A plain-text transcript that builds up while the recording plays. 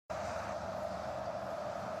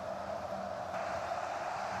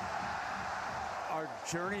our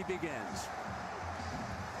journey begins.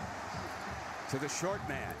 To the short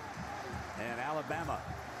man, and Alabama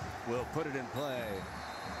will put it in play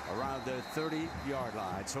around the 30-yard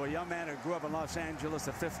line. So a young man who grew up in Los Angeles,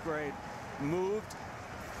 the 5th grade, moved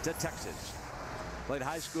to Texas. Played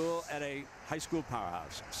high school at a high school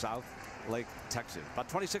powerhouse, South Lake, Texas. About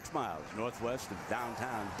 26 miles northwest of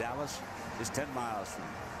downtown Dallas. Is 10 miles from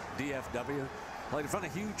DFW. Played in front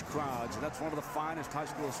of huge crowds, and that's one of the finest high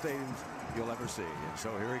school stadiums you'll ever see. And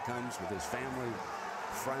so here he comes with his family,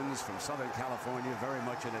 friends from Southern California, very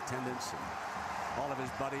much in attendance. And all of his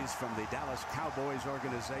buddies from the Dallas Cowboys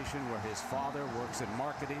organization, where his father works in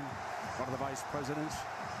marketing, one of the vice presidents,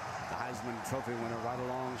 the Heisman Trophy winner right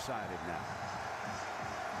alongside him now.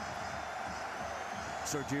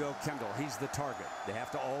 Sergio Kendall, he's the target. They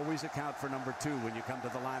have to always account for number 2 when you come to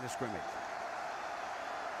the line of scrimmage.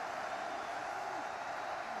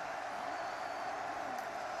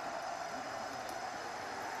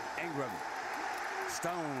 Ingram,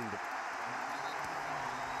 stoned.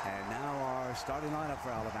 And now our starting lineup for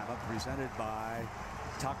Alabama, presented by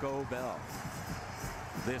Taco Bell.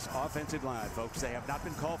 This offensive line, folks, they have not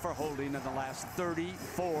been called for holding in the last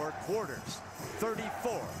 34 quarters.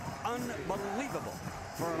 34. Unbelievable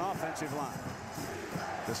for an offensive line.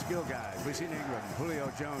 The skill guys, we've seen Ingram,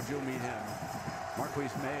 Julio Jones, you'll meet him.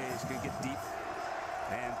 Marquise Mays can get deep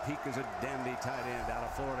and peak as a dandy tight end out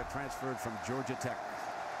of Florida, transferred from Georgia Tech.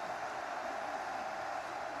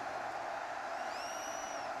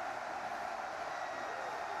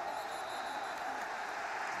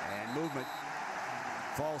 And movement,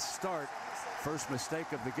 false start, first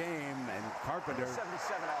mistake of the game, and Carpenter. 77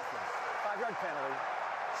 offense, 5-yard penalty,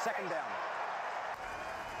 2nd down.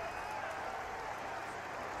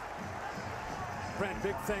 Brent,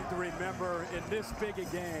 big thing to remember in this big a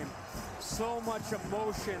game. So much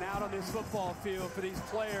emotion out on this football field for these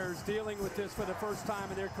players dealing with this for the first time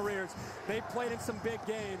in their careers. They played in some big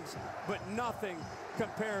games, but nothing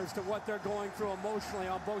compares to what they're going through emotionally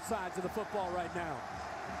on both sides of the football right now.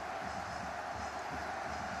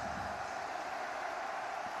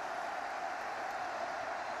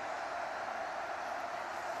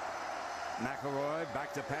 McElroy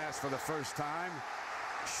back to pass for the first time.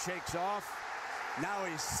 Shakes off. Now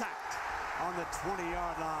he's sacked on the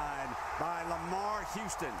 20-yard line by Lamar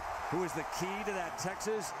Houston, who is the key to that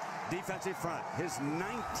Texas defensive front. His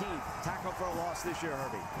 19th tackle for a loss this year,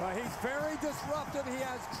 Herbie. Well, he's very disruptive. He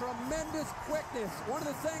has tremendous quickness. One of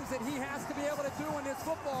the things that he has to be able to do in this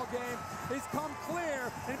football game is come clear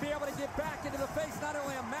and be able to get back into the face not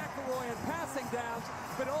only of McElroy in passing downs,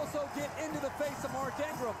 but also get into the face of Mark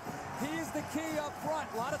Ingram. He is the key up front.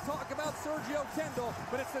 A lot of talk about Sergio Kendall,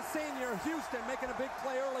 but it's the senior Houston making a big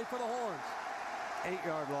play early for the Horns.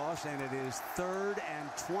 8-yard loss, and it is 3rd and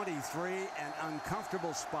 23, an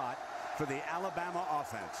uncomfortable spot for the Alabama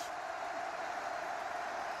offense.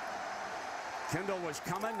 Kendall was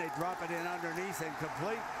coming. They drop it in underneath,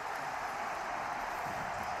 incomplete.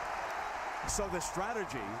 So the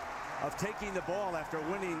strategy of taking the ball after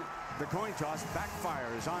winning the coin toss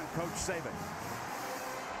backfires on Coach Saban.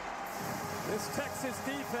 This Texas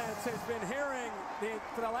defense has been hearing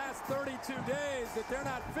for the last 32 days that they're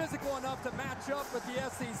not physical enough to match up with the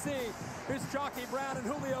SEC. Here's Jockey Brown and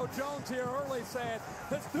Julio Jones here early saying,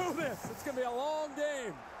 let's do this. It's going to be a long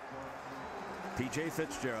game. P.J.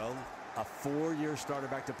 Fitzgerald, a 4-year starter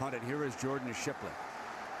back to punt it. Here is Jordan Shipley.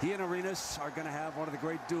 He and Arenas are going to have one of the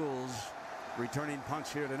great duels returning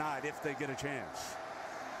punts here tonight if they get a chance.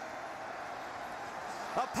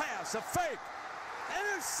 A pass, a fake.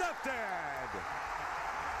 Intercepted.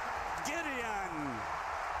 Gideon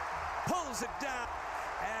pulls it down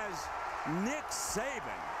as Nick Saban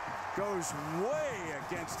goes way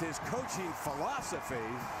against his coaching philosophy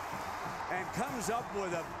and comes up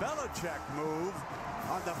with a Belichick move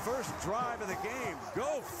on the first drive of the game.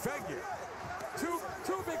 Go figure.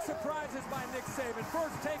 Two big surprises by Nick Saban.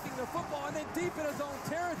 First, taking the football, and then deep in his own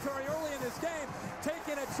territory early in this game,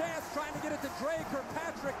 taking a chance, trying to get it to Drake or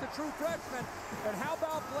Patrick, the true freshman. And how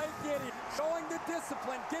about Blake Gideon showing the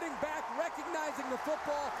discipline, getting back, recognizing the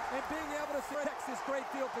football, and being able to protect his great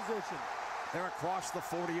field position. They're across the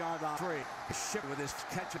 40-yard line. Ship with his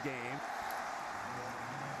catch a game.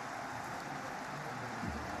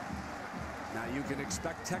 Now you can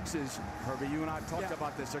expect Texas, Herbie, you and I talked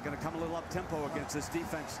about this. They're going to come a little up-tempo against this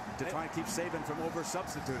defense to try and keep Saban from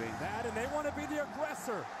over-substituting. That, and they want to be the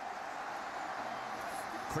aggressor.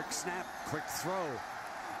 Quick snap, quick throw,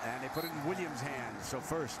 and they put it in Williams' hands. So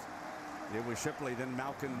first It was Shipley, then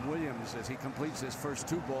Malcolm Williams as he completes his first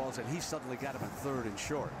 2 balls, and he suddenly got him in 3rd and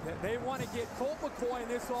short. They want to get Colt McCoy in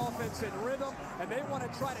this offense in rhythm, and they want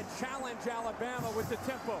to try to challenge Alabama with the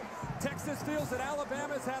tempo. Texas feels that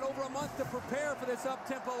Alabama's had over a month to prepare for this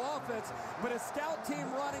up-tempo offense, but a scout team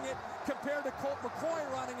running it compared to Colt McCoy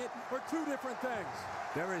running it are 2 different things.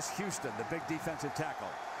 There is Houston, the big defensive tackle.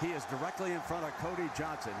 He is directly in front of Cody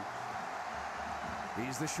Johnson.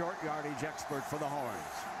 He's the short yardage expert for the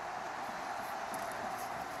Horns.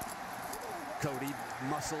 Cody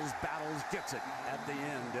muscles, battles, gets it at the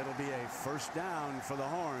end. It'll be a first down for the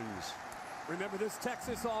Horns. Remember, this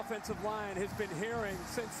Texas offensive line has been hearing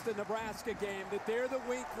since the Nebraska game that they're the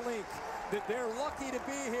weak link, that they're lucky to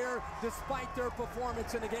be here despite their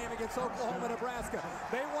performance in the game against Oklahoma, Nebraska.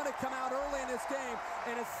 They want to come out early in this game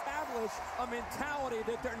and establish a mentality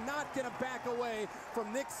that they're not going to back away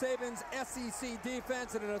from Nick Saban's SEC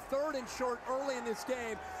defense. And in a 3rd and short early in this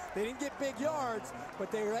game, they didn't get big yards,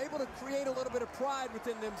 but they were able to create a little bit of pride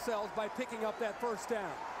within themselves by picking up that first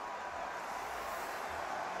down.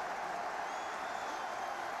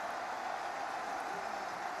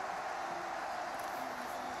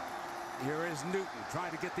 Here is Newton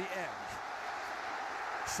trying to get the edge.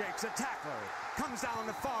 Shakes a tackler. Comes down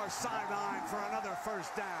the far sideline for another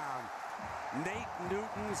first down. Nate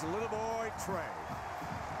Newton's little boy, Trey.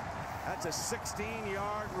 That's a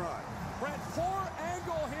 16-yard run. Brett, poor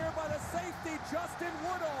angle here by the safety, Justin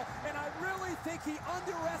Woodall, and I really think he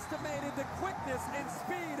underestimated the quickness and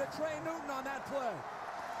speed of Trey Newton on that play.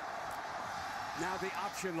 Now the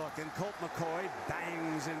option look, and Colt McCoy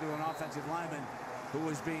bangs into an offensive lineman who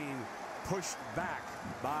was being pushed back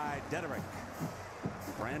by Dederick.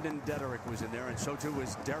 Brandon Dederick was in there, and so too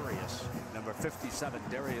was Darius, number 57.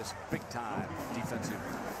 Darius, big-time defensive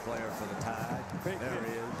player for the Tide. There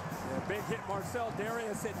he is. Yeah, big hit Marcel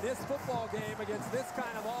Darius in this football game against this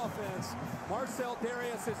kind of offense. Marcel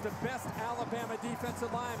Darius is the best Alabama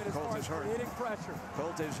defensive lineman as far as creating pressure.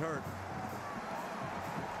 Colt is hurt.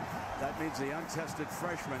 That means the untested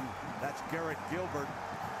freshman, that's Garrett Gilbert.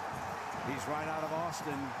 He's right out of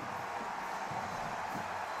Austin.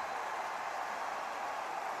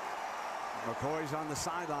 McCoy's on the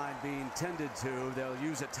sideline being tended to. They'll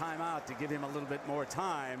use a timeout to give him a little bit more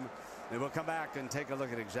time. Then we'll come back and take a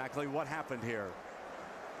look at exactly what happened here.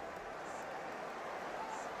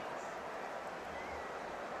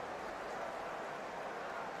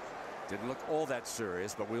 Didn't look all that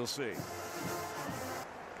serious, but we'll see.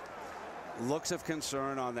 Looks of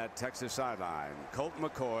concern on that Texas sideline. Colt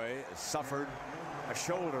McCoy suffered a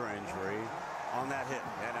shoulder injury on that hit,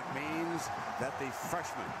 and it means that the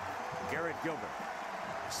freshman, Garrett Gilbert,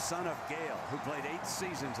 son of Gale, who played 8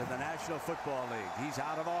 seasons in the National Football League, he's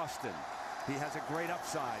out of Austin. He has a great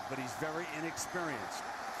upside, but he's very inexperienced.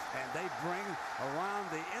 And they bring around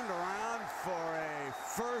the end around for a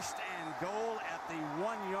first and goal at the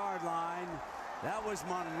 1-yard line. That was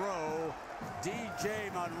Monroe,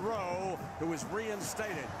 DJ Monroe, who was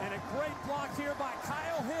reinstated. And a great block here by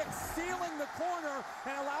Kyle Hicks, sealing the corner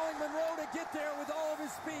and allowing Monroe to get there with all of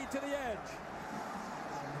his speed to the edge.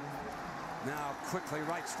 Now quickly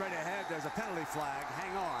right straight ahead, there's a penalty flag.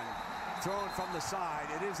 Hang on. Thrown from the side.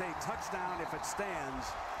 It is a touchdown if it stands.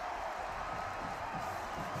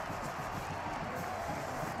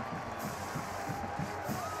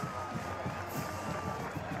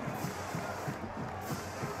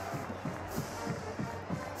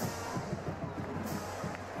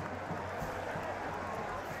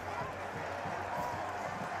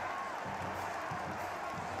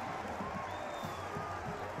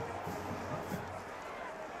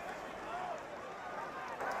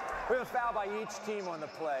 We have a foul by each team on the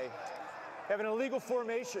play. We have an illegal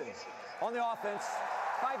formation on the offense,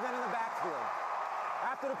 5 men in the backfield.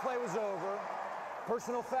 After the play was over,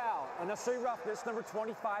 personal foul, unnecessary roughness, number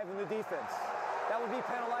 25 in the defense. That would be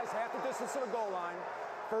penalized half the distance to the goal line,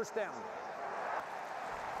 first down.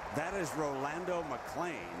 That is Rolando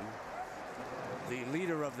McClain, the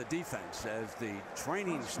leader of the defense, as the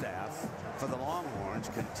training staff for the Longhorns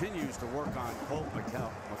continues to work on Colt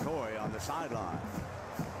McCoy on the sideline.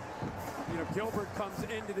 You know, Gilbert comes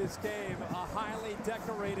into this game a highly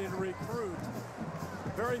decorated recruit.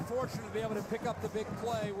 Very fortunate to be able to pick up the big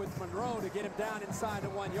play with Monroe to get him down inside the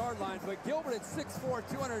 1-yard line. But Gilbert at 6'4",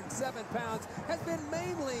 207 pounds, has been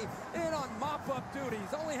mainly in on mop-up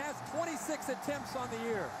duties. Only has 26 attempts on the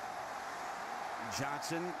year.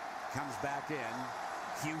 Johnson comes back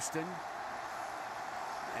in. Houston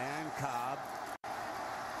and Cobb.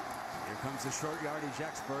 Here comes the short yardage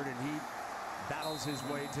expert, and he battles his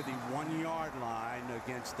way to the 1-yard line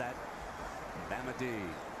against that Bama D.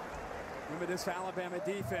 Remember, this Alabama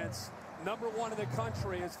defense #1 in the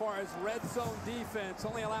country as far as red zone defense,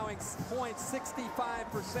 only allowing points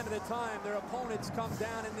 65% of the time their opponents come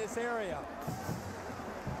down in this area.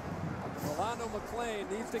 Rolando McClain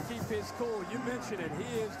needs to keep his cool. You mentioned it.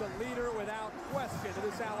 He is the leader without question of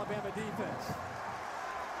this Alabama defense.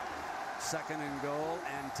 2nd and goal,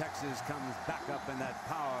 and Texas comes back up in that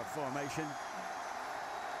power formation.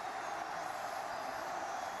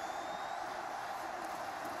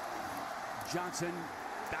 Johnson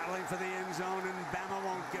battling for the end zone, and Bama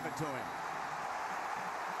won't give it to him.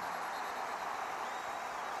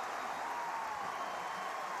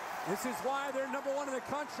 This is why they're #1 in the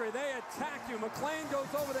country. They attack you. McClain goes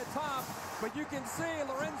over the top, but you can see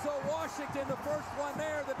Lorenzo Washington, the first one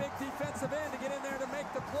there, the big defensive end, to get in there to make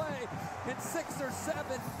the play. And 6 or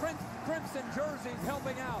 7 crimson jerseys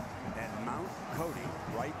helping out. And Mount Cody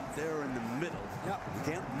right there in the middle. Yep.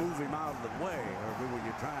 You can't move him out of the way, or when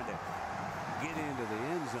you're trying to get into the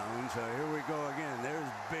end zone. So here we go again. There's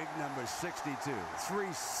big number 62,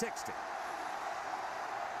 360.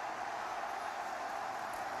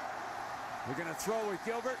 We're going to throw with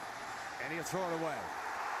Gilbert, and he'll throw it away.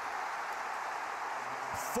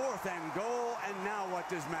 4th and goal, and now what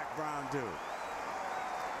does Mack Brown do?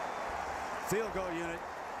 Field goal unit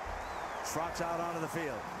trots out onto the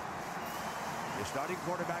field. Your starting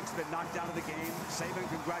quarterback's been knocked out of the game. Saban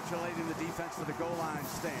congratulating the defense for the goal line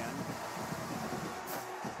stand.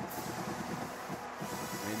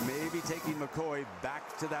 And maybe taking McCoy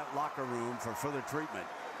back to that locker room for further treatment.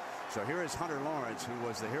 So here is Hunter Lawrence, who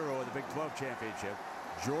was the hero of the Big 12 championship.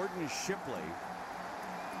 Jordan Shipley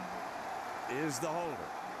is the holder.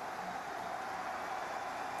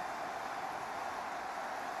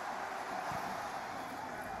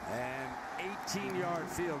 An 18-yard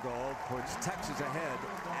field goal puts Texas ahead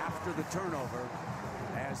after the turnover,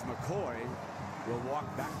 as McCoy will walk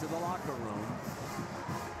back to the locker room.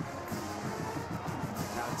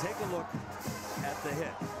 Now take a look at the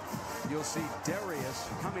hit. You'll see Darius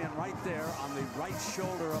come in right there on the right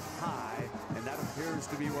shoulder up high, and that appears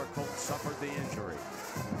to be where Colt suffered the injury.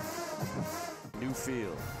 New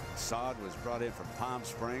field. Sod was brought in from Palm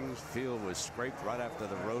Springs. Field was scraped right after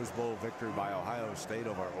the Rose Bowl victory by Ohio State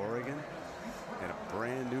over Oregon. And a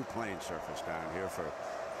brand new playing surface down here for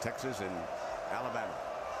Texas and Alabama.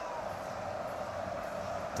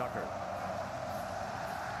 Tucker.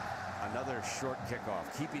 Another short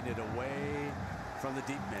kickoff, keeping it away from the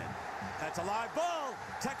deep men. That's a live ball.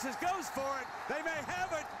 Texas goes for it. They may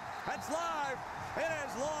have it. That's live. It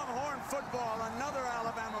is Longhorn football. Another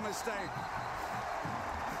Alabama mistake.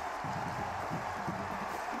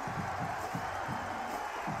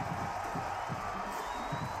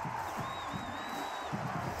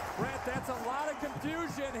 Brett, that's a lot of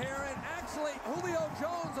confusion here. And actually, Julio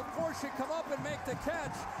Jones, of course, should come up and make the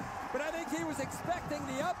catch. But I think he was expecting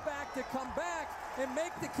the up back to come back and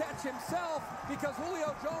make the catch himself, because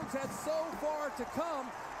Julio Jones had so far to come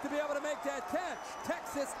to be able to make that catch.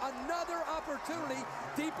 Texas, another opportunity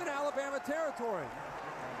deep in Alabama territory.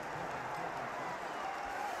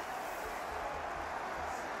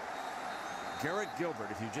 Garrett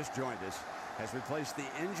Gilbert, if you just joined us, has replaced the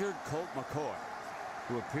injured Colt McCoy,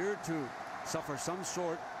 who appeared to suffer some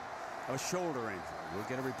sort of shoulder injury. We'll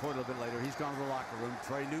get a report a little bit later. He's gone to the locker room.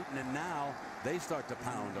 Trey Newton, and now they start to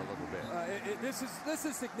pound a little bit. This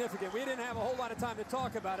is significant. We didn't have a whole lot of time to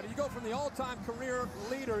talk about it. You go from the all-time career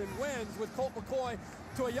leader in wins with Colt McCoy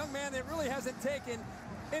to a young man that really hasn't taken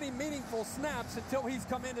any meaningful snaps until he's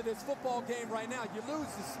come into this football game right now. You lose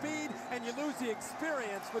the speed and you lose the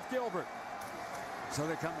experience with Gilbert. So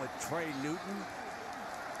they come with Trey Newton.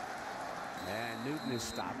 And Newton is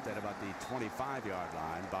stopped at about the 25-yard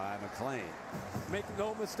line by McClain. Make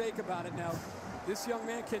no mistake about it now. This young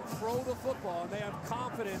man can throw the football, and they have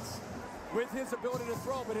confidence with his ability to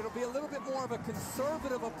throw, but it'll be a little bit more of a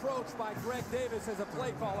conservative approach by Greg Davis as a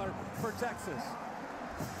play caller for Texas.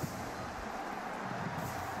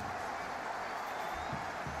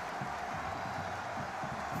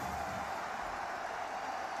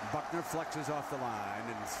 Buckner flexes off the line,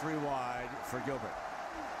 and 3 wide for Gilbert.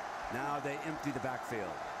 Now they empty the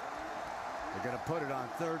backfield. They're going to put it on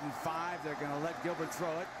 3rd and 5. They're going to let Gilbert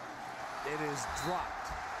throw it. It is dropped.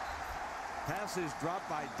 Pass is dropped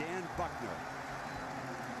by Dan Buckner.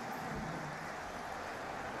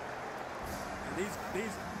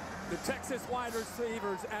 The Texas wide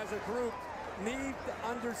receivers as a group need to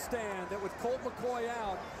understand that with Colt McCoy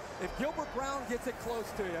out, if Gilbert Brown gets it close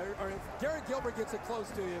to you, or if Garrett Gilbert gets it close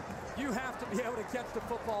to you, you have to be able to catch the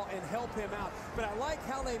football and help him out. But I like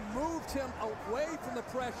how they moved him away from the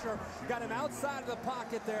pressure, got him outside of the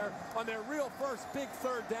pocket there on their real first big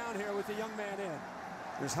 3rd down here with the young man in.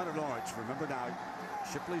 There's Hunter Lawrence. Remember now,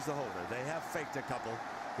 Shipley's the holder. They have faked a couple.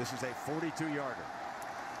 This is a 42-yarder.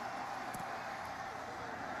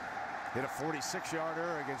 Hit a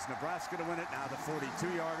 46-yarder against Nebraska to win it. Now the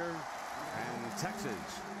 42-yarder. And Texas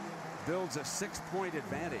builds a 6-point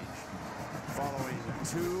advantage following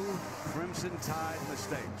 2 Crimson Tide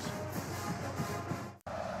mistakes.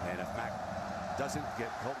 And if Mac doesn't get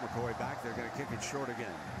Colt McCoy back, they're going to kick it short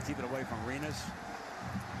again. Keep it away from Renas.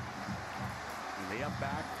 And the up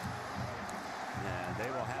back. And they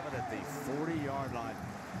will have it at the 40-yard line.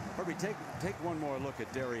 Herbie, take one more look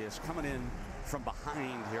at Darius coming in from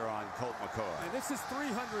behind here on Colt McCoy. And this is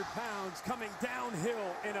 300 pounds coming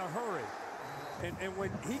downhill in a hurry. And when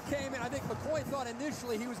he came in, I think McCoy thought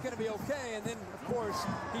initially he was going to be okay, and then, of course,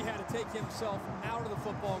 he had to take himself out of the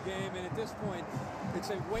football game, and at this point, it's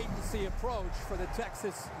a wait-and-see approach for the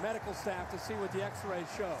Texas medical staff to see what the x-rays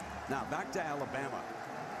show. Now, back to Alabama.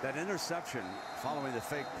 That interception following the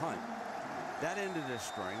fake punt, that ended a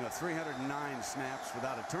string of 309 snaps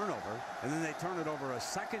without a turnover, and then they turn it over a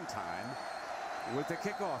second time with the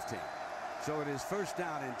kickoff team. So it is first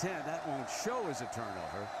down and 10. That won't show as a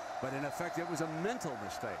turnover, but in effect it was a mental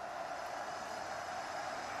mistake.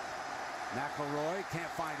 McElroy can't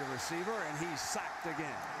find a receiver, and he's sacked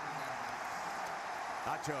again.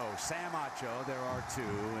 Sam Acho, there are 2,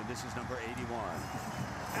 and this is number 81.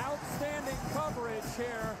 Outstanding coverage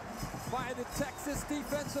here by the Texas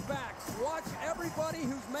defensive backs. Watch everybody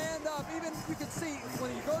who's manned up. Even you can see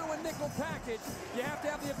when you go to a nickel package, you have to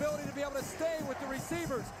have the ability to be able to stay with the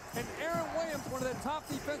receivers. And Aaron Williams, one of the top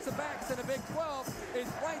defensive backs in the Big 12, is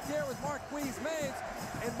right there with Marquise Mays.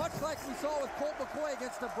 And much like we saw with Colt McCoy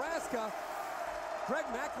against Nebraska, Greg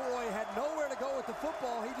McElroy had nowhere to go with the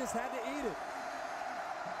football. He just had to eat it.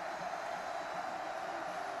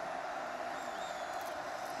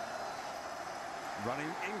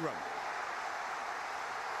 Running Ingram.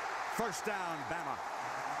 First down, Bama.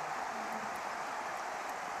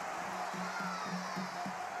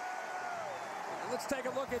 Let's take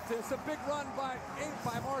a look at this. A big run by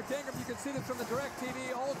Mark Ingram. You can see this from the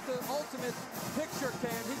DirecTV Ultimate Picture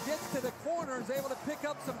Cam. He gets to the corner, is able to pick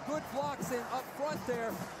up some good blocks in up front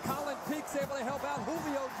there. Colin Peake's able to help out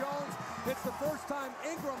Julio Jones. It's the first time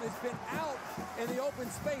Ingram has been out in the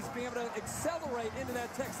open space, being able to accelerate into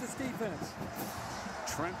that Texas defense.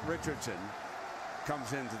 Trent Richardson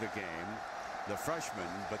comes into the game, the freshman,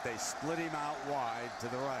 but they split him out wide to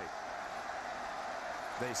the right.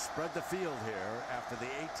 They spread the field here after the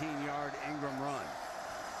 18-yard Ingram run.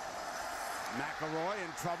 McElroy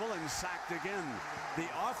in trouble and sacked again. The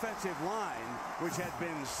offensive line, which had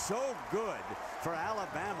been so good for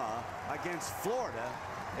Alabama against Florida,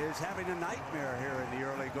 is having a nightmare here in the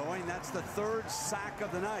early going. That's the 3rd sack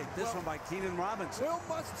of the night. This one by Keenan Robinson. Will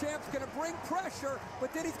Muschamp's going to bring pressure,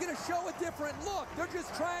 but then he's going to show a different look. They're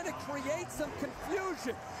just trying to create some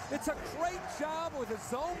confusion. It's a great job with a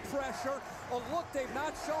zone pressure, a look they've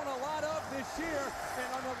not shown a lot of this year. And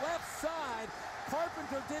on the left side,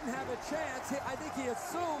 Carpenter didn't have a chance. I think he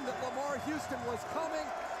assumed that Lamar Houston was coming.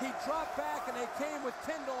 He dropped back, and they came with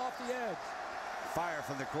Kendall off the edge. Fire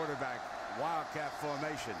from the quarterback. Wildcat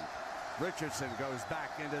formation. Richardson goes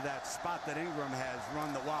back into that spot that Ingram has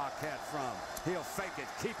run the Wildcat from. He'll fake it,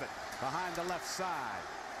 keep it behind the left side.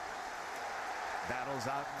 Battles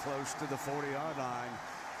out close to the 40-yard line.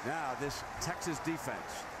 Now this Texas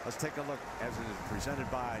defense. Let's take a look as it is presented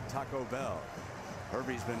by Taco Bell.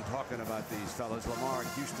 Herbie's been talking about these fellas. Lamar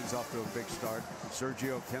Houston's off to a big start.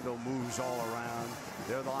 Sergio Kendall moves all around.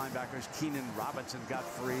 They're the linebackers. Keenan Robinson got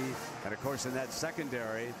free. And, of course, in that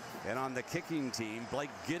secondary and on the kicking team, Blake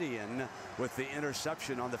Gideon with the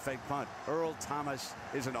interception on the fake punt. Earl Thomas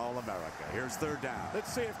is an All-America. Here's 3rd down.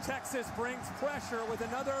 Let's see if Texas brings pressure with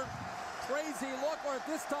another crazy look, or if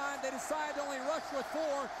this time they decide to only rush with 4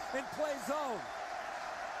 and play zone.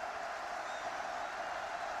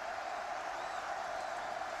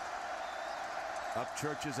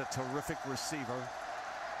 Upchurch is a terrific receiver.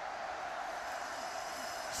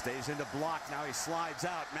 Stays into block. Now he slides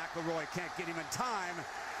out. McElroy can't get him in time.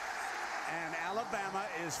 And Alabama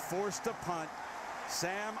is forced to punt.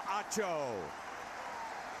 Sam Acho.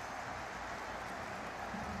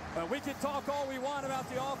 We can talk all we want about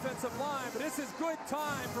the offensive line, but this is good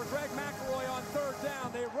time for Greg McElroy on 3rd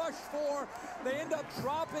down. They rush 4. They end up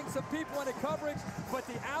dropping some people into coverage, but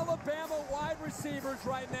the Alabama wide receivers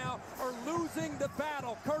right now are losing the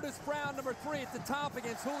battle. Curtis Brown, number 3, at the top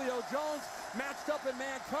against Julio Jones, matched up in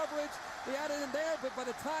man coverage. He had it in there, but by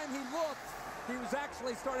the time he looked, he was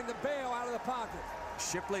actually starting to bail out of the pocket.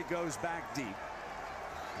 Shipley goes back deep.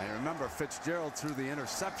 And remember, Fitzgerald threw the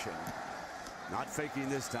interception. Not faking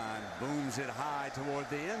this time. Booms it high toward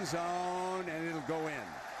the end zone, and it'll go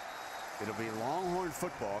in. It'll be Longhorn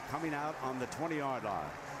football coming out on the 20-yard line.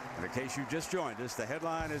 And in case you just joined us, the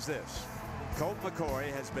headline is this: Colt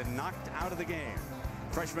McCoy has been knocked out of the game.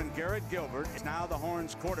 Freshman Garrett Gilbert is now the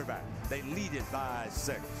Horns quarterback. They lead it by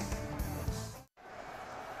 6.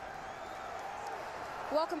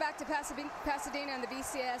 Welcome back to Pasadena in the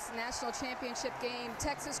BCS National Championship game.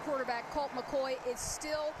 Texas quarterback Colt McCoy is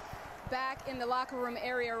still back in the locker room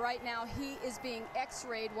area right now. He is being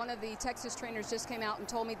x-rayed. One of the Texas trainers just came out and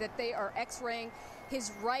told me that they are x-raying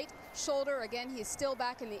his right shoulder. Again, he is still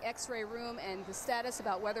back in the x-ray room, and the status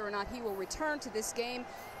about whether or not he will return to this game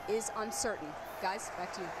is uncertain. Guys,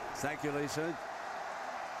 back to you. Thank you, Lisa.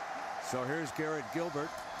 So here's Garrett Gilbert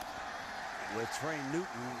with Trey Newton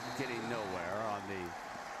getting nowhere on the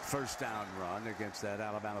first down run against that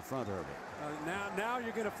Alabama front, Herbie. Now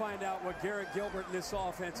you're going to find out what Garrett Gilbert and this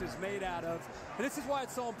offense is made out of. And this is why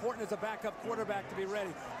it's so important as a backup quarterback to be ready.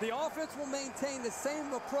 The offense will maintain the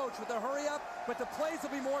same approach with the hurry up, but the plays will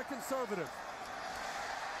be more conservative.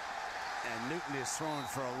 And Newton is thrown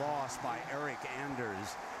for a loss by Eric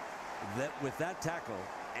Anders. With that tackle,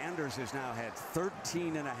 Anders has now had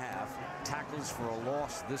 13.5 tackles for a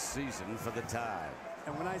loss this season for the Tide.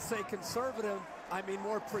 And when I say conservative, I mean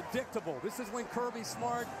more predictable. This is when Kirby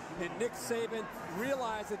Smart and Nick Saban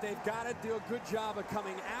realize that they've got to do a good job of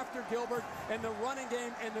coming after Gilbert and the running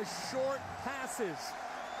game and the short passes.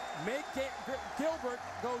 Make Gilbert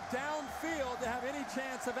go downfield to have any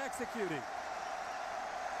chance of executing.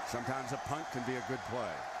 Sometimes a punt can be a good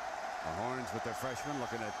play. The Horns with their freshman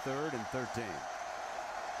looking at 3rd and 13.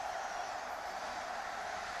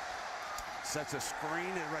 Sets a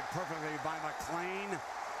screen and read perfectly by McClain.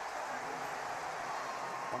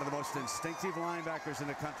 One of the most instinctive linebackers in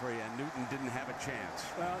the country, and Newton didn't have a chance.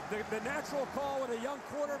 Well, the natural call with a young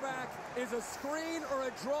quarterback is a screen or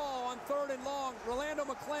a draw on 3rd and long. Rolando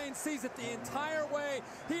McClain sees it the entire way.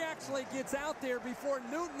 He actually gets out there before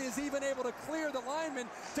Newton is even able to clear the lineman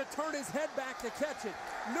to turn his head back to catch it.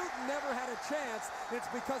 Newton never had a chance. It's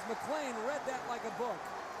because McClain read that like a book.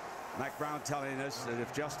 Mike Brown telling us that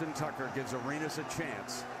if Justin Tucker gives Arenas a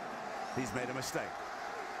chance, he's made a mistake.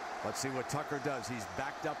 Let's see what Tucker does. He's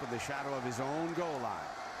backed up in the shadow of his own goal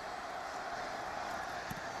line.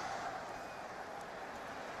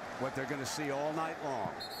 What they're going to see all night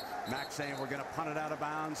long. Max saying we're going to punt it out of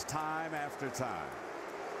bounds time after time.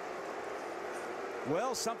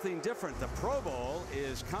 Well, something different. The Pro Bowl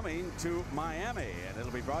is coming to Miami, and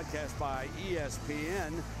it'll be broadcast by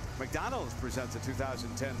ESPN. McDonald's presents the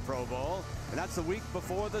 2010 Pro Bowl, and that's the week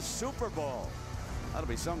before the Super Bowl. That'll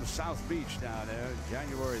be some South Beach down there,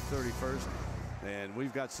 January 31st. And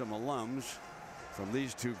we've got some alums from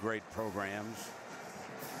these two great programs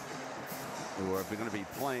who are going to be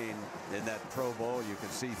playing in that Pro Bowl. You can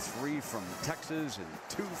see 3 from Texas and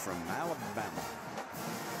 2 from Alabama.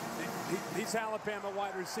 These Alabama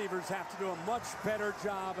wide receivers have to do a much better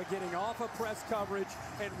job of getting off of press coverage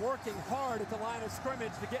and working hard at the line of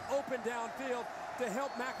scrimmage to get open downfield to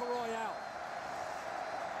help McElroy out.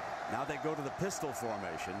 Now they go to the pistol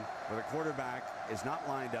formation, where the quarterback is not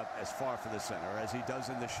lined up as far from the center as he does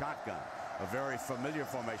in the shotgun. A very familiar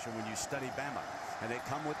formation when you study Bama. And they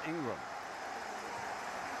come with Ingram.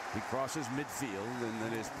 He crosses midfield and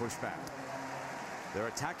then is pushed back. They're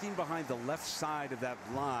attacking behind the left side of that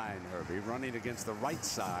line, Herbie, running against the right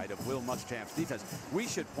side of Will Muschamp's defense. We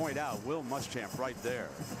should point out Will Muschamp right there.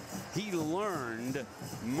 He learned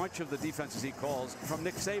much of the defenses he calls from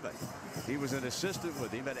Nick Saban. He was an assistant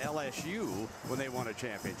with him at LSU when they won a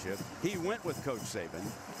championship. He went with Coach Saban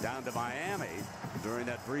down to Miami during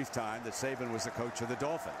that brief time that Saban was the coach of the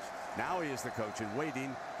Dolphins. Now he is the coach in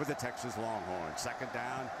waiting for the Texas Longhorns. 2nd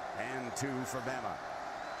down and 2 for Bama.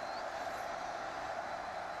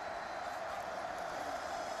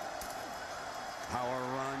 Power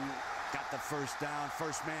run, got the first down.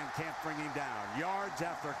 First man can't bring him down. Yards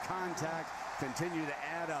after contact continue to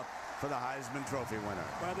add up for the Heisman Trophy winner.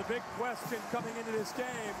 Well, the big question coming into this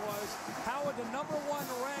game was how would the #1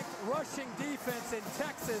 ranked rushing defense in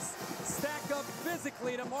Texas stack up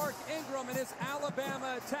physically to Mark Ingram in his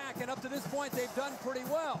Alabama attack? And up to this point, they've done pretty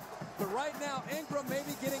well. But right now, Ingram may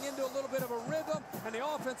be getting into a little bit of a rhythm, and the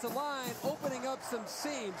offensive line opening up some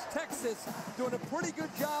seams. Texas doing a pretty good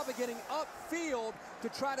job of getting upfield to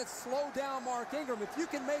try to slow down Mark Ingram. If you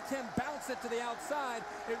can make him bounce it to the outside,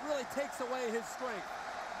 it really takes away his strength.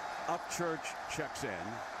 Upchurch checks in.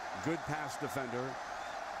 Good pass defender,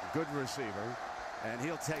 good receiver, and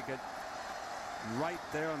he'll take it right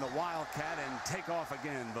there on the Wildcat and take off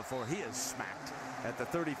again before he is smacked at the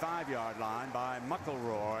 35-yard line by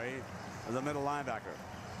McElroy, the middle linebacker.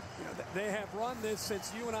 You know, they have run this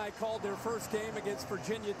since you and I called their first game against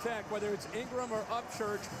Virginia Tech, whether it's Ingram or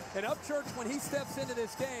Upchurch. And Upchurch, when he steps into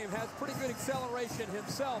this game, has pretty good acceleration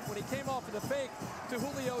himself. When he came off of the fake to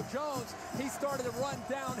Julio Jones, he started to run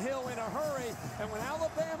downhill in a hurry. And when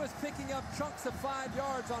Alabama's picking up chunks of 5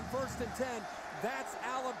 yards on 1st and 10, that's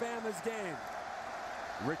Alabama's game.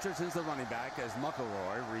 Richardson's the running back as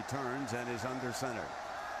McElroy returns and is under center.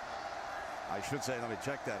 I should say, let me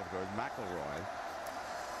check that, of course, McElroy.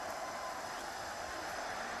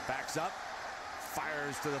 Backs up,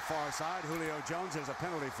 fires to the far side. Julio Jones has a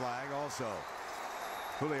penalty flag also.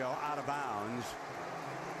 Julio out of bounds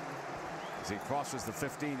as he crosses the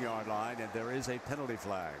 15-yard line, and there is a penalty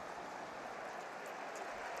flag.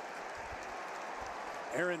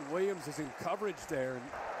 Aaron Williams is in coverage there.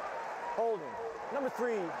 Holding. Number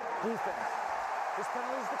 3, defense. This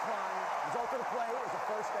penalty is declined. Result of the play is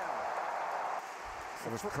a first down.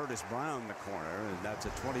 It was Curtis Brown in the corner, and that's a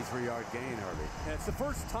 23-yard gain, Herbie. And it's the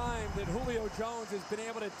first time that Julio Jones has been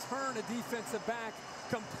able to turn a defensive back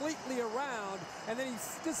completely around, and then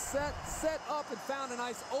he's just set up and found a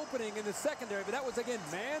nice opening in the secondary. But that was, again,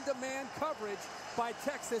 man-to-man coverage by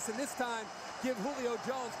Texas, and this time give Julio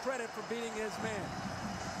Jones credit for beating his man.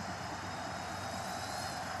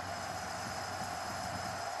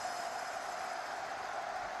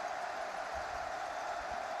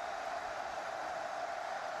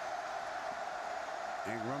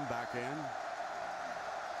 Ingram back in.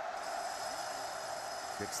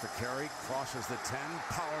 Gets the carry, crosses the 10,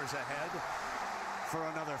 powers ahead for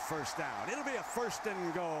another first down. It'll be a 1st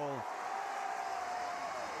and goal.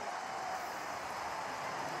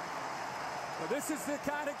 Well, this is the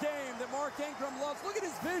kind of game that Mark Ingram loves. Look at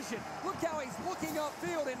his vision. Look how he's looking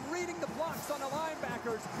upfield and reading the blocks on the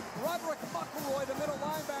linebackers. Roderick McElroy, the middle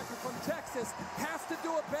linebacker from Texas, has to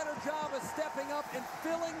do a better job of stepping up and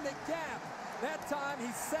filling the gap. That time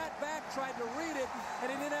he sat back, tried to read it,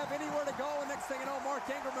 and he didn't have anywhere to go. And next thing you know, Mark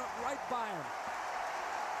Ingram went right by him.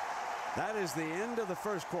 That is the end of the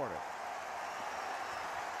first quarter.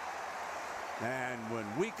 And when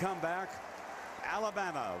we come back,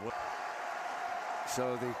 Alabama.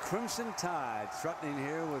 So the Crimson Tide threatening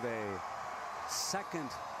here with a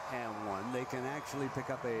 2nd and 1. They can actually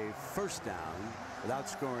pick up a first down without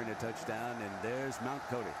scoring a touchdown. And there's Mount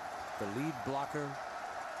Cody, the lead blocker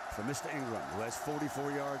for Mr. Ingram, who has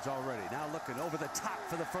 44 yards already. Now looking over the top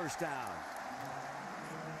for the first down.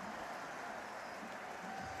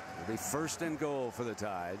 It'll be 1st and goal for the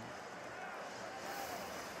Tide.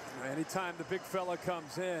 Anytime the big fella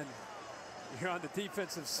comes in, you're on the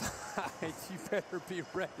defensive side, you better be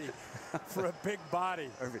ready for a big body.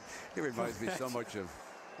 He reminds me so much of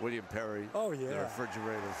William Perry. Oh, yeah. The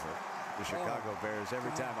refrigerator for the Chicago Bears.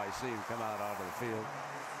 Every time I see him come out onto the field.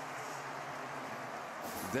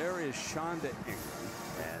 There is Shonda Ingram,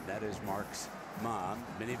 and that is Mark's mom.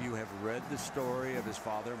 Many of you have read the story of his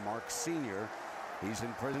father, Mark Sr. He's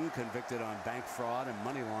in prison, convicted on bank fraud and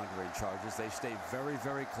money laundering charges. They stay very,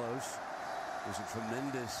 very close. It was a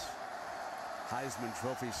tremendous Heisman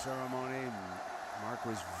Trophy ceremony. Mark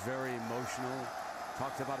was very emotional.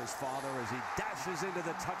 Talked about his father as he dashes into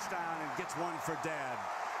the touchdown and gets one for Dad.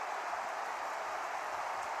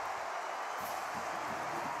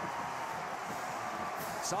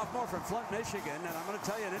 Sophomore from Flint, Michigan, and I'm going to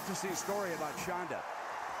tell you an interesting story about Shonda.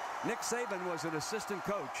 Nick Saban was an assistant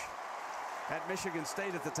coach at Michigan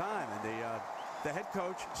State at the time, and the head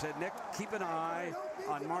coach said, Nick, keep an eye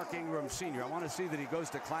on Mark Ingram Sr. I want to see that he goes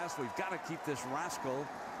to class. We've got to keep this rascal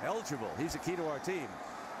eligible. He's the key to our team.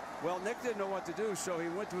 Well, Nick didn't know what to do, so he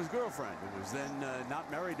went to his girlfriend, who was then not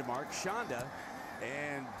married to Mark, Shonda,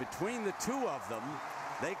 and between the two of them,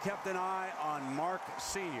 they kept an eye on Mark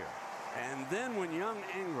Sr. And then when young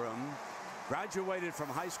Ingram graduated from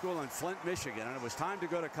high school in Flint, Michigan, and it was time to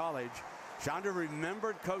go to college, Shonda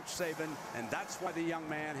remembered Coach Saban, and that's why the young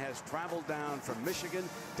man has traveled down from Michigan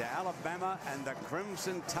to Alabama, and the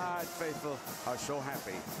Crimson Tide faithful are so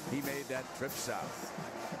happy he made that trip south.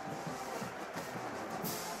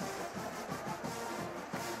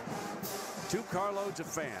 Two carloads of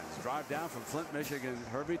fans drive down from Flint, Michigan,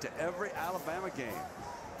 Herbie, to every Alabama game.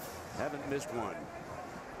 Haven't missed one.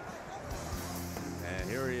 And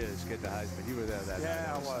here he is, getting the Heisman. You were there that night.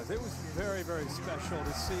 Yeah, I was. It was very, very special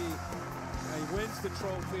to see. He wins the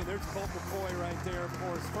trophy. There's Colt McCoy right there, of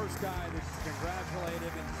course. First guy to congratulate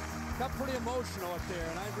him. And got pretty emotional up there.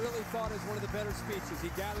 And I really thought it was one of the better speeches.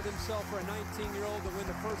 He gathered himself for a 19-year-old to win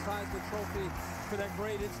the first Heisman Trophy for that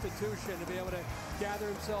great institution. To be able to gather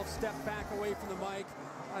himself, step back away from the mic.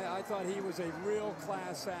 I thought he was a real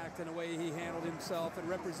class act in the way he handled himself and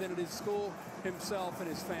represented his school, himself, and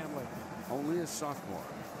his family. Only a sophomore.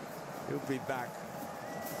 He'll be back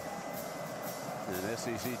And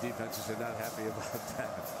SEC defenses are not happy about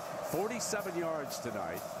that. 47 yards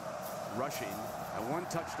tonight, rushing, and 1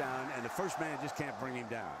 touchdown, and the first man just can't bring him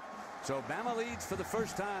down. So Bama leads for the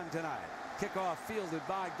first time tonight. Kickoff fielded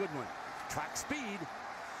by Goodwin. Track speed,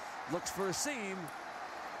 looks for a seam,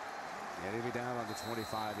 and he'll be down on the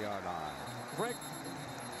 25-yard line. Greg,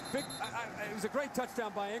 it was a great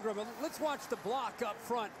touchdown by Ingram. Let's watch the block up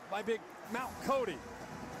front by big Mount Cody.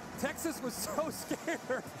 Texas was so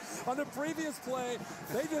scared on the previous play.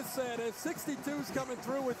 They just said, if 62's coming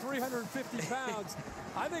through with 350 pounds,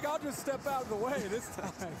 I think I'll just step out of the way this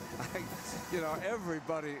time. You know,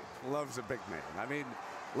 everybody loves a big man. I mean,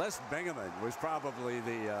 Les Bingaman was probably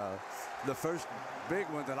the first big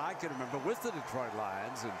one that I can remember with the Detroit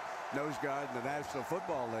Lions and nose guard in the National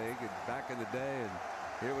Football League and back in the day. And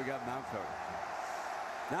here we got Mount Cody.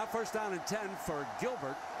 Now first down and 10 for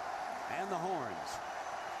Gilbert and the Horns.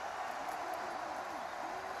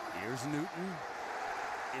 Here's Newton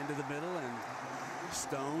into the middle and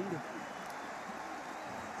stoned.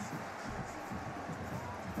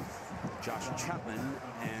 Josh Chapman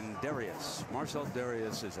and Darius. Marcel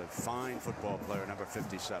Darius is a fine football player, number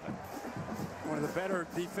 57. One of the better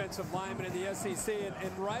defensive linemen in the SEC.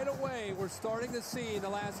 And right away, we're starting to see in the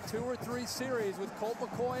last 2 or 3 series with Colt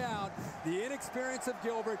McCoy out, the inexperience of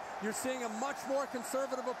Gilbert, you're seeing a much more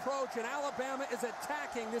conservative approach, and Alabama is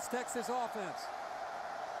attacking this Texas offense.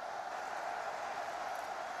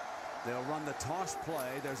 They'll run the toss play.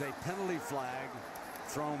 There's a penalty flag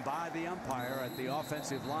thrown by the umpire at the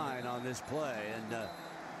offensive line on this play. And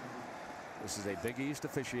this is a Big East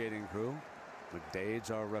officiating crew. McDade's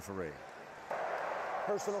our referee.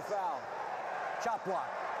 Personal foul. Chop block.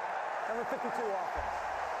 Number 52 offense.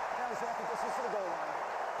 That was off the distance to the goal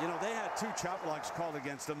line. You know, they had 2 chop blocks called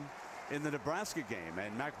against them in the Nebraska game,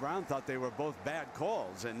 and Mac Brown thought they were both bad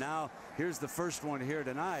calls. And now here's the first one here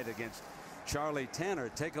tonight against Charlie Tanner.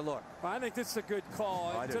 Take a look. Well, I think this is a good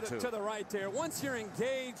call to the right there. Once you're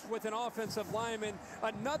engaged with an offensive lineman,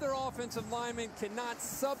 another offensive lineman cannot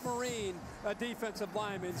submarine a defensive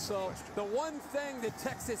lineman. So the one thing that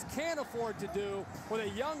Texas can't afford to do with a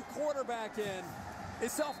young quarterback in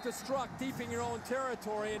is self-destruct deep in your own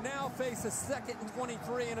territory and now face a 2nd and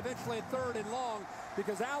 23 and eventually a 3rd and long,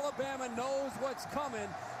 because Alabama knows what's coming.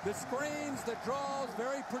 The screens, the draws,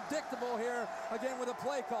 very predictable here, again with a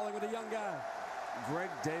play calling with a young guy. Greg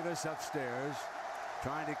Davis upstairs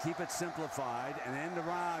trying to keep it simplified, and end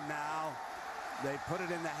around now. They put it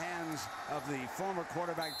in the hands of the former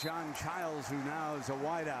quarterback John Childs, who now is a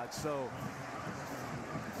wideout. So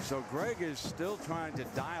Greg is still trying to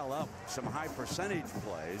dial up some high percentage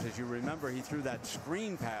plays. As you remember, he threw that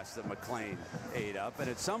screen pass that McClain ate up, and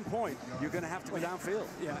at some point you're going to have to go downfield.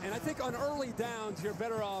 Yeah, and I think on early downs you're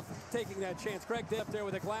better off taking that chance. Greg Davis up there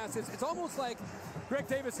with the glasses. It's almost like Greg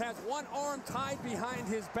Davis has one arm tied behind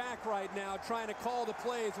his back right now, trying to call the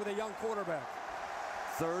plays with a young quarterback.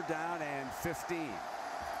 3rd down and 15.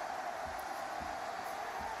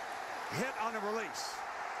 Hit on the release.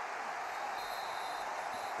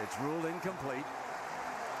 It's ruled incomplete.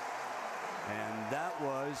 And that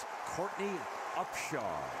was Courtney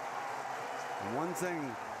Upshaw. And one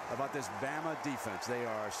thing about this Bama defense, they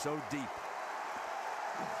are so deep.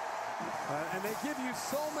 And they give you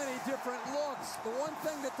so many different looks. The one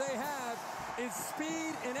thing that they have is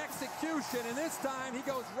speed and execution. And this time he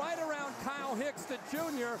goes right around Kyle Hicks, the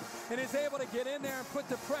junior, and is able to get in there and put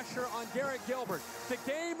the pressure on Garrett Gilbert. The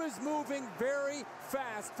game is moving very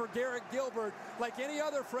fast for Garrett Gilbert, like any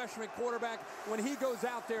other freshman quarterback when he goes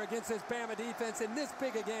out there against this Bama defense in this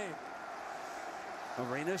big a game.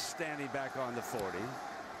 Arenas standing back on the 40.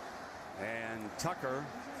 And Tucker.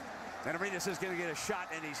 And Arenas is going to get a shot,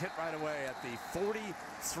 and he's hit right away at the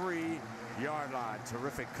 43-yard line.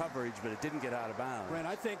 Terrific coverage, but it didn't get out of bounds. Brent,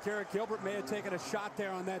 I think Garrett Gilbert may have taken a shot there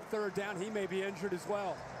on that 3rd down. He may be injured as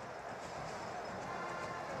well.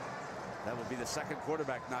 That will be the 2nd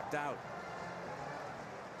quarterback knocked out.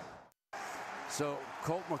 So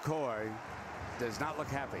Colt McCoy does not look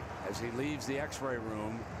happy as he leaves the X-ray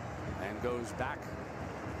room and goes back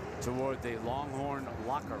toward the Longhorn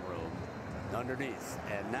locker room underneath.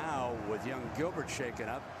 And now with young Gilbert shaken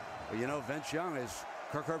up, well, you know, Vince Young, as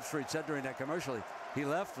Kirk Herbstreit said during that commercial, he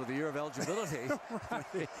left with a year of eligibility.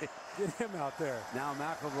 Right. Get him out there. Now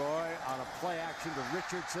McElroy on a play action to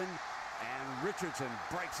Richardson, and Richardson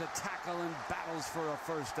breaks a tackle and battles for a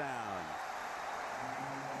 1st down.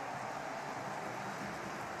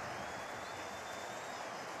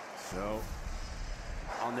 So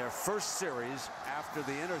on their first series after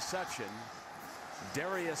the interception,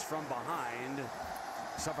 Darius from behind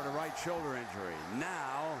suffered a right shoulder injury.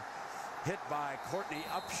 Now hit by Courtney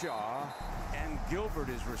Upshaw, and Gilbert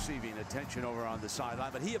is receiving attention over on the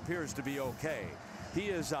sideline, but he appears to be okay. He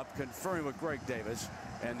is up conferring with Greg Davis,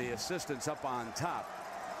 and the assistant's up on top.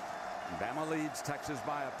 Bama leads Texas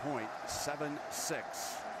by a point, 7-6.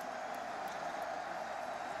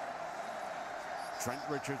 Trent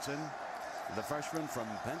Richardson, the freshman from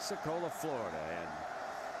Pensacola, Florida,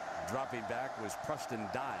 and dropping back was Preston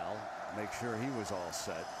Dial. Make sure he was all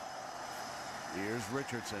set. Here's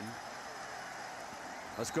Richardson.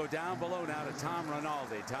 Let's go down below now to Tom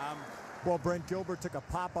Rinaldi. Tom. Well, Brent, Gilbert took a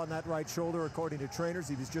pop on that right shoulder, according to trainers.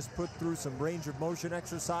 He was just put through some range of motion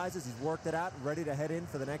exercises. He's worked it out and ready to head in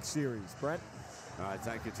for the next series. Brent? All right,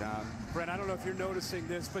 thank you, Tom. Brent, I don't know if you're noticing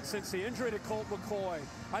this, but since the injury to Colt McCoy,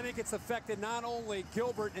 I think it's affected not only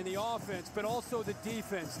Gilbert in the offense, but also the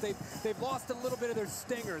defense. They've lost a little bit of their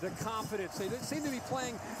stinger, their confidence. They seem to be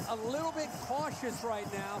playing a little bit cautious right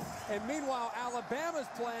now. And meanwhile, Alabama's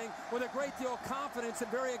playing with a great deal of confidence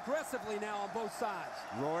and very aggressively now on both sides.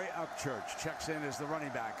 Roy Upchurch checks in as the running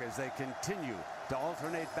back as they continue to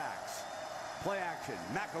alternate backs. Play action,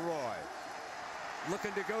 McElroy.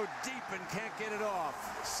 Looking to go deep and can't get it off.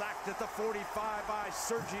 Sacked at the 45 by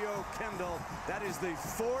Sergio Kendall. That is the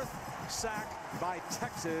 4th sack by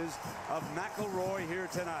Texas of McElroy here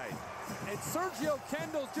tonight. And Sergio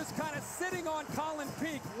Kendall's just kind of sitting on Colin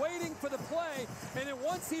Peak, waiting for the play. And then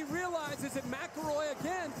once he realizes that McElroy,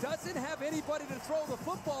 again, doesn't have anybody to throw the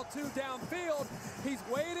football to downfield, he's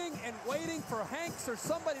waiting and waiting for Hanks or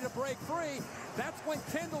somebody to break free. That's when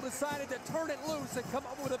Kendall decided to turn it loose and come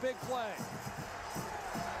up with a big play.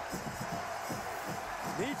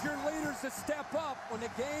 Need your leaders to step up when the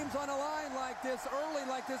game's on a line like this, early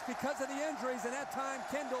like this, because of the injuries, and that time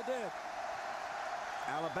Kendall did.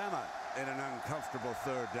 Alabama in an uncomfortable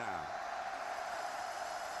 3rd down.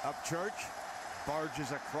 Upchurch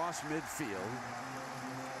barges across midfield,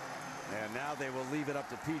 and now they will leave it up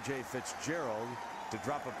to P.J. Fitzgerald to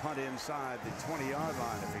drop a punt inside the 20-yard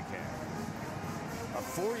line if he can. A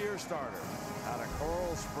 4-year starter out of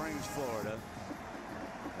Coral Springs, Florida.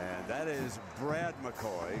 And that is Brad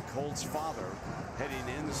McCoy, Colt's father,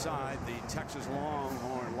 heading inside the Texas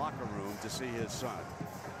Longhorn locker room to see his son.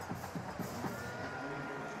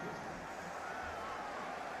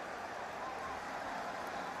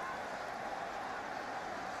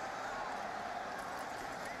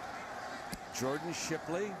 Jordan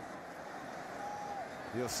Shipley.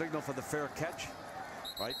 He'll signal for the fair catch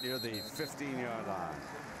right near the 15-yard line.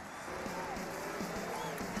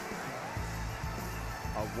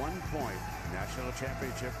 A 1-point national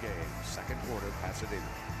championship game, 2nd quarter, Pasadena.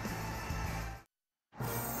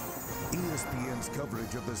 ESPN's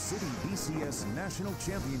coverage of the City BCS National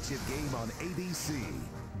Championship game on ABC.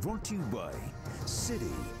 Brought to you by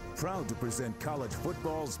City, proud to present college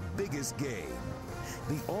football's biggest game.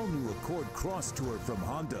 The all-new Accord Cross Tour from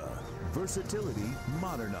Honda. Versatility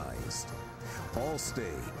modernized.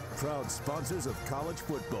 Allstate, proud sponsors of college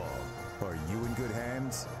football. Are you in good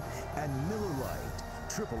hands? And Miller Lite,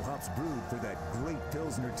 triple hops brewed for that great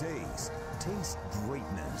Pilsner taste. Taste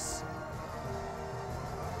greatness.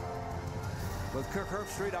 With Kirk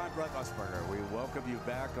Herbstreit, I'm Brett Musburger. We welcome you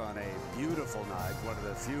back on a beautiful night, one of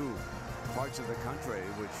the few parts of the country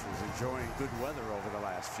which is enjoying good weather over the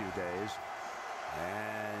last few days.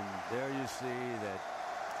 And there you see that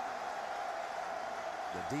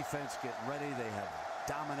the defense getting ready. They have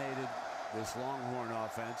dominated this Longhorn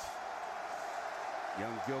offense.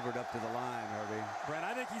 Young Gilbert up to the line, Herbie. Brent,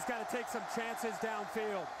 I think he's got to take some chances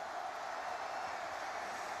downfield.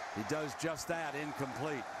 He does just that,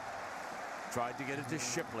 incomplete. Tried to get it to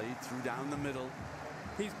Shipley, threw down the middle.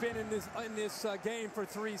 He's been in this game for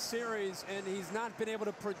 3 series, and he's not been able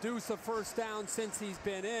to produce a first down since he's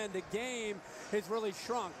been in. The game has really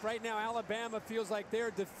shrunk. Right now, Alabama feels like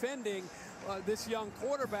they're defending this young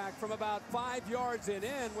quarterback from about 5 yards in,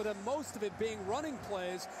 with most of it being running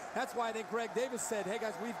plays. That's why I think Greg Davis said, hey,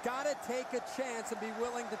 guys, we've got to take a chance and be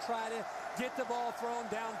willing to try to get the ball thrown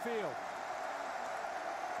downfield.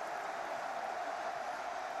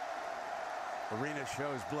 Arena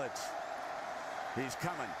shows blitz. He's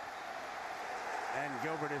coming. And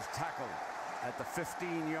Gilbert is tackled at the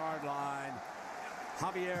 15-yard line.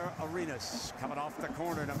 Javier Arenas coming off the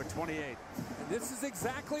corner, number 28. And this is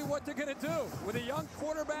exactly what they're going to do. With a young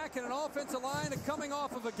quarterback and an offensive line and coming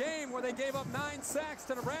off of a game where they gave up 9 sacks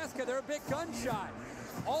to Nebraska, they're a bit gun shy.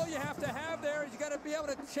 All you have to have there is you got to be able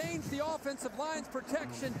to change the offensive line's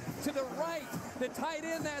protection to the right. The tight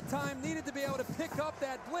end that time needed to be able to pick up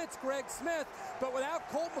that blitz, Greg Smith. But without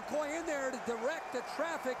Colt McCoy in there to direct the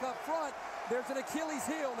traffic up front, there's an Achilles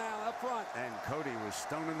heel now up front. And Cody was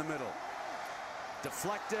stoned in the middle.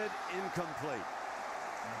 Deflected, incomplete.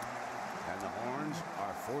 and the Horns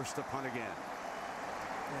are forced to punt again.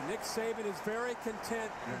 And Nick Saban is very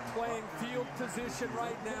content playing field position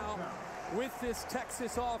right now with this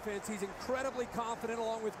Texas offense. He's incredibly confident,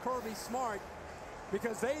 along with Kirby Smart,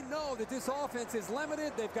 because they know that this offense is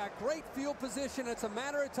limited. They've got great field position. It's a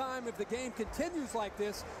matter of time if the game continues like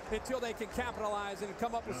this until they can capitalize and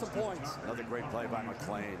come up with some points. Another great play by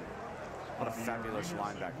McClain. What a fabulous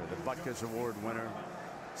linebacker. The Butkus Award winner.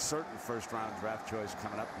 Certain first-round draft choice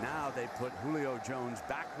coming up. Now they put Julio Jones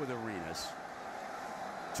back with Arenas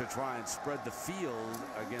to try and spread the field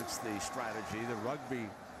against the strategy, the rugby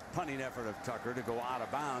punting effort of Tucker to go out of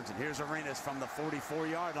bounds. And here's Arenas from the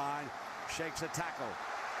 44-yard line. Shakes a tackle.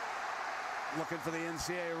 Looking for the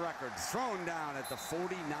NCAA record. Thrown down at the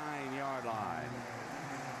 49-yard line.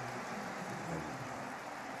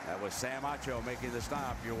 That was Sam Acho making the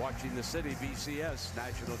stop. You're watching the City BCS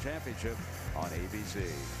National Championship on ABC.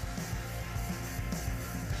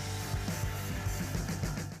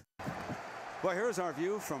 Well, here's our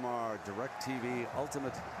view from our DirecTV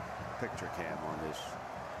Ultimate Picture Cam on this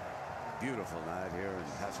beautiful night here in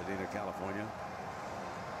Pasadena, California.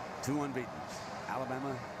 2 unbeatens.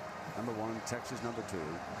 Alabama #1, Texas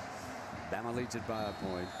 #2. Bama leads it by a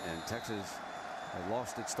point, and Texas had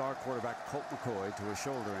lost its star quarterback Colt McCoy to a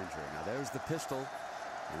shoulder injury. Now there's the pistol,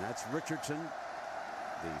 and that's Richardson,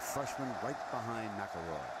 the freshman right behind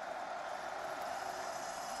McElroy.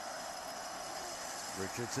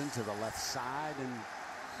 Richardson to the left side, and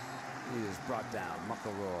he is brought down.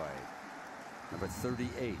 McElroy, number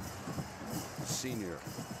 38, senior.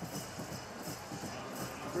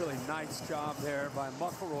 Really nice job there by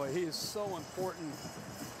McElroy. He is so important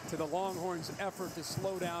to the Longhorns' effort to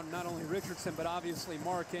slow down not only Richardson, but obviously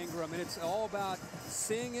Mark Ingram. And it's all about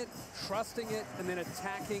seeing it, trusting it, and then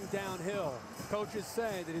attacking downhill. Coaches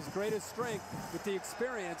say that his greatest strength with the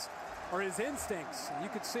experience are his instincts. And you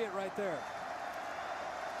could see it right there.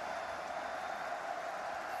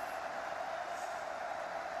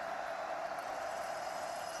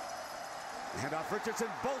 Handoff. Richardson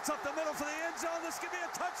bolts up the middle for the end zone. This could be a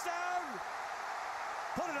touchdown.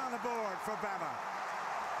 Put it on the board for Bama.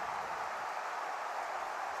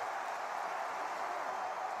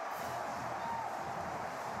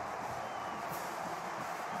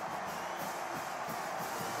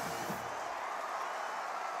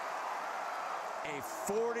 A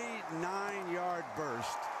 49-yard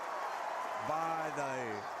burst by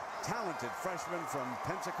the talented freshman from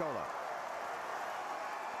Pensacola.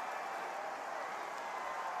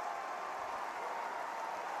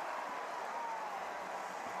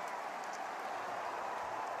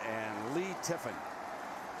 And Lee Tiffin,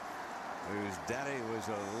 whose daddy was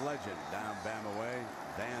a legend down Bama way.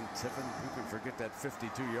 Van Tiffin, who can forget that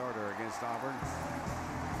 52-yarder against Auburn?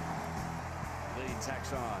 Lee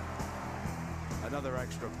tacks on another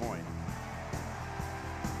extra point.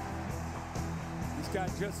 He's got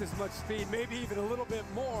just as much speed, maybe even a little bit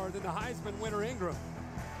more than the Heisman winner Ingram.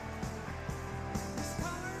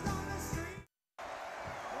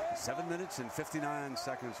 7 minutes and 59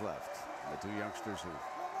 seconds left. The two youngsters who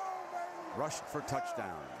rushed for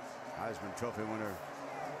touchdowns. Heisman Trophy winner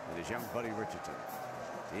and his young buddy Richardson.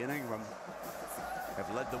 He and Ingram have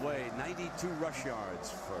led the way. 92 rush yards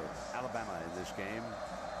for Alabama in this game.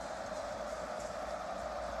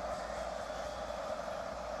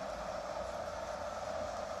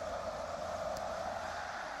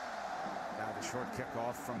 Now the short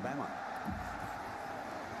kickoff from Bama.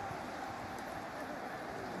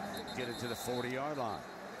 Get it to the 40-yard line.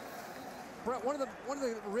 Brett, one of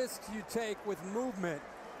the risks you take with movement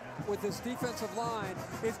with this defensive line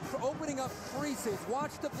is opening up creases.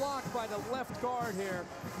 Watch the block by the left guard here,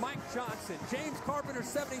 Mike Johnson. James Carpenter,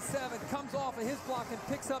 77, comes off of his block and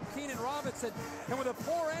picks up Keenan Robinson. And with a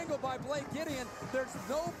poor angle by Blake Gideon, there's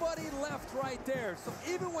nobody left right there. So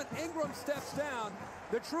even when Ingram steps down,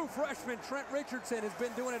 the true freshman Trent Richardson has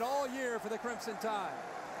been doing it all year for the Crimson Tide.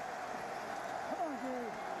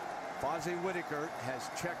 Fozzie Whitaker has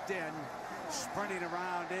checked in. Sprinting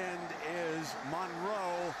around end is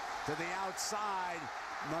Monroe to the outside.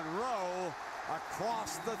 Monroe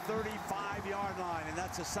across the 35-yard line. And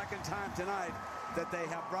that's the second time tonight that they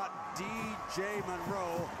have brought DJ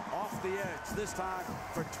Monroe off the edge, this time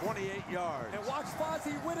for 28 yards. And watch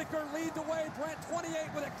Fozzie Whitaker lead the way, Brent.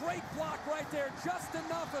 28 with a great block right there. Just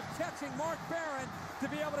enough of catching Mark Barron to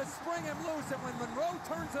be able to spring him loose. And when Monroe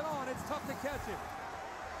turns it on, it's tough to catch him.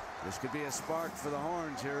 This could be a spark for the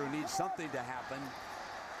Horns here, who need something to happen.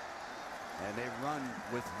 And they run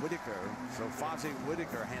with Whitaker. So Fozzie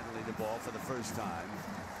Whitaker handling the ball for the first time.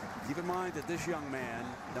 Keep in mind that this young man,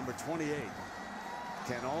 number 28,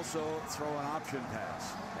 can also throw an option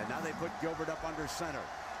pass. And now they put Gilbert up under center.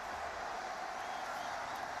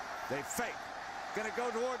 They fake. Going to go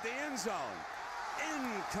toward the end zone.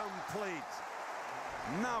 Incomplete.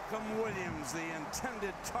 Malcolm Williams, the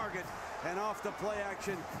intended target, and off the play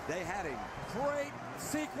action, they had him. Great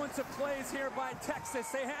sequence of plays here by Texas.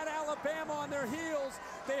 They had Alabama on their heels.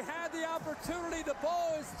 They had the opportunity. The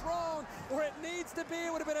ball is thrown where it needs to be.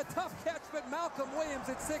 It would have been a tough catch, but Malcolm Williams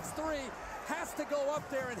at 6'3" has to go up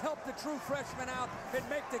there and help the true freshman out and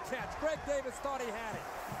make the catch. Greg Davis thought he had it.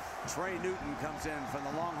 Trey Newton comes in from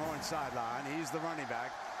the Longhorn sideline. He's the running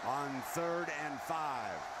back on 3rd and 5.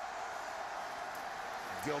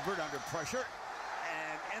 Gilbert under pressure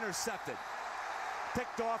and intercepted.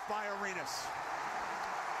 Picked off by Arenas.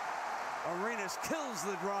 Arenas kills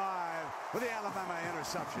the drive with the Alabama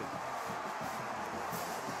interception.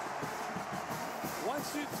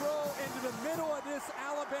 Once you throw into the middle of this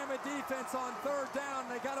Alabama defense on 3rd down,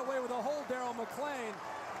 they got away with a hold, Darryl McClain.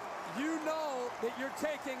 You know that you're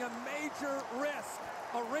taking a major risk.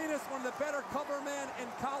 Arenas, one of the better cover men in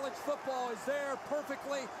college football, is there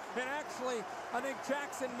perfectly. And actually, I think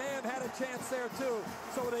Jackson may have had a chance there too.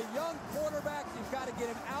 So with a young quarterback, you've got to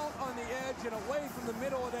get him out on the edge and away from the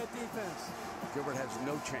middle of that defense. Gilbert has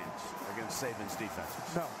no chance against Saban's defenses.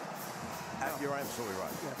 No. You're absolutely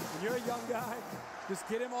right. Yeah. When you're a young guy, just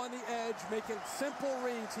get him on the edge, make it simple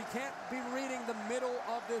reads. He can't be reading the middle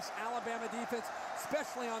of this Alabama defense,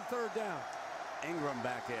 especially on 3rd down. Ingram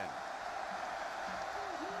back in.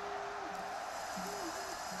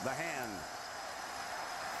 The hand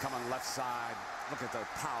coming left side. Look at the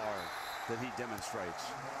power that he demonstrates.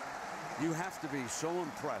 You have to be so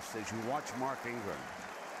impressed as you watch Mark Ingram,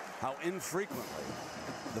 how infrequently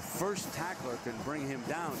the first tackler can bring him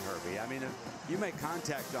down, Herbie. I mean, if you make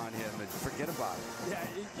contact on him and forget about it. Yeah,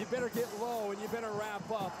 you better get low and you better wrap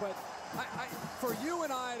up. But for you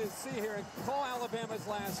and I to see here and call Alabama's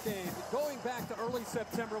last game, going back to early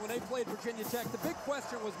September when they played Virginia Tech, the big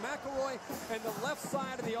question was McElroy and the left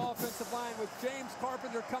side of the offensive line with James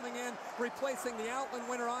Carpenter coming in, replacing the Outland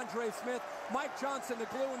winner Andre Smith, Mike Johnson, the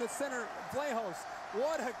glue in the center, Vlahos.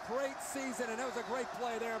 What a great season, and that was a great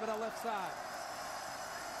play there by the left side.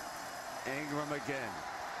 Ingram again.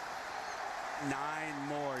 9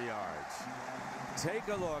 more yards. Take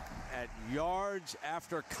a look at yards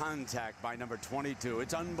after contact by number 22.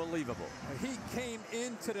 It's unbelievable. He came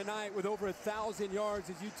into tonight with over 1,000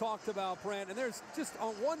 yards, as you talked about, Brent, and there's just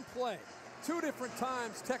on one play, 2 different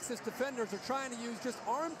times Texas defenders are trying to use just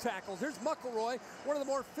arm tackles. There's McElroy, one of the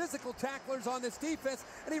more physical tacklers on this defense,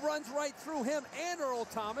 and he runs right through him and Earl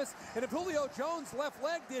Thomas. And if Julio Jones' left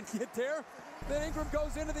leg didn't get there, then Ingram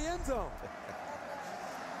goes into the end zone.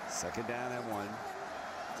 2nd down and 1.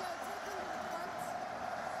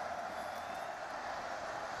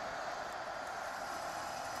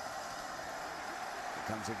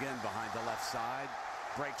 He comes again behind the left side,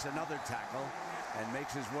 breaks another tackle, and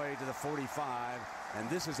makes his way to the 45. And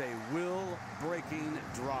this is a will-breaking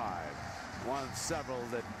drive, one of several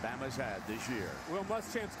that Bama's had this year. Will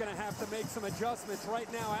Muschamp's going to have to make some adjustments.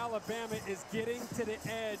 Right now, Alabama is getting to the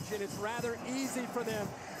edge, and it's rather easy for them.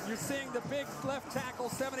 You're seeing the big left tackle,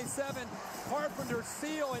 77, Carpenter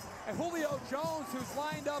seal it, and Julio Jones, who's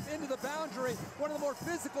lined up into the boundary, one of the more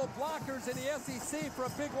physical blockers in the SEC for a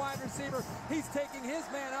big wide receiver. He's taking his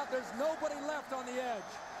man out. There's nobody left on the edge.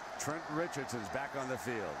 Trent Richardson's back on the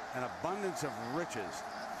field. An abundance of riches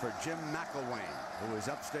for Jim McElwain, who is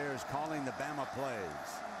upstairs calling the Bama plays.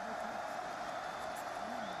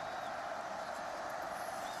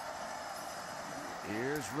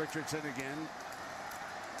 Here's Richardson again.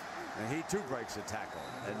 And he too breaks a tackle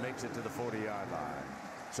and makes it to the 40-yard line.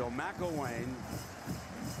 So McElwain,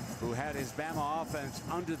 who had his Bama offense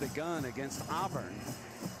under the gun against Auburn,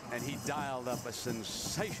 and he dialed up a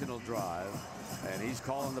sensational drive, and he's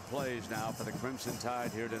calling the plays now for the Crimson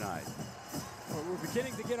Tide here tonight. Well, we're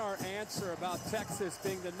beginning to get our answer about Texas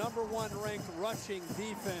being the #1 ranked rushing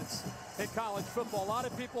defense in college football. A lot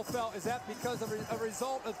of people felt, is that because of a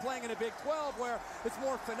result of playing in a Big 12 where it's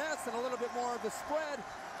more finesse and a little bit more of the spread,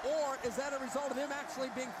 or is that a result of him actually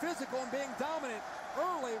being physical and being dominant?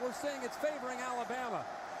 Early, we're saying it's favoring Alabama.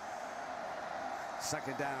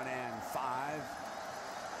 2nd down and 5.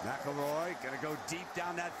 McElroy going to go deep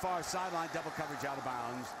down that far sideline, double coverage out of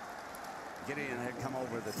bounds. Gideon had come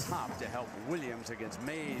over the top to help Williams against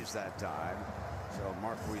Mays that time. So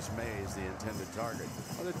Marquise Mays, the intended target.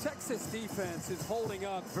 Well, the Texas defense is holding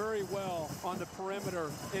up very well on the perimeter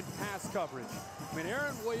in pass coverage. I mean,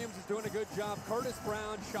 Aaron Williams is doing a good job. Curtis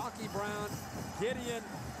Brown, Shockey Brown, Gideon,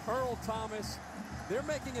 Earl Thomas. They're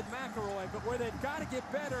making it McElroy, but where they've got to get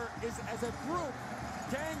better is as a group,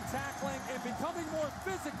 gang tackling and becoming more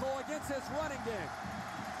physical against this running game.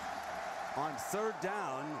 On 3rd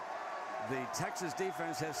down, the Texas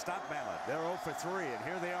defense has stopped Bama. They're 0 for 3, and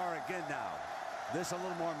here they are again now. This a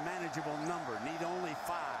little more manageable number. Need only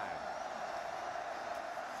 5.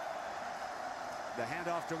 The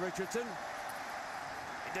handoff to Richardson.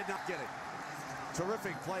 He did not get it.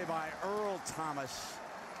 Terrific play by Earl Thomas,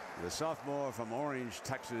 the sophomore from Orange,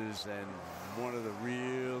 Texas, and one of the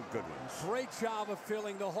real good ones. Great job of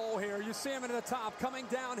filling the hole here. You see him in the top, coming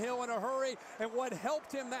downhill in a hurry, and what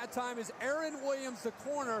helped him that time is Aaron Williams, the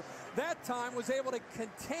corner, that time was able to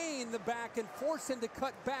contain the back and force him to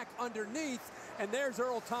cut back underneath, and there's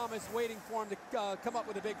Earl Thomas waiting for him to come up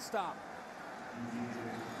with a big stop.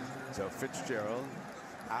 So Fitzgerald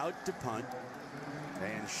out to punt,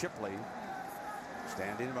 and Shipley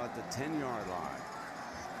standing about the 10-yard line.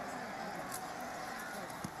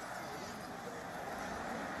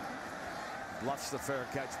 Bluffs the fair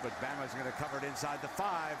catch, but Bama's going to cover it inside the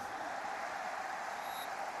 5.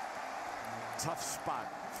 Tough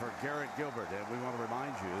spot for Garrett Gilbert, and we want to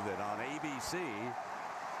remind you that on ABC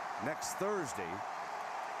next Thursday,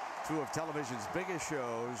 2 of television's biggest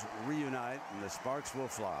shows reunite, and the sparks will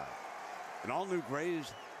fly. An all-new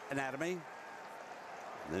Grey's Anatomy,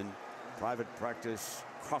 and then private practice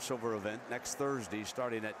crossover event next Thursday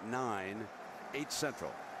starting at 9, 8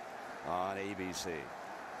 Central on ABC.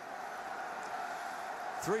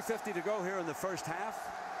 3:50 to go here in the first half.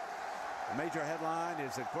 The major headline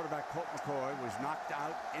is that quarterback Colt McCoy was knocked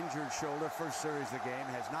out, injured shoulder, first series of the game,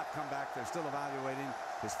 has not come back. They're still evaluating.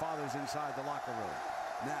 His father's inside the locker room.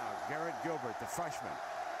 Now Garrett Gilbert, the freshman,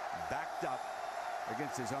 backed up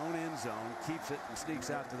against his own end zone, keeps it and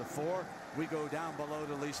sneaks out to the 4. We go down below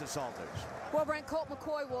to Lisa Salters. Well, Brent, Colt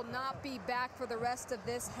McCoy will not be back for the rest of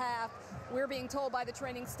this half. We're being told by the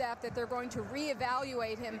training staff that they're going to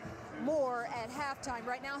reevaluate him more at halftime.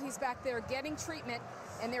 Right now he's back there getting treatment,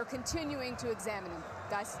 and they're continuing to examine him.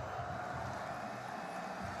 Guys.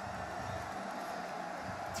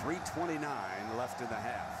 3:29 left in the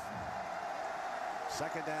half.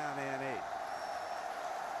 Second down and 8.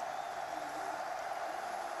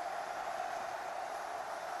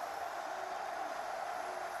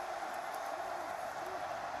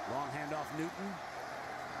 Long handoff, Newton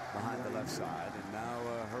behind the left side, and now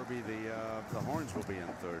Herbie, the horns will be in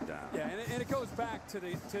third down. Yeah, and it goes back to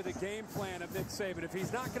the game plan of Nick Saban. If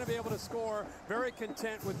he's not going to be able to score, very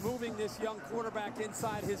content with moving this young quarterback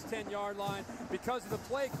inside his 10-yard line. Because of the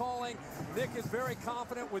play calling, Nick is very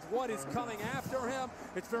confident with what is coming after him.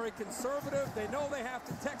 It's very conservative. They know they have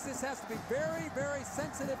to. Texas has to be very, very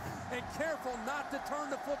sensitive and careful not to turn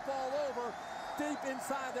the football over deep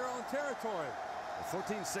inside their own territory.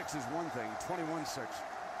 14-6 is one thing. 21-6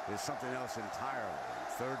 is something else entirely.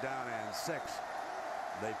 Third down and 6.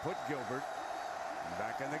 They put Gilbert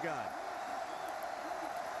back in the gun.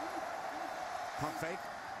 Pump fake.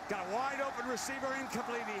 Got a wide open receiver,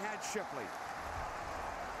 incomplete. He had Shipley.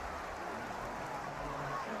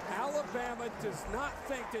 Alabama does not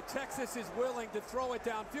think that Texas is willing to throw it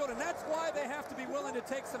downfield, and that's why they have to be willing to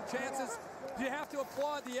take some chances. You have to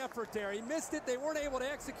applaud the effort there. He missed it. They weren't able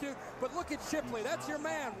to execute, but look at Shipley. That's your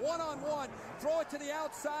man, one-on-one. Throw it to the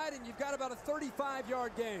outside, and you've got about a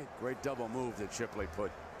 35-yard gain. Great double move that Shipley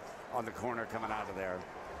put on the corner coming out of there.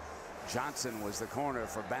 Johnson was the corner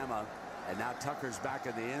for Bama, and now Tucker's back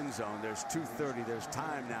in the end zone. There's 2:30. There's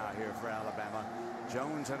time now here for Alabama.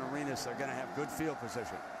 Jones and Arenas are going to have good field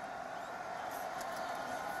position.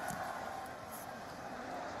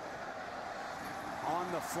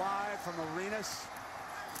 On the fly from Arenas.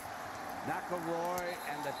 McElroy,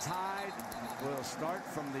 and the Tide will start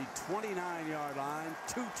from the 29-yard line.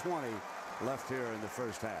 2:20 left here in the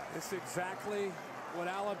first half. It's exactly what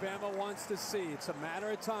Alabama wants to see. It's a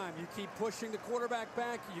matter of time. You keep pushing the quarterback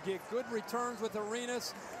back. You get good returns with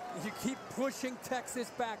Arenas. You keep pushing Texas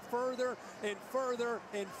back further and further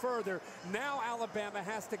and further. Now Alabama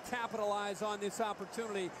has to capitalize on this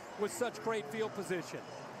opportunity with such great field position.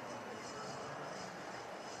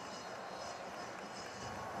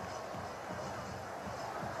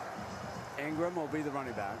 Ingram will be the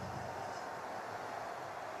running back.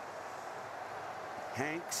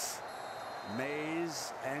 Hanks,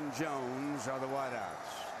 Mays, and Jones are the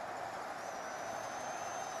wideouts.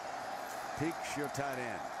 Peaks your tight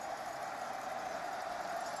end.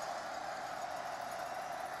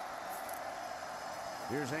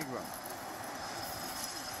 Here's Ingram.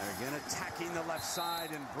 And again attacking the left side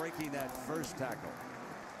and breaking that first tackle.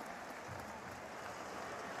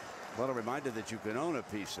 Well, a reminder that you can own a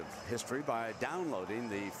piece of history by downloading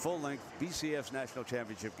the full-length BCS National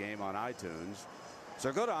Championship game on iTunes.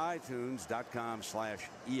 So go to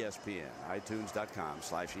itunes.com/ESPN.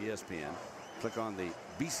 iTunes.com/ESPN. Click on the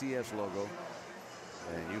BCS logo,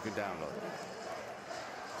 and you can download it.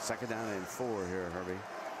 2nd down and 4 here, Herbie.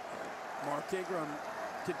 Mark Ingram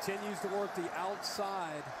continues to work the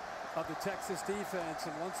outside of the Texas defense,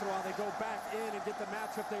 and once in a while they go back in and get the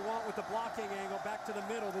matchup they want with the blocking angle back to the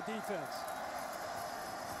middle of the defense.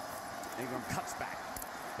 Ingram cuts back,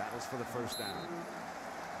 battles for the 1st down.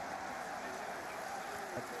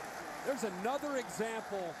 There's another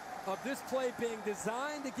example of this play being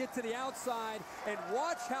designed to get to the outside, and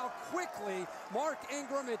watch how quickly Mark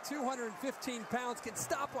Ingram at 215 pounds can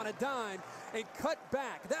stop on a dime and cut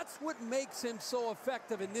back. That's what makes him so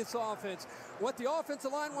effective in this offense. What the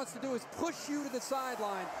offensive line wants to do is push you to the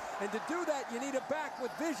sideline, and to do that you need a back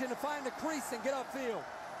with vision to find the crease and get upfield.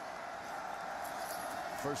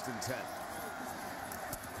 1st and 10.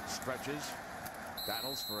 Stretches,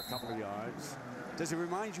 battles for a couple of yards. Does he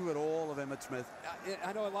remind you at all of Emmitt Smith?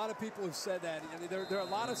 I know a lot of people have said that. I mean, there are a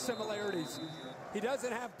lot of similarities. He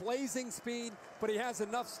doesn't have blazing speed, but he has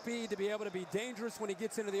enough speed to be able to be dangerous when he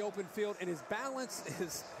gets into the open field, and his balance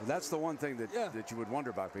is... Well, that's the one thing that you would wonder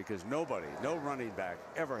about, because no running back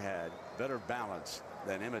ever had better balance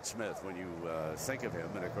than Emmitt Smith when you think of him.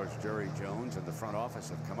 And of course, Jerry Jones and the front office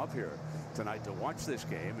have come up here tonight to watch this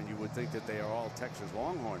game, and you would think that they are all Texas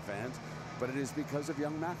Longhorn fans, but it is because of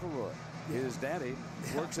young McElroy. His daddy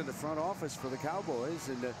works in the front office for the Cowboys,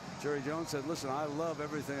 and Jerry Jones said, listen, I love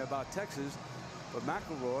everything about Texas, but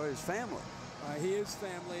McElroy is family. He is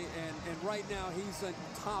family, and right now he's on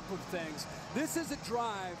top of things. This is a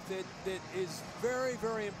drive that is very,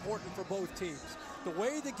 very important for both teams. The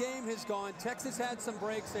way the game has gone, Texas had some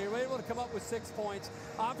breaks. They were able to come up with 6 points.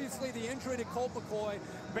 Obviously, the injury to Colt McCoy.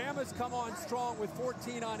 Bama's come on strong with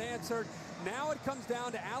 14 unanswered. Now it comes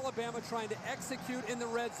down to Alabama trying to execute in the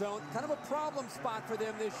red zone. Kind of a problem spot for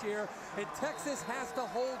them this year. And Texas has to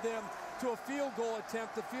hold them to a field goal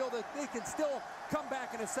attempt to feel that they can still come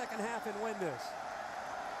back in the 2nd half and win this.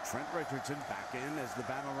 Trent Richardson back in as the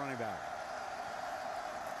Bama running back.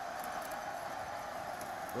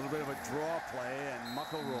 A little bit of a draw play, and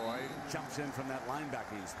McElroy jumps in from that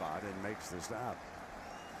linebacking spot and makes the stop.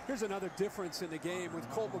 Here's another difference in the game with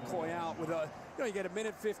Colt McCoy out. With you get a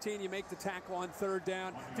minute 15, you make the tackle on 3rd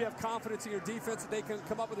down. If you have confidence in your defense that they can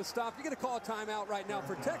come up with a stop, you're going to call a timeout right now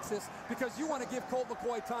for Texas, because you want to give Colt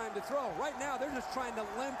McCoy time to throw. Right now, they're just trying to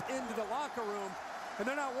limp into the locker room, and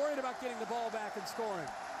they're not worried about getting the ball back and scoring.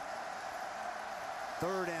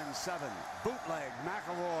 3rd and 7. Bootleg,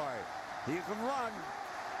 McElroy. He can run.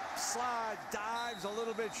 Slide, dives a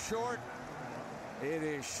little bit short. It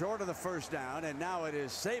is short of the 1st down, and now it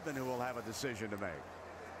is Saban who will have a decision to make.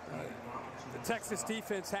 The Texas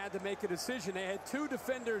defense had to make a decision. They had 2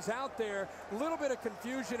 defenders out there, a little bit of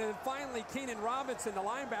confusion, and then finally Keenan Robinson, the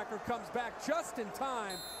linebacker, comes back just in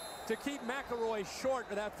time to keep McElroy short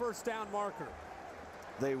of that 1st down marker.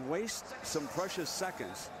 They waste some precious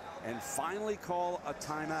seconds and finally call a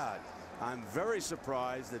timeout. I'm very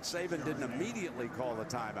surprised that Saban didn't immediately call the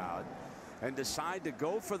timeout and decide to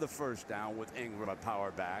go for the 1st down with Ingram a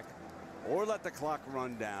power back, or let the clock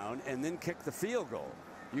run down and then kick the field goal.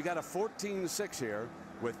 You got a 14-6 here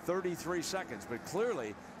with 33 seconds, but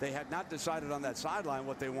clearly they had not decided on that sideline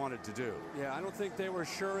what they wanted to do. Yeah, I don't think they were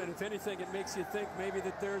sure, and if anything, it makes you think maybe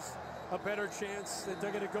that there's a better chance that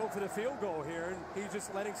they're going to go for the field goal here, and he's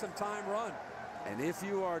just letting some time run. And if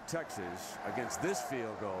you are Texas against this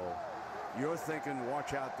field goal, you're thinking,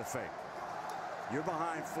 watch out the fake. You're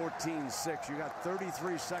behind 14-6. You got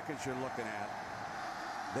 33 seconds you're looking at.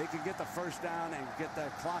 They can get the 1st down and get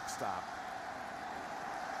that clock stopped.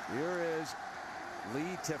 Here is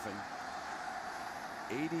Lee Tiffin,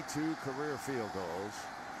 82 career field goals.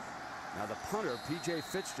 Now the punter, P.J.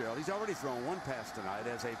 Fitzgerald, he's already thrown 1 pass tonight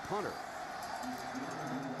as a punter.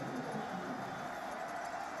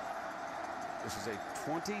 This is a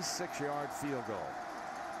 26-yard field goal.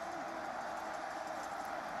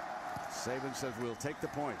 Saban says we'll take the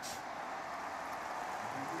points.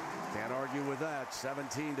 Can't argue with that.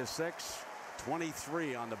 17-6,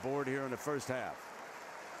 23 on the board here in the 1st half.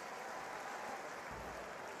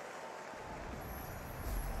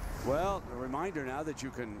 Well, a reminder now that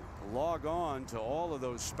you can log on to all of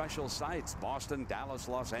those special sites: Boston, Dallas,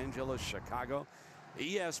 Los Angeles, Chicago,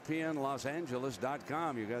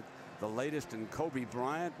 ESPNLosAngeles.com. You got the latest in Kobe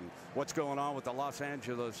Bryant and what's going on with the Los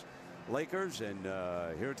Angeles Lakers. And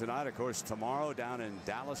here tonight, of course, tomorrow down in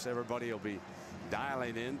Dallas, everybody will be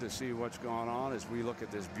dialing in to see what's going on as we look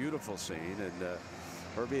at this beautiful scene. And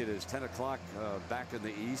Herbie, it is 10 o'clock back in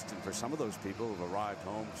the East, and for some of those people who've arrived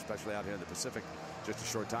home, especially out here in the Pacific just a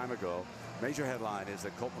short time ago, major headline is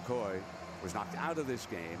that Colt McCoy was knocked out of this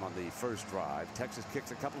game on the first drive. Texas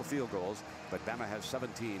kicks a couple of field goals, but Bama has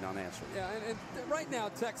 17 unanswered. Yeah, and right now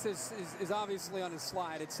Texas is obviously on a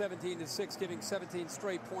slide at 17-6, giving 17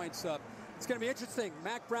 straight points up. It's going to be interesting.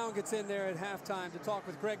 Mac Brown gets in there at halftime to talk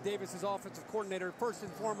with Greg Davis, his offensive coordinator. First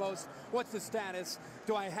and foremost, what's the status?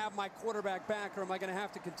 Do I have my quarterback back, or am I going to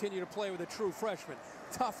have to continue to play with a true freshman?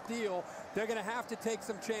 Tough deal. They're going to have to take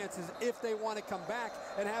some chances if they want to come back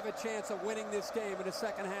and have a chance of winning this game in the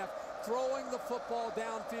second half, throwing the football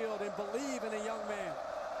downfield and believe in a young man.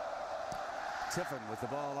 Tiffin with the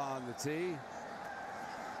ball on the tee.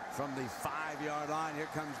 From the 5-yard line, here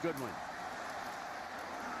comes Goodwin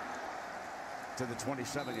to the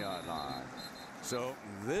 27-yard line. So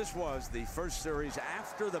this was the first series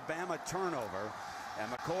after the Bama turnover, and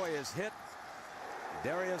McCoy is hit.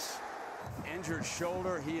 Darius injured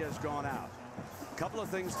shoulder. He has gone out. A couple of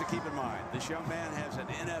things to keep in mind. This young man has an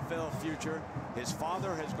NFL future. His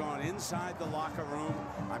father has gone inside the locker room.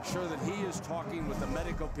 I'm sure that he is talking with the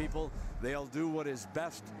medical people. They'll do what is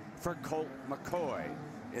best for Colt McCoy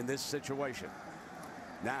in this situation.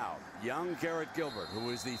 Now, young Garrett Gilbert,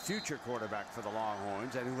 who is the future quarterback for the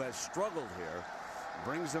Longhorns and who has struggled here,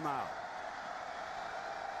 brings them out.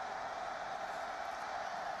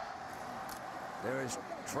 There is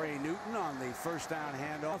Trey Newton on the first down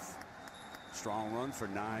handoff. Strong run for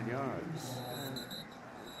 9 yards.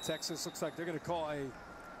 Texas looks like they're going to call a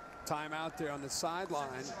timeout there on the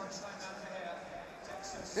sideline.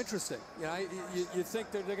 Interesting. You know, you think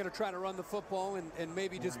they're going to try to run the football and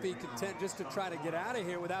maybe just be content just to try to get out of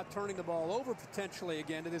here without turning the ball over potentially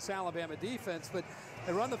again to this Alabama defense. But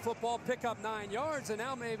they run the football, pick up 9 yards, and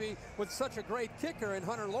now maybe with such a great kicker in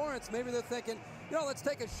Hunter Lawrence, maybe they're thinking, you know, let's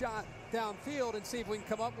take a shot downfield and see if we can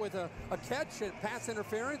come up with a catch and pass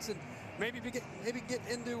interference and maybe get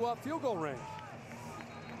into field goal range.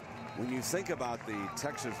 When you think about the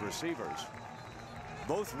Texas receivers,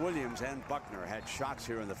 both Williams and Buckner had shots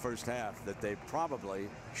here in the first half that they probably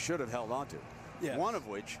should have held on to. Yes. One of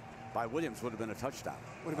which by Williams would have been a touchdown.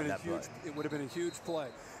 Would have been a huge. It would have been a huge play.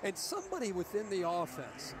 And somebody within the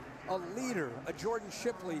offense, a leader, a Jordan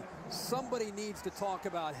Shipley, somebody needs to talk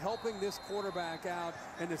about helping this quarterback out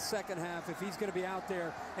in the second half if he's going to be out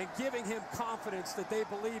there and giving him confidence that they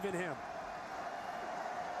believe in him.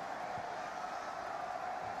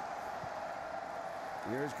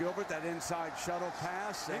 Here's Gilbert, that inside shuttle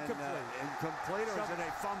pass. Incomplete, or is it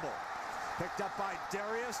a fumble? Picked up by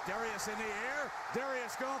Darius. Darius in the air.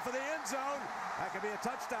 Darius going for the end zone. That could be a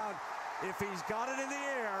touchdown. If he's got it in the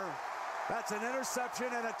air, that's an interception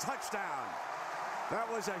and a touchdown.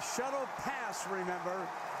 That was a shuttle pass, remember.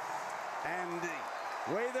 And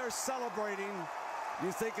the way they're celebrating,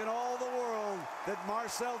 you think in all the world that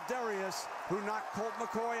Marcel Darius, who knocked Colt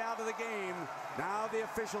McCoy out of the game, now the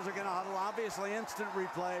officials are going to huddle. Obviously, instant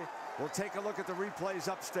replay. We'll take a look at the replays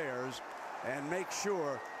upstairs and make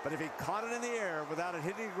sure. But if he caught it in the air without it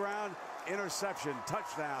hitting the ground, interception,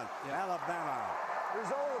 touchdown, Alabama. The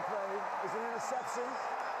result of the play is an interception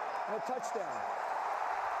and a touchdown.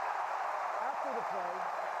 After the play,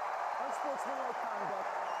 unsportsmanlike conduct,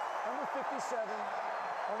 number 57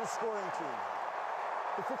 on the scoring team.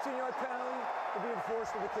 The 15-yard penalty will be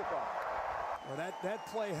enforced with a kickoff. Well, that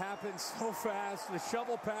play happened so fast. The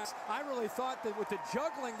shovel pass. I really thought that with the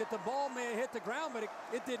juggling that the ball may have hit the ground, but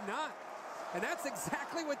it did not. And that's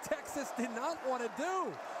exactly what Texas did not want to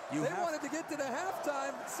do. They wanted to get to the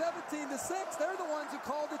halftime, 17-6. They're the ones who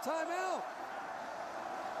called the timeout.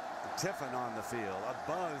 Tiffin on the field, a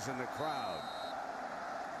buzz in the crowd.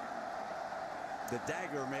 The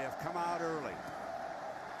dagger may have come out early.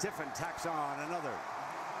 Tiffin tacks on another.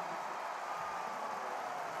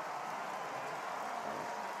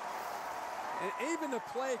 And even the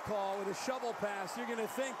play call with a shovel pass, you're going to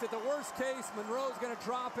think that the worst case, Monroe's going to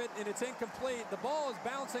drop it and it's incomplete. The ball is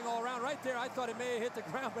bouncing all around. Right there, I thought it may have hit the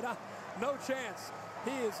ground, but no chance.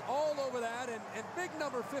 He is all over that. And big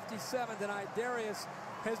number 57 tonight, Darius,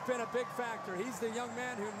 has been a big factor. He's the young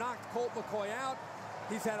man who knocked Colt McCoy out.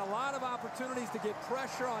 He's had a lot of opportunities to get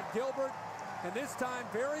pressure on Gilbert. And this time,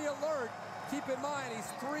 very alert. Keep in mind, he's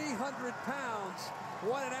 300 pounds.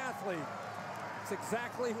 What an athlete. It's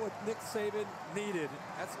exactly what Nick Saban needed.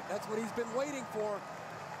 That's what he's been waiting for.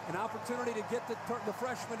 An opportunity to get the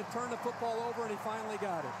freshman to turn the football over, and he finally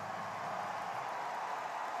got it.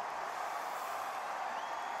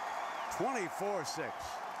 24-6.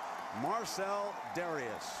 Marcel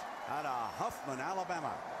Darius out of Huffman,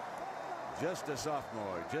 Alabama. Just a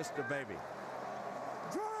sophomore, just a baby.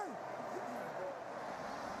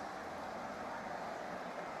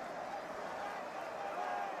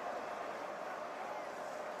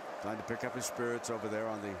 Trying to pick up his spirits over there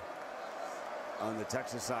on the on the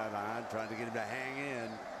Texas sideline, trying to get him to hang in.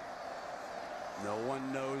 No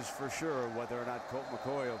one knows for sure whether or not Colt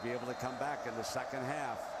McCoy will be able to come back in the second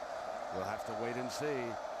half. We'll have to wait and see.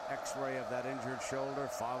 X-ray of that injured shoulder.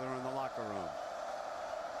 Father in the locker room.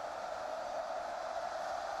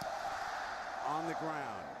 On the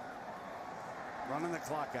ground. Running the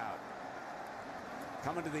clock out.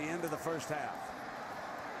 Coming to the end of the first half.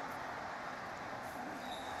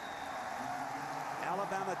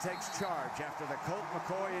 Alabama takes charge after the Colt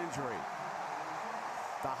McCoy injury.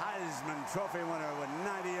 The Heisman Trophy winner with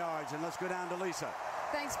 90 yards. And let's go down to Lisa.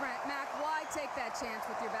 Thanks, Brent. Mac, why take that chance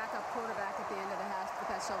with your backup quarterback at the end of the half with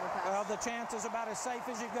that shovel pass? Well, the chance is about as safe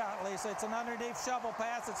as you got, Lisa. It's an underneath shovel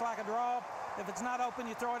pass. It's like a draw. If it's not open,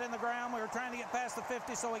 you throw it in the ground. We were trying to get past the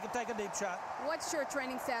 50 so we could take a deep shot. What's your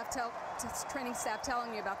training staff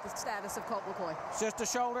telling you about the status of Colt McCoy? It's just a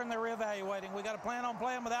shoulder, and they're reevaluating. We got to plan on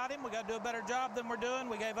playing without him. We got to do a better job than we're doing.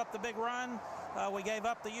 We gave up the big run. We gave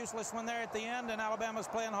up the useless one there at the end, and Alabama's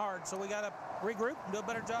playing hard. So we got to regroup and do a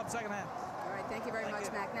better job second half. All right, thank you very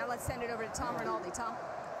much, Mac. Now let's send it over to Tom Rinaldi. Tom.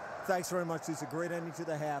 Thanks very much, Lisa. Great ending to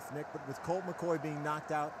the half, Nick. But with Colt McCoy being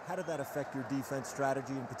knocked out, how did that affect your defense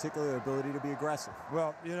strategy, and particularly ability to be aggressive?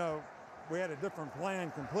 Well, you know, we had a different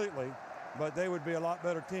plan completely, but they would be a lot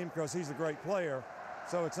better team because he's a great player.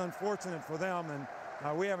 So it's unfortunate for them,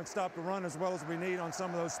 and we haven't stopped the run as well as we need on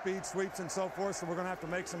some of those speed sweeps and so forth, so we're going to have to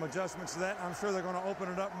make some adjustments to that. I'm sure they're going to open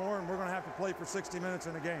it up more, and we're going to have to play for 60 minutes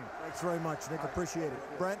in a game. Thanks very much, Nick. Appreciate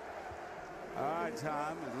it. Brent? All right,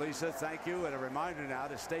 Tom and Lisa, thank you. And a reminder now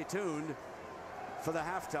to stay tuned for the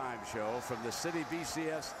halftime show from the City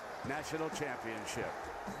BCS National Championship.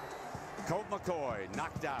 Colt McCoy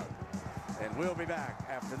knocked out. And we'll be back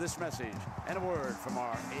after this message and a word from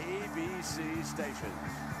our ABC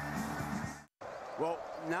stations. Well,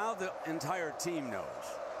 now the entire team knows,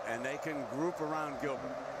 and they can group around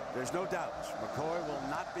Gilbert. There's no doubts McCoy will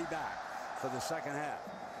not be back for the second half.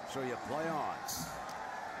 So you play on.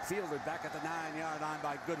 Fielded back at the 9-yard line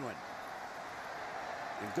by Goodwin.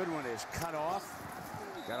 And Goodwin is cut off.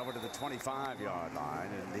 Got over to the 25-yard line.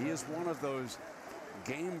 And he is one of those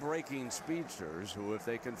game-breaking speedsters who, if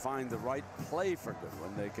they can find the right play for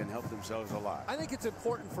Goodwin, they can help themselves a lot. I think it's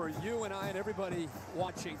important for you and I and everybody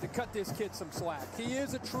watching to cut this kid some slack. He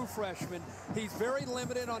is a true freshman. He's very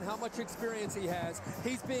limited on how much experience he has.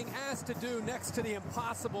 He's being asked to do next to the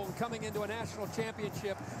impossible and coming into a national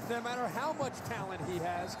championship, no matter how much talent he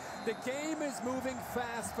has. The game is moving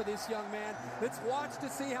fast for this young man. Let's watch to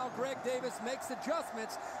see how Greg Davis makes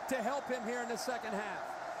adjustments to help him here in the second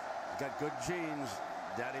half. Got good genes.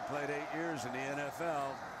 Daddy played 8 years in the NFL.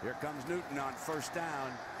 Here comes Newton on first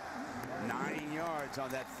down. 9 yards on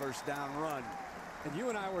that first down run. And you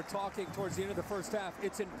and I were talking towards the end of the first half.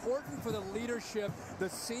 It's important for the leadership, the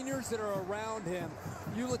seniors that are around him,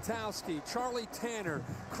 Ulatowski, Charlie Tanner,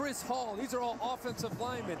 Chris Hall. These are all offensive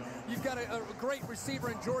linemen. You've got a great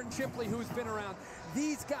receiver in Jordan Shipley who's been around.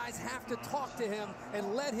 These guys have to talk to him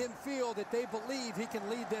and let him feel that they believe he can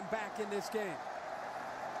lead them back in this game.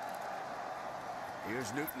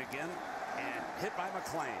 Here's Newton again, and hit by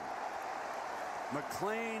McClain.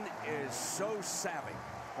 McClain is so savvy.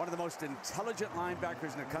 One of the most intelligent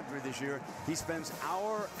linebackers in the country this year. He spends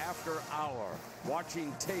hour after hour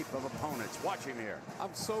watching tape of opponents. Watch him here.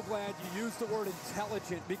 I'm so glad you used the word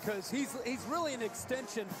intelligent, because he's really an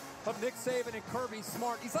extension of Nick Saban and Kirby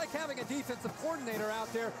Smart. He's like having a defensive coordinator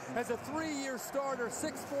out there as a 3-year starter,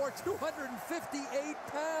 6'4", 258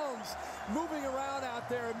 pounds, moving around out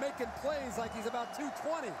there and making plays like he's about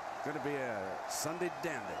 220. Going to be a Sunday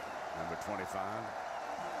dandy, number 25.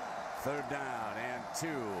 Third down and 2.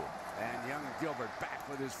 And young Gilbert back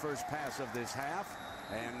with his first pass of this half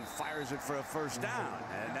and fires it for a first down.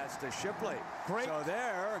 And that's to Shipley. Great. So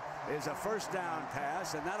there is a first down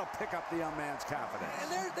pass, and that'll pick up the young man's confidence.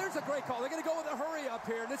 And there's a great call. They're going to go with a hurry up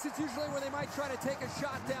here. This is usually where they might try to take a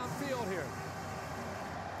shot downfield here.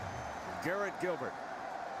 Garrett Gilbert,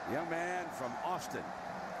 young man from Austin,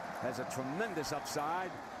 has a tremendous upside.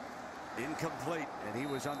 Incomplete, and he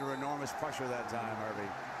was under enormous pressure that time, Irving.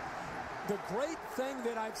 The great thing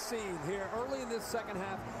that I've seen here early in this second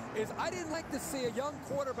half is I didn't like to see a young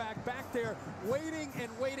quarterback back there waiting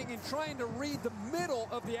and trying to read the middle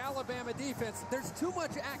of the Alabama defense. There's too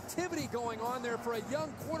much activity going on there for a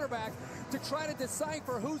young quarterback to try to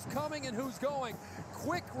decipher who's coming and who's going.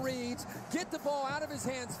 Quick reads, get the ball out of his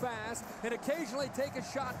hands fast, and occasionally take a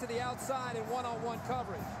shot to the outside in one-on-one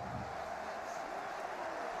coverage.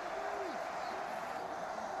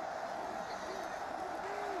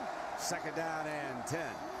 Second down and 10.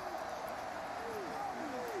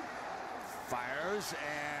 Fires,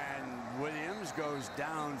 and Williams goes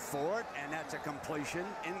down for it, and that's a completion.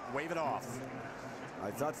 Wave it off.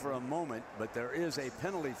 I thought for a moment, but there is a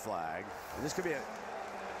penalty flag. And this could be a...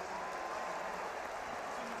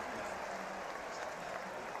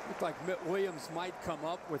 Looked like Williams might come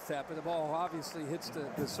up with that, but the ball obviously hits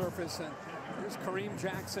the surface. And there's Kareem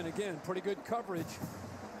Jackson again. Pretty good coverage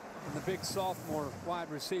from the big sophomore wide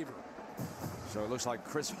receiver. So it looks like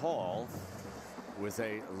Chris Hall with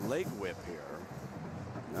a leg whip here.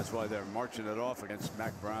 That's why they're marching it off against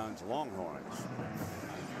Mack Brown's Longhorns.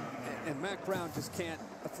 And Mack Brown just can't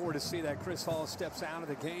afford to see that Chris Hall steps out of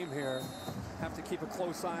the game here. Have to keep a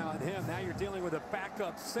close eye on him. Now you're dealing with a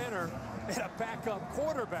backup center and a backup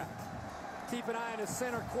quarterback. Keep an eye on a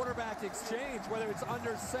center quarterback exchange, whether it's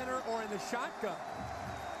under center or in the shotgun.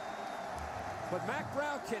 But Mack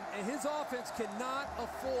Brown and his offense cannot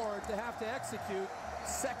afford to have to execute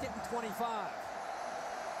 2nd and 25.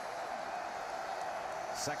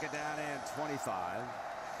 2nd down and 25.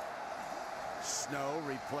 Snow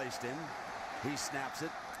replaced him. He snaps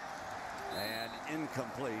it. And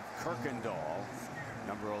incomplete. Kirkendall,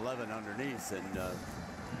 number 11 underneath. And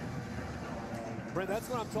Brent, that's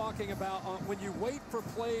what I'm talking about. When you wait for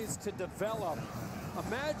plays to develop,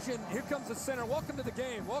 imagine, here comes the center. Welcome to the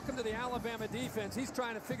game. Welcome to the Alabama defense. He's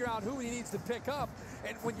trying to figure out who he needs to pick up.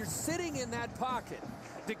 And when you're sitting in that pocket,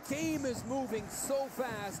 the game is moving so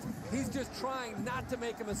fast, he's just trying not to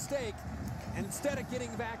make a mistake. And instead of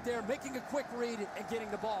getting back there, making a quick read and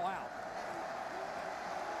getting the ball out.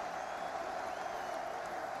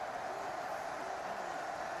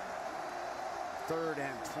 Third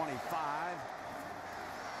and 25.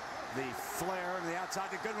 The flare on the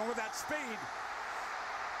outside to Goodwin with that speed.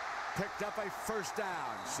 Picked up a 1st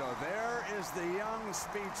down. So there is the young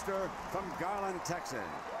speedster from Garland, Texas.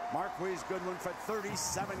 Marquise Goodwin for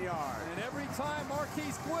 37 yards. And every time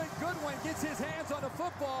Marquise Goodwin gets his hands on the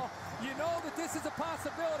football, you know that this is a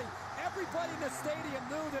possibility. Everybody in the stadium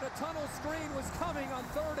knew that a tunnel screen was coming on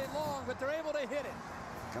 3rd and long, but they're able to hit it.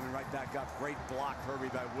 Coming right back up. Great block, Herbie,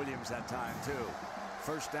 by Williams that time, too.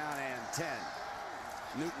 1st down and 10.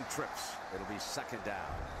 Newton trips. It'll be 2nd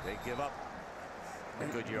down. They give up a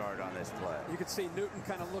good yard on this play. You can see Newton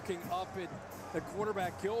kind of looking up at the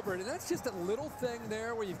quarterback Gilbert, and that's just a little thing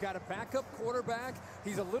there where you've got a backup quarterback.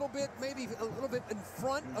 He's a little bit, maybe a little bit in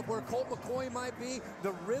front of where Colt McCoy might be.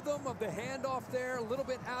 The rhythm of the handoff there, a little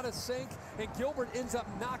bit out of sync, and Gilbert ends up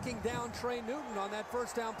knocking down Trey Newton on that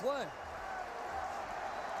 1st down play.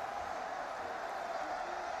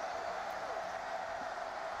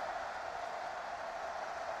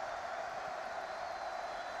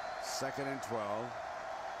 Second and 12.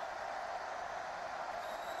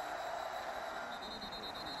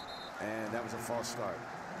 And that was a false start.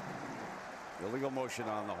 Illegal motion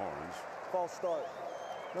on the horns. False start.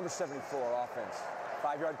 Number 74, offense.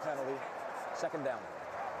 5-yard penalty. 2nd down.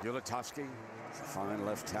 Ulatowski, fine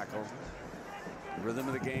left tackle. The rhythm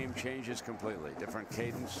of the game changes completely. Different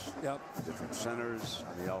cadence, different centers.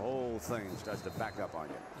 I mean, the whole thing starts to back up on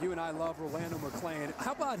you. You and I love Rolando McClain.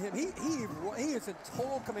 How about him? He is in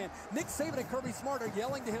total command. Nick Saban and Kirby Smart are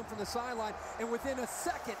yelling to him from the sideline, and within a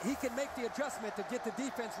second, he can make the adjustment to get the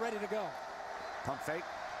defense ready to go. Pump fake.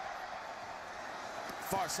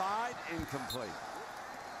 Far side, incomplete.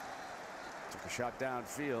 Took a shot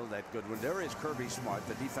downfield at Goodwin. There is Kirby Smart,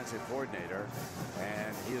 the defensive coordinator,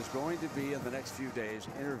 and he is going to be in the next few days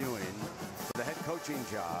interviewing for the head coaching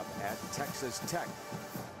job at Texas Tech.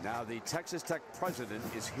 Now, the Texas Tech president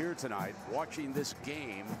is here tonight watching this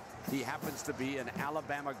game. He happens to be an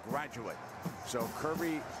Alabama graduate. So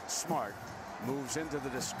Kirby Smart moves into the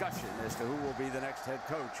discussion as to who will be the next head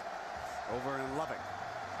coach over in Lubbock.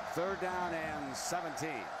 3rd down and 17.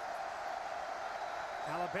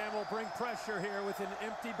 Alabama will bring pressure here with an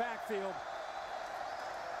empty backfield.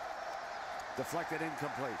 Deflected,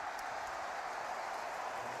 incomplete.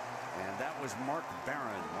 And that was Mark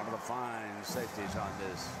Barron, one of the fine safeties on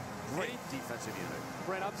this great defensive unit.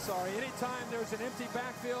 Brent, I'm sorry. Anytime there's an empty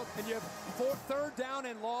backfield and you have 3rd down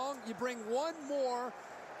and long, you bring one more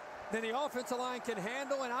than the offensive line can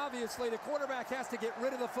handle, and obviously the quarterback has to get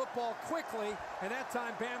rid of the football quickly. And that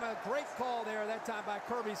time, Bama, great call there that time by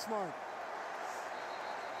Kirby Smart.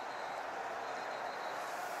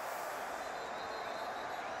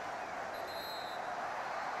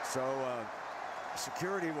 So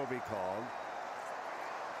security will be called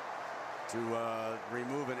to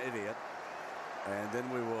remove an idiot, and then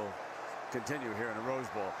we will continue here in the Rose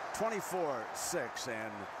Bowl. 24-6,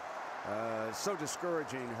 and so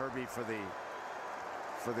discouraging, Herbie, for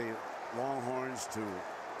the Longhorns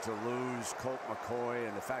to lose Colt McCoy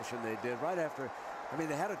in the fashion they did right after I mean,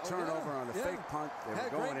 they had a turnover on the fake punt. They were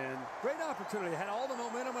going in. Great opportunity. Had all the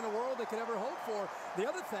momentum in the world they could ever hope for. The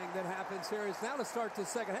other thing that happens here is now to start the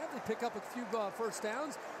second half, they pick up a few first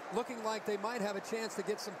downs, looking like they might have a chance to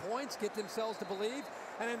get some points, get themselves to believe.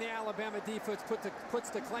 And then the Alabama defense puts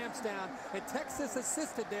the clamps down. And Texas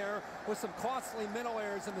assisted there with some costly mental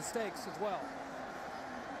errors and mistakes as well.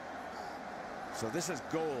 So this is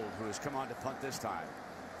Gold, who has come on to punt this time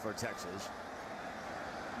for Texas.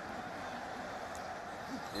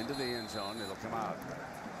 Into the end zone. It'll come out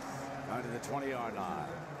under the 20-yard line.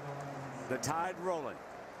 The Tide rolling.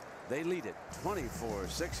 They lead it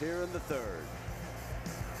 24-6 here in the third.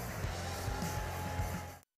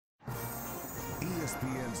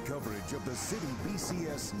 ESPN's coverage of the City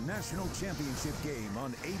BCS National Championship game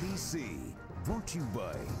on ABC. Brought to you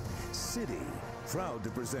by City, proud to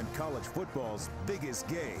present college football's biggest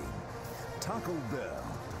game. Taco Bell,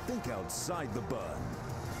 think outside the bun.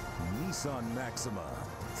 Nissan Maxima,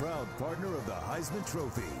 proud partner of the Heisman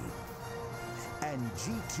Trophy. And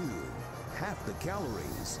G2, half the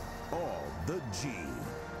calories, all the G.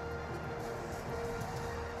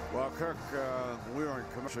 Well, Kirk, we were in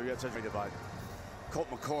commercial yesterday about Colt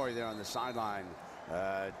McCoy there on the sideline,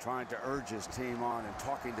 trying to urge his team on and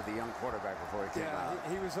talking to the young quarterback before he came out.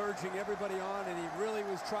 He was urging everybody on, and he really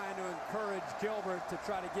was trying to encourage Gilbert to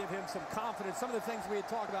try to give him some confidence. Some of the things we had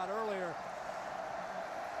talked about earlier.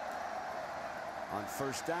 On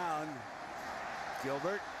first down,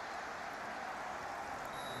 Gilbert.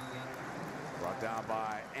 Brought down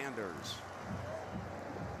by Anders.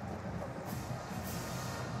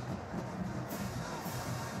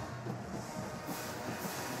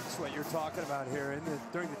 That's what you're talking about here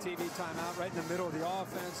during the TV timeout, right in the middle of the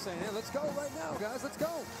offense, saying, hey, let's go right now, guys, let's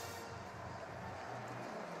go.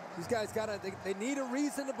 These guys they need a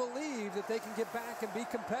reason to believe that they can get back and be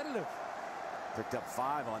competitive. Picked up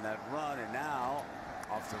 5 on that run, and now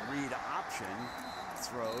off the read option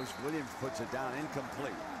throws. Williams puts it down,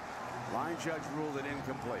 incomplete. Line judge ruled it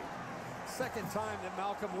incomplete. Second time that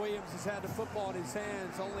Malcolm Williams has had the football in his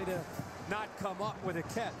hands, only to not come up with a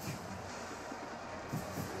catch.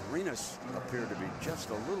 Arenas appeared to be just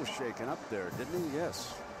a little shaken up there, didn't he?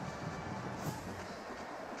 Yes.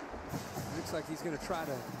 Looks like he's going to try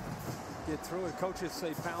to get through it. Coaches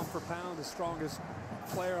say pound for pound, the strongest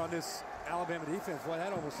player on this Alabama defense. Boy,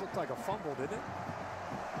 that almost looked like a fumble, didn't it?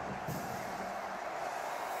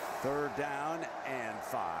 Third down and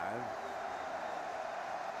 5.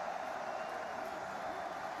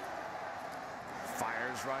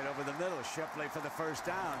 Fires right over the middle. Shipley for the first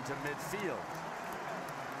down to midfield.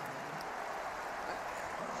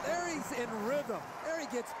 There he's in rhythm. There he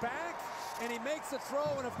gets back, and he makes a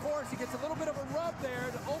throw, and of course he gets a little bit of a rub there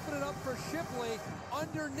to open it up for Shipley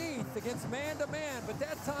underneath against man-to-man. But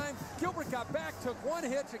that time, Gilbert got back, took one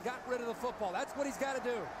hitch, and got rid of the football. That's what he's got to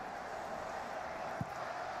do.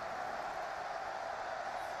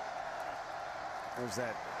 There's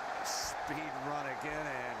that speed run again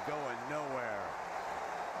and going nowhere.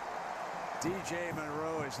 DJ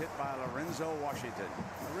Monroe is hit by Lorenzo Washington.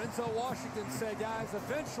 Lorenzo Washington said, guys,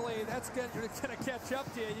 eventually that's going to catch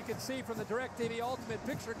up to you. You can see from the DirecTV Ultimate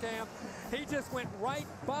Picture Cam, he just went right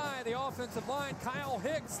by the offensive line. Kyle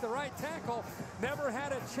Hicks, the right tackle, never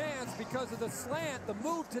had a chance because of the slant, the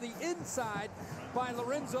move to the inside by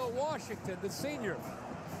Lorenzo Washington, the senior.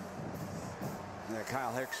 Yeah,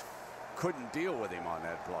 Kyle Hicks couldn't deal with him on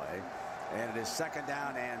that play. And it is second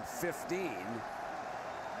down and 15.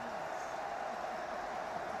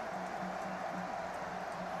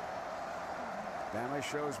 Bama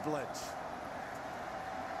shows blitz.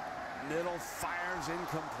 Middle fires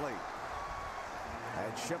incomplete.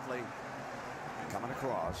 And Shipley coming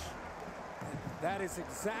across. That is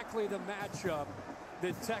exactly the matchup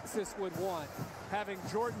that Texas would want. Having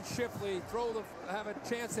Jordan Shipley have a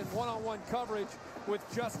chance in one-on-one coverage with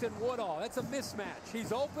Justin Woodall. That's a mismatch.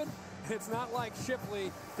 He's open. It's not like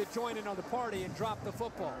Shipley to join in on the party and drop the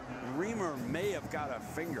football. Reamer may have got a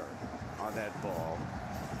finger on that ball.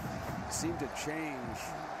 Seemed to change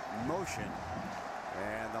motion,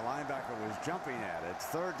 and the linebacker was jumping at it.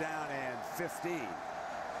 Third down and 15.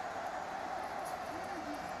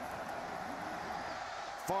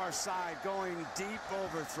 Far side going deep,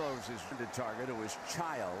 overthrows his target. It was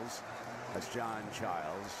Childs. That's John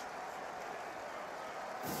Childs.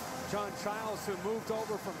 John Childs, who moved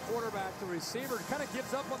over from quarterback to receiver, kind of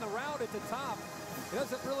gives up on the route at the top. It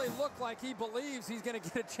doesn't really look like he believes he's going to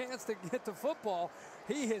get a chance to get the football.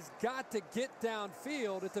 He has got to get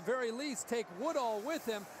downfield, at the very least take Woodall with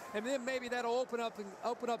him, and then maybe that'll open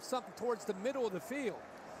up something towards the middle of the field.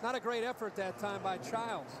 Not a great effort that time by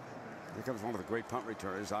Childs. Here comes one of the great punt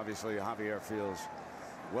returners. Obviously, Javier feels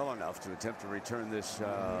well enough to attempt to return this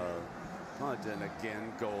punt, and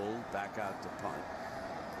again goal back out to punt.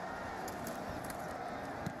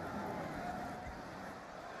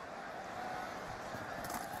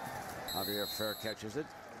 Javier Fair catches it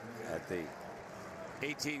at the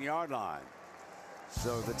 18-yard line.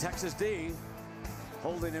 So the Texas D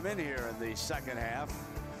holding him in here in the second half.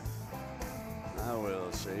 Now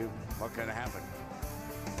we'll see what can happen.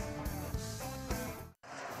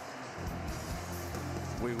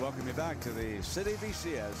 We welcome you back to the City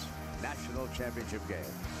BCS National Championship game.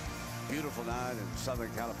 Beautiful night in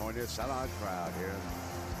Southern California. Sellout crowd here.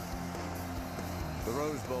 The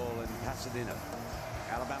Rose Bowl in Pasadena.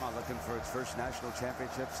 Alabama looking for its first national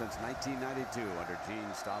championship since 1992 under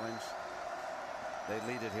Gene Stallings. They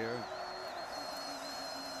lead it here.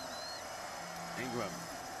 Ingram.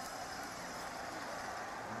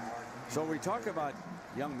 So we talk about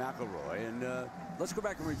young McElroy, and let's go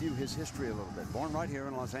back and review his history a little bit. Born right here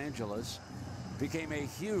in Los Angeles, became a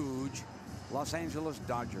huge Los Angeles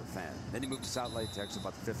Dodger fan. Then he moved to South Lake, Texas,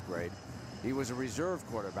 about the 5th grade. He was a reserve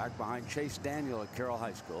quarterback behind Chase Daniel at Carroll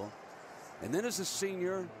High School. And then as a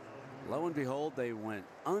senior, lo and behold, they went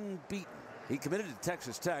unbeaten. He committed to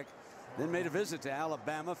Texas Tech, then made a visit to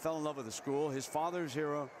Alabama, fell in love with the school. His father's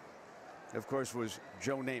hero, of course, was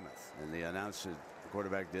Joe Namath. And they announced that the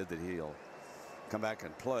quarterback did that he'll come back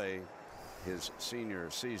and play his senior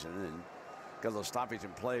season. And got a little stoppage in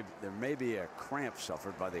play. There may be a cramp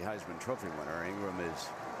suffered by the Heisman Trophy winner. Ingram is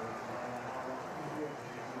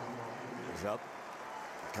up,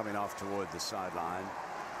 coming off toward the sideline.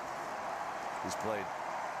 He's played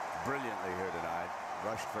brilliantly here tonight.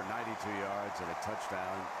 Rushed for 92 yards and a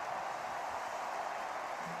touchdown.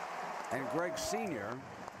 And Greg Sr.,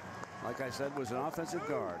 like I said, was an offensive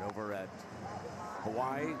guard over at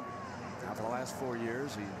Hawaii. Now for the last 4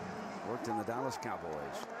 years, he worked in the Dallas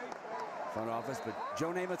Cowboys front office. But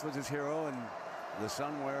Joe Namath was his hero, and the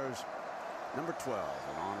son wears number 12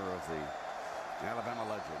 in honor of the Alabama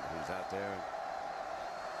legend who's out there.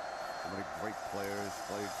 So many great players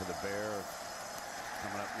played for the Bear.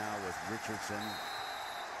 Coming up now with Richardson.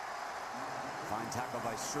 Fine tackle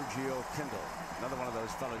by Sergio Kindle. Another one of those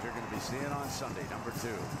fellas you're going to be seeing on Sunday. Number 2,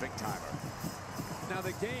 big timer. Now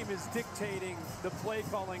the game is dictating the play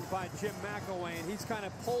calling by Jim McElwain. He's kind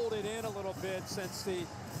of pulled it in a little bit since the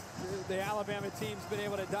Alabama team's been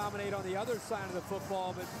able to dominate on the other side of the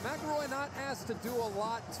football. But McElroy not asked to do a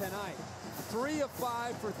lot tonight. 3 of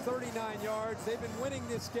 5 for 39 yards. They've been winning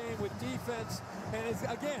this game with defense. And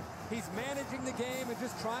again, he's managing the game and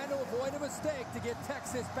just trying to avoid a mistake to get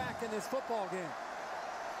Texas back in this football game.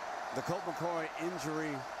 The Colt McCoy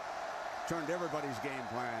injury turned everybody's game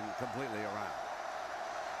plan completely around.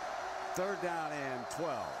 3rd down and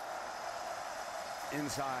 12.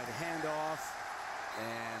 Inside handoff,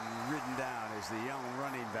 and ridden down is the young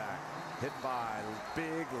running back, hit by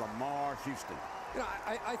big Lamar Houston. You know,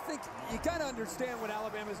 I think you got to understand what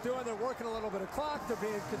Alabama's doing. They're working a little bit of clock. They're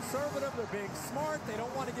being conservative. They're being smart. They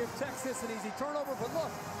don't want to give Texas an easy turnover. But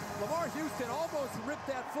look, Lamar Houston almost ripped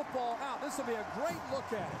that football out. This will be a great look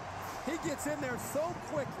at it. He gets in there so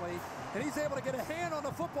quickly, and he's able to get a hand on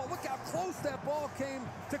the football. Look how close that ball came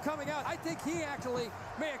to coming out. I think he actually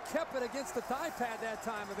may have kept it against the thigh pad that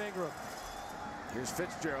time of Ingram. Here's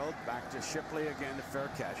Fitzgerald back to Shipley again to fair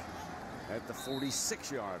catch at the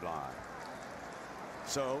 46-yard line.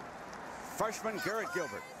 So freshman Garrett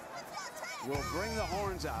Gilbert will bring the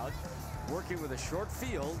horns out, working with a short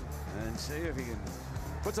field, and see if he can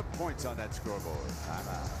put some points on that scoreboard.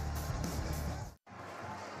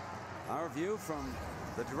 Our view from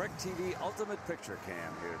the DirecTV Ultimate Picture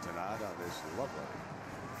Cam here tonight on this lovely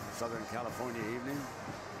Southern California evening.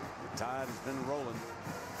 The tide has been rolling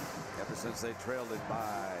ever since they trailed it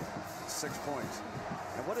by 6 points.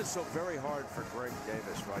 And what is so very hard for Greg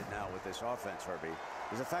Davis right now with this offense, Herbie,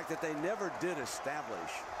 is the fact that they never did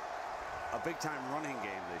establish a big-time running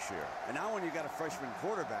game this year. And now when you got a freshman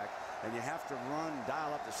quarterback and you have to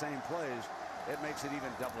dial up the same plays, it makes it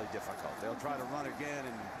even doubly difficult. They'll try to run again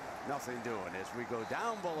and nothing doing. As we go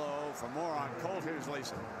down below for more on Colt, here's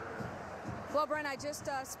Lisa. Well, Brent, I just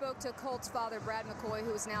spoke to Colt's father, Brad McCoy,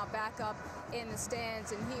 who is now back up in the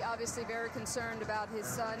stands, and he obviously very concerned about his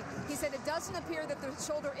son. He said it doesn't appear that the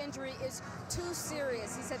shoulder injury is too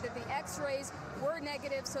serious. He said that the x-rays were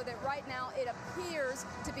negative, so that right now it appears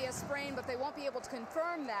to be a sprain, but they won't be able to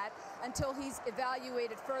confirm that until he's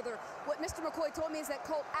evaluated further. What Mr. McCoy told me is that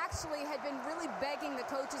Colt actually had been really begging the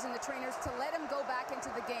coaches and the trainers to let him go back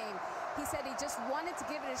into the game. He said he just wanted to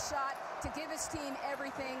give it a shot to give his team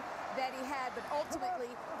everything that he had. But ultimately,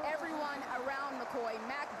 everyone around McCoy,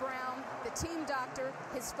 Mac Brown, the team doctor,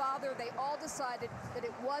 his father, they all decided that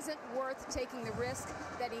it wasn't worth taking the risk,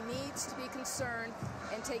 that he needs to be concerned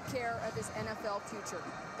and take care of his NFL future.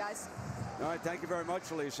 Guys. All right, thank you very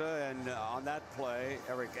much, Lisa. And on that play,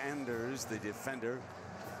 Eric Anders, the defender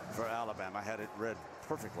for Alabama, had it read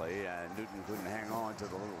perfectly, and Newton couldn't hang on to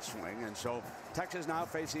the little swing. And so Texas now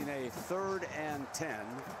facing a 3rd and 10.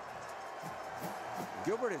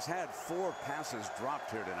 Gilbert has had 4 passes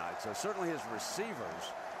dropped here tonight, so certainly his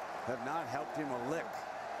receivers have not helped him a lick.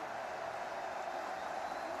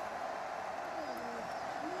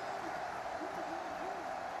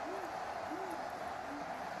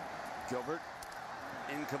 Gilbert,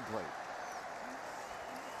 incomplete.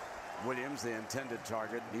 Williams, the intended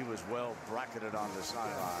target, he was well bracketed on the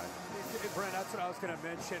sideline. Brent, that's what I was going to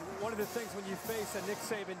mention. One of the things when you face a Nick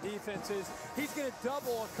Saban defense is he's going to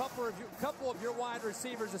double a couple of your wide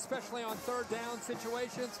receivers, especially on 3rd down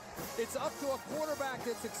situations. It's up to a quarterback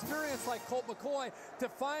that's experienced like Colt McCoy to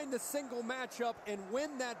find the single matchup and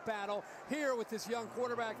win that battle. Here with this young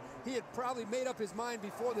quarterback, he had probably made up his mind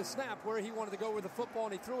before the snap where he wanted to go with the football,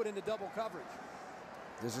 and he threw it into double coverage.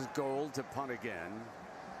 This is Gold to punt again.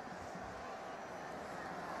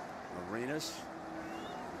 Arenas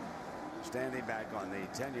standing back on the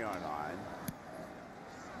 10-yard line.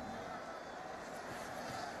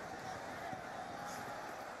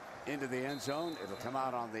 Into the end zone. It'll come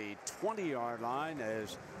out on the 20-yard line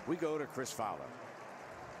as we go to Chris Fowler.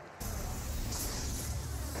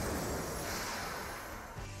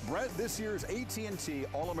 Brett, this year's AT&T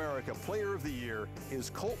All-America Player of the Year is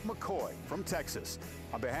Colt McCoy from Texas.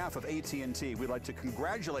 On behalf of AT&T, we'd like to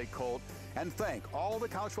congratulate Colt and thank all the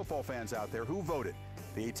college football fans out there who voted.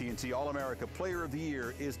 The AT&T All-America Player of the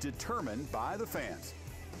Year is determined by the fans.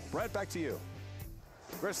 Brett, back to you.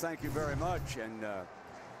 Chris, thank you very much. And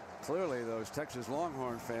clearly those Texas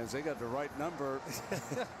Longhorn fans, they got the right number.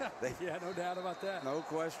 Yeah, no doubt about that. No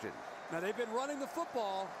question. Now, they've been running the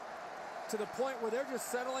football to the point where they're just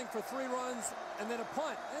settling for 3 runs and then a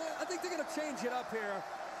punt. I think they're going to change it up here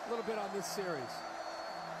a little bit on this series.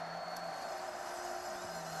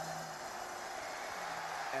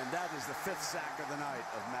 And that is the 5th sack of the night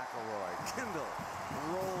of McElroy. Kendall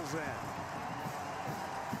rolls in.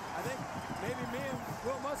 I think maybe me and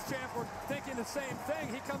Will Muschamp were thinking the same thing.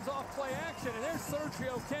 He comes off play action, and there's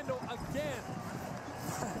Sergio Kendall again.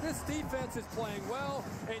 This defense is playing well,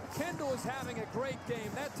 and Kendall is having a great game.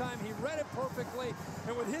 That time he read it perfectly,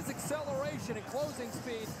 and with his acceleration and closing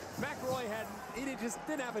speed, McElroy just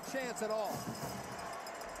didn't have a chance at all.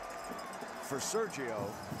 For Sergio,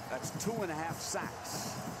 that's 2.5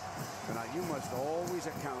 sacks. So now you must always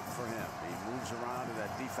account for him. He moves around to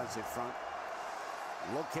that defensive front.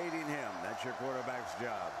 Locating him, that's your quarterback's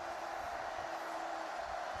job.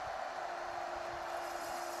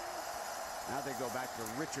 Now they go back to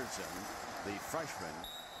Richardson, the freshman.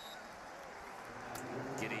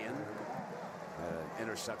 Gideon,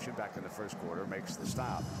 interception back in the first quarter, makes the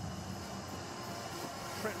stop.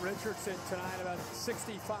 Trent Richardson tonight about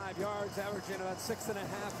 65 yards, averaging about 6.5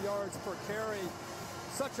 yards per carry.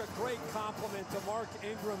 Such a great compliment to Mark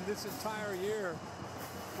Ingram this entire year.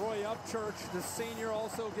 Roy Upchurch, the senior,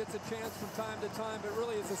 also gets a chance from time to time, but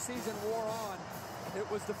really as the season wore on, it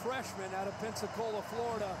was the freshman out of Pensacola,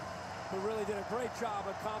 Florida, who really did a great job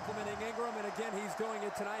of complimenting Ingram, and again, he's doing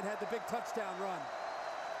it tonight, had the big touchdown run.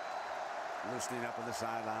 Loosening up on the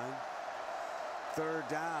sideline. 3rd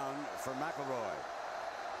down for McElroy.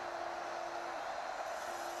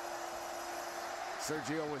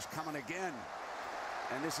 Sergio was coming again.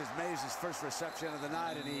 And this is Mays' first reception of the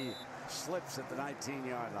night, and he slips at the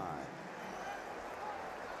 19-yard line.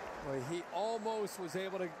 Well, he almost was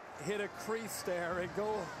able to hit a crease there and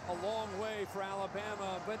go a long way for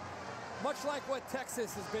Alabama, but much like what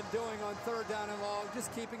Texas has been doing on 3rd down and long,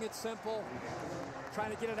 just keeping it simple,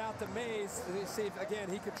 trying to get it out to Mays to see if, again,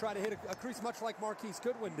 he could try to hit a crease much like Marquise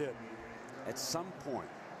Goodwin did. At some point,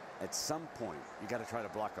 you got to try to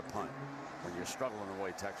block a punt when you're struggling the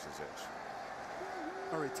way Texas is.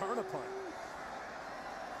 Or return a punt.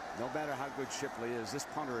 No matter how good Shipley is, this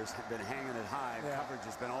punter has been hanging it high. Yeah. Coverage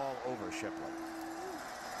has been all over Shipley.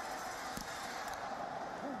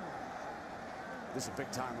 This is a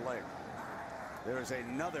big-time leg. There is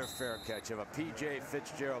another fair catch of a P.J.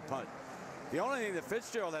 Fitzgerald punt. The only thing that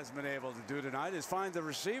Fitzgerald hasn't been able to do tonight is find the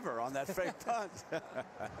receiver on that fake punt.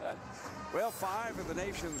 Well, 5 of the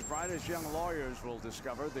nation's brightest young lawyers will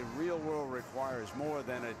discover the real world requires more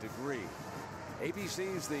than a degree.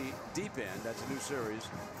 ABC's the deep end. That's a new series,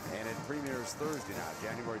 and it premieres Thursday night,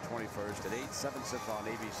 January 21st at 8, 7 Central on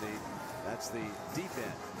ABC. That's the deep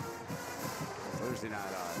end. Thursday night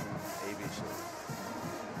on ABC.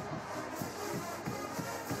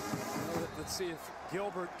 Well, let's see if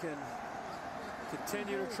Gilbert can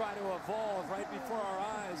continue to try to evolve right before our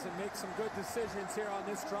eyes and make some good decisions here on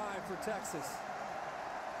this drive for Texas.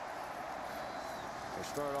 They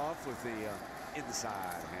start off with the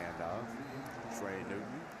inside handoff. Trey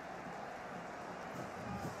Newton.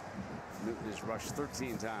 Newton has rushed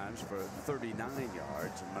 13 times for 39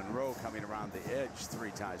 yards. And Monroe coming around the edge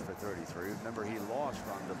 3 times for 33. Remember, he lost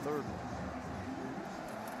on the third one.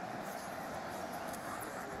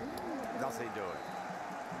 Nothing doing.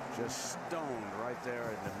 Just stoned right there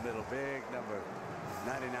in the middle. Big number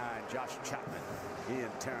 99, Josh Chapman. He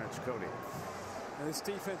and Terrence Cody. And this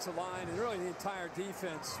defensive line and really the entire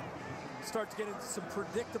defense start to get into some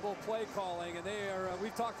predictable play calling, and they are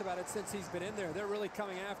we've talked about it since he's been in there. They're really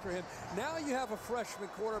coming after him. Now you have a freshman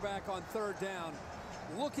quarterback on third down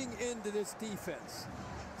looking into this defense.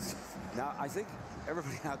 Now I think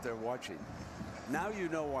everybody out there watching, now you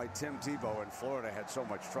know why Tim Tebow in Florida had so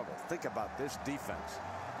much trouble. Think about this defense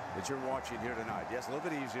that you're watching here tonight. Yes, a little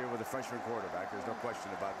bit easier with a freshman quarterback. There's no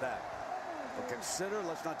question about that. But consider,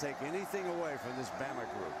 let's not take anything away from this Bama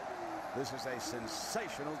group. This is a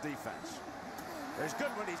sensational defense. There's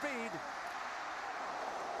Goodwin, he's speed.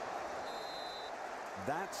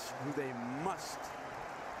 That's who they must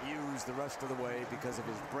use the rest of the way because of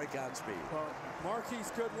his breakout speed. Well,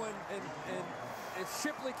 Marquise Goodwin and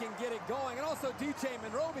Shipley can get it going, and also DJ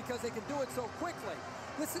Monroe because they can do it so quickly.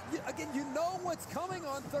 Listen, again, you know what's coming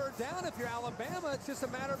on third down if you're Alabama. It's just a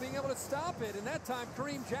matter of being able to stop it. And that time,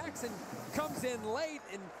 Kareem Jackson comes in late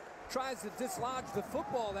and tries to dislodge the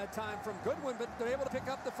football that time from Goodwin, but they're able to pick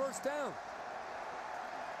up the first down.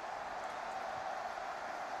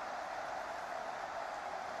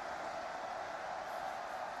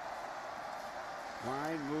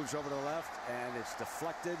 Line moves over to the left, and it's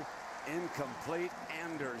deflected. Incomplete.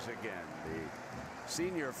 Anders again. The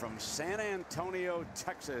senior from San Antonio,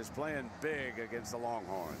 Texas, playing big against the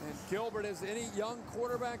Longhorns. And Gilbert, as any young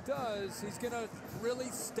quarterback does, he's going to really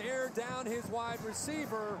stare down his wide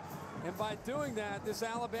receiver. And by doing that, this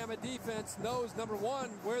Alabama defense knows, number one,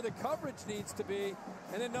 where the coverage needs to be.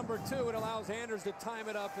 And then number two, it allows Anders to time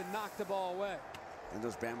it up and knock the ball away. And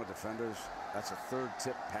those Bama defenders, that's a third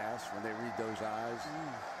tip pass when they read those eyes.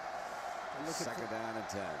 Second down and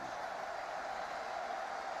 10.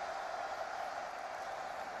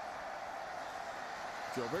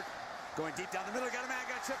 Gilbert going deep down the middle. Got a man,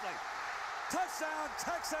 got Shipley. Touchdown,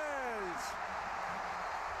 Texas!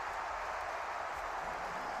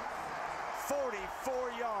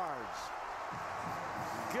 44 yards.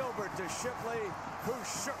 Gilbert to Shipley, who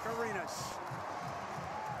shook arenas.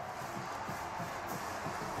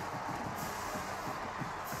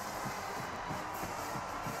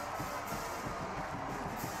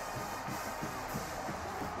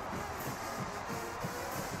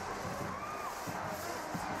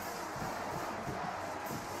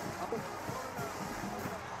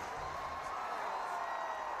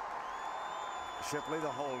 Shipley, the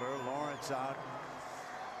holder. Lawrence out.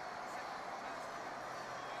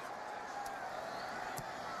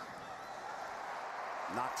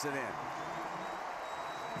 Knocks it in.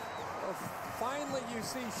 Well, finally, you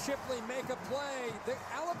see Shipley make a play.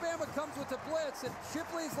 Alabama comes with the blitz, and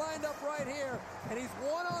Shipley's lined up right here, and he's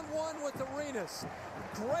one-on-one with Arenas.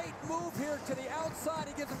 Great move here to the outside.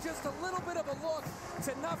 He gives him just a little bit of a look. It's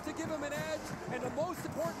enough to give him an edge, and the most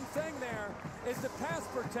important thing there is the pass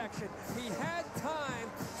protection. He had time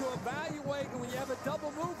to evaluate, and when you have a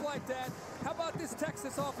double move like that, how about this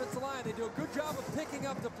Texas offensive line? They do a good job of picking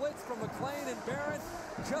up the blitz from McClain and Barron.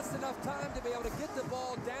 Just enough time to be able to get the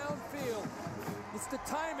ball downfield. It's the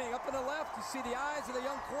timing. Up on the left, you see the eyes of the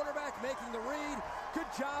young quarterback making the read. Good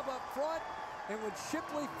job up front. And when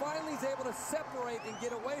Shipley finally is able to separate and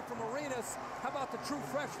get away from Arenas, how about the true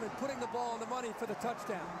freshman putting the ball on the money for the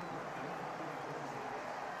touchdown?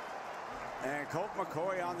 And Colt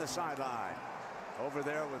McCoy on the sideline. Over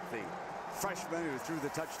there with the freshman who threw the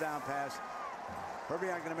touchdown pass.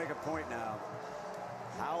 Herbie, I'm going to make a point now.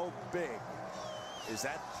 How big is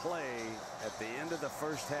that play at the end of the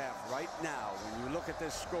first half right now when you look at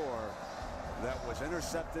this score that was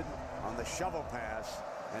intercepted on the shovel pass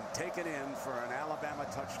and taken in for an Alabama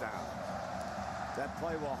touchdown? That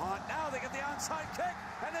play will haunt. Now they get the onside kick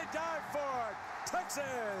and they dive for it. Texas!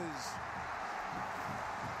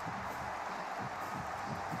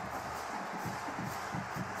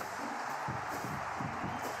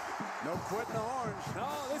 No quitting the Horns. No,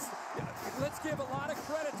 let's give a lot of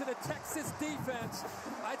credit to the Texas defense.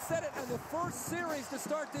 I said it in the first series to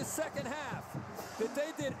start this second half, that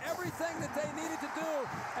they did everything that they needed to do.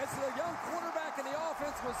 As the young quarterback in the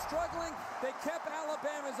offense was struggling, they kept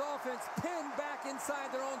Alabama's offense pinned back inside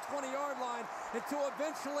their own 20-yard line until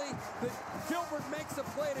eventually Gilbert makes a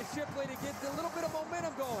play to Shipley to get a little bit of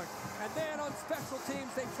momentum going. And then on special teams,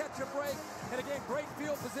 they catch a break. And again, great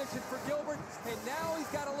field position for Gilbert. And now he's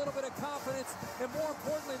got a little bit of confidence. And more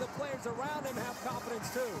importantly, the players around him have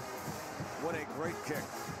confidence too. What a great kick.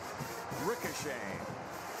 Ricochet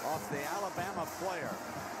off the Alabama player.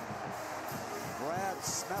 Brad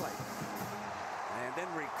Smelly. And then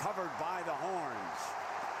recovered by the Horns.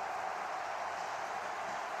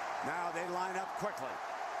 Now they line up quickly.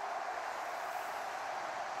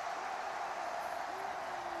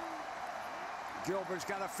 Gilbert's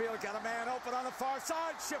got a field, got a man open on the far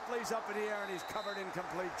side. Shipley's up in the air and he's covered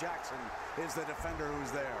incomplete. Jackson is the defender who's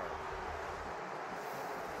there.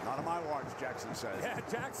 Not on my watch, Jackson says. Yeah,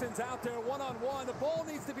 Jackson's out there one-on-one. The ball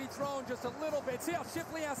needs to be thrown just a little bit. See how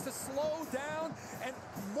Shipley has to slow down? And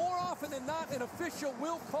more often than not, an official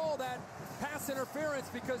will call that pass interference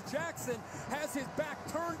because Jackson has his back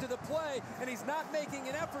turned to the play and he's not making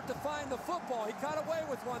an effort to find the football. He got away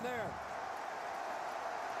with one there.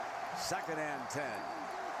 2nd and 10.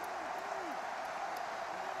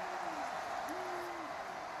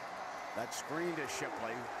 That screen to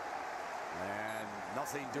Shipley. And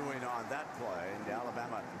nothing doing on that play. And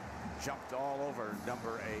Alabama jumped all over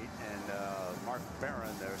number 8. And Mark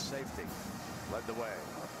Barron, their safety, led the way.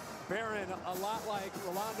 Barron, a lot like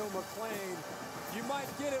Rolando McClain. You might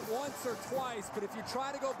get it once or twice, but if you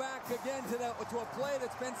try to go back again to a play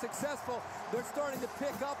that's been successful, they're starting to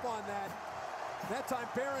pick up on that. That time,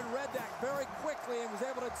 Barron read that very quickly and was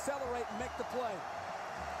able to accelerate and make the play.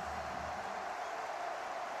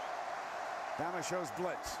 Bama shows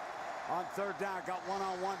blitz. On 3rd down, got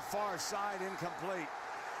one-on-one far side, incomplete.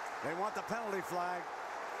 They want the penalty flag.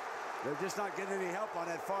 They're just not getting any help on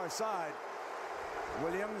that far side.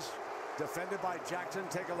 Williams, defended by Jackson.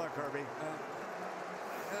 Take a look, Herbie.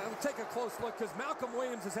 Take a close look because Malcolm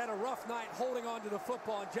Williams has had a rough night holding on to the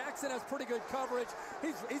football. Jackson has pretty good coverage.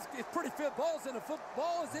 He's pretty fit. Ball is in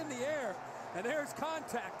the air. And there's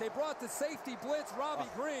contact. They brought the safety blitz, Robbie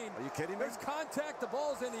Green. Are you kidding me? There's contact. The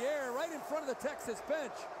ball's in the air right in front of the Texas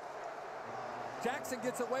bench. Jackson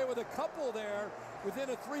gets away with a couple there within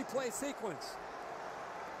a 3-play sequence.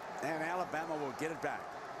 And Alabama will get it back.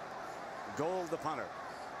 Gold, the punter.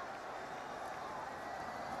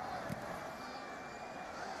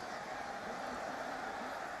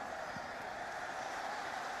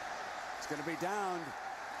 It's going to be down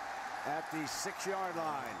at the 6-yard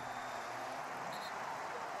line.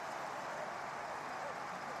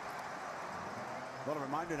 Well, a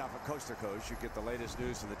reminder now for Coast to Coast, you get the latest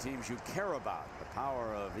news of the teams you care about. The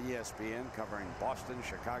power of ESPN covering Boston,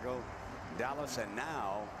 Chicago, Dallas, and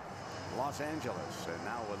now Los Angeles. And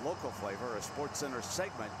now with local flavor, a SportsCenter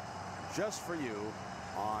segment just for you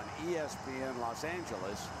on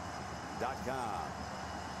ESPNLosAngeles.com.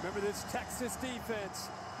 Remember this Texas defense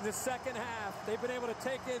in the second half. They've been able to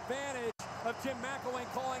take advantage of Jim McElwain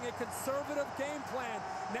calling a conservative game plan.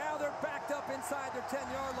 Now they're backed up inside their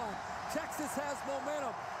 10-yard line. Texas has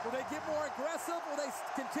momentum. Will they get more aggressive? Will they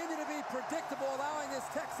continue to be predictable, allowing this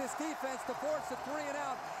Texas defense to force a 3 and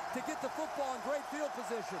out to get the football in great field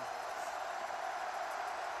position?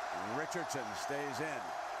 Richardson stays in.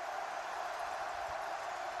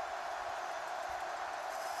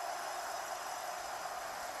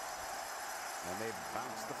 And they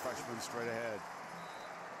bounce the freshman straight ahead.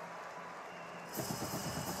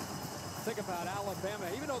 Think about Alabama.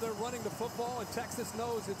 Even though they're running the football and Texas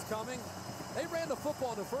knows it's coming, they ran the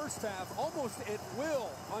football in the first half almost at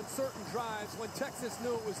will on certain drives when Texas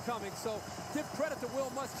knew it was coming. So give credit to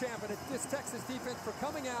Will Muschamp and this Texas defense for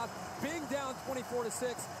coming out, being down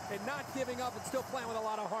 24-6, and not giving up and still playing with a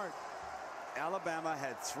lot of heart. Alabama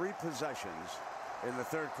had 3 possessions in the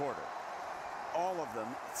 3rd quarter. All of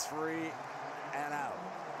them 3 and out.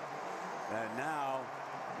 And now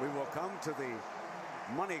we will come to the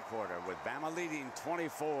money quarter with Bama leading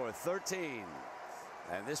 24-13.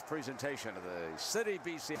 And this presentation of the City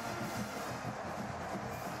BCS.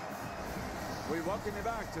 We welcome you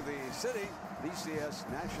back to the City BCS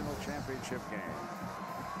National Championship game.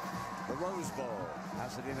 The Rose Bowl,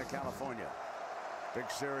 Pasadena, California.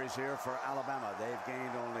 Big series here for Alabama. They've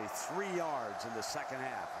gained only 3 yards in the second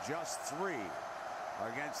half. Just 3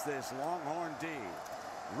 against this Longhorn D.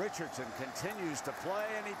 Richardson continues to play,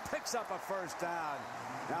 and he picks up a first down.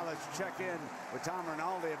 Now let's check in with Tom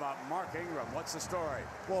Rinaldi about Mark Ingram. What's the story?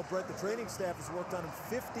 Well, Brett, the training staff has worked on him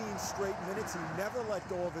 15 straight minutes. He never let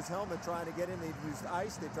go of his helmet trying to get in. They've used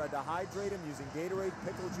ice. They tried to hydrate him using Gatorade,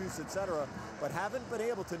 pickle juice, etc., but haven't been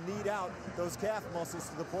able to knead out those calf muscles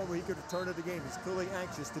to the point where he could return to the game. He's clearly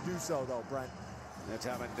anxious to do so, though, Brent. That's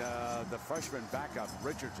having the freshman backup,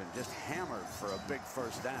 Richardson, just hammered for a big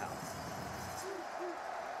first down.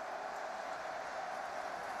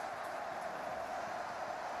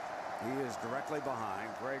 He is directly behind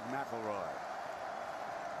Greg McElroy.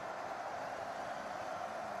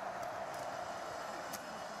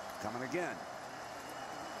 Coming again.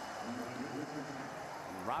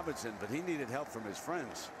 Robinson, but he needed help from his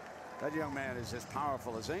friends. That young man is as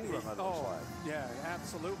powerful as Ingram. Yeah,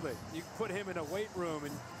 absolutely. You put him in a weight room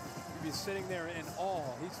and you'd be sitting there in awe.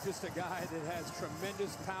 He's just a guy that has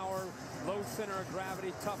tremendous power, low center of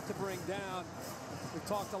gravity, tough to bring down. We've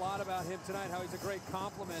talked a lot about him tonight, how he's a great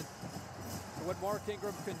complement to what Mark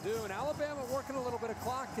Ingram can do. And Alabama working a little bit of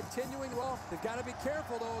clock, continuing well. They've got to be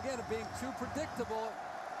careful, though, again, of being too predictable.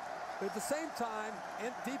 But at the same time,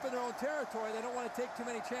 deep in their own territory, they don't want to take too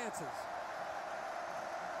many chances.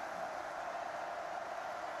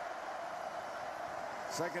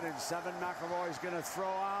 Second and 7, McElroy's going to throw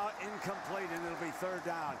out, incomplete, and it'll be third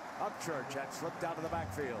down. Upchurch had slipped out of the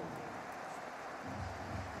backfield.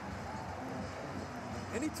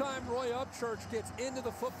 Anytime Roy Upchurch gets into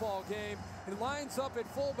the football game and lines up at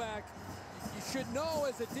fullback, you should know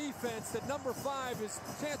as a defense that number 5 is,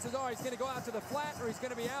 chances are he's going to go out to the flat or he's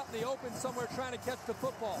going to be out in the open somewhere trying to catch the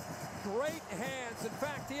football. Great hands. In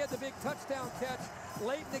fact, he had the big touchdown catch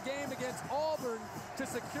late in the game against Auburn to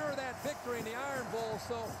secure that victory in the Iron Bowl.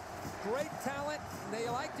 So great talent. They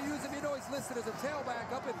like to use him. You know, he's listed as a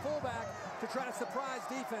tailback up at fullback to try to surprise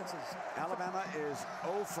defenses. Alabama is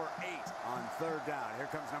 0 for 8 on third down. Here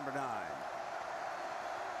comes number 9.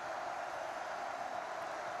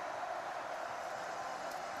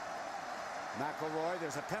 McElroy,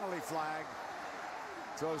 there's a penalty flag.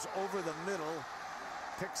 Throws over the middle.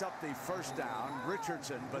 Picks up the first down.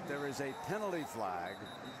 Richardson, but there is a penalty flag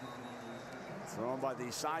thrown by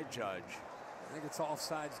the side judge. I think it's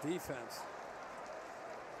offsides defense.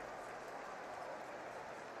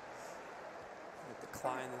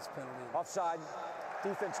 Decline this penalty. Offside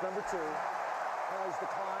defense number 2. Penalties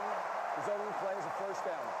decline. Resulting play is a first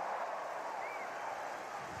down.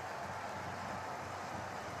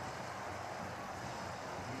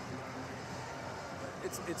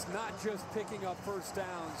 It's not just picking up first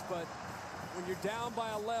downs, but when you're down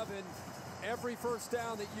by 11, every first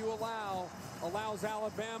down that you allows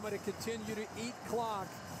Alabama to continue to eat clock,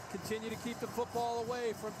 continue to keep the football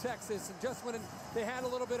away from Texas. And just when they had a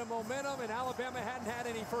little bit of momentum and Alabama hadn't had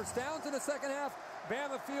any first downs in the second half,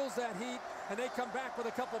 Bama feels that heat, and they come back with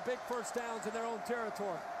a couple big first downs in their own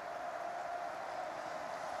territory.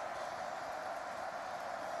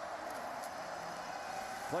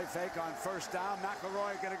 Play fake on first down.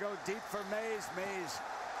 McElroy going to go deep for Mays. Mays,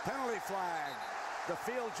 penalty flag. The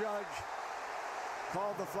field judge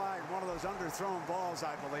called the flag. One of those underthrown balls,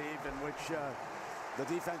 I believe, in which the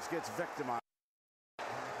defense gets victimized.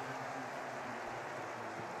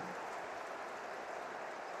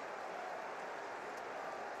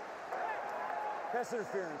 Pass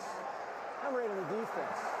interference. Number 8 on the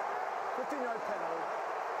defense. 15-yard penalty.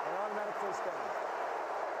 An automatic first down.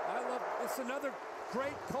 It's another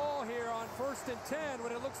great call here on 1st and 10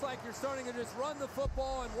 when it looks like you're starting to just run the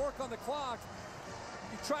football and work on the clock.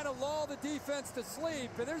 You try to lull the defense to sleep,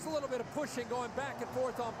 and there's a little bit of pushing going back and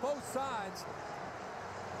forth on both sides.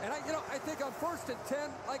 And I think on 1st and 10,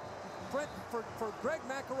 like Brent, for Greg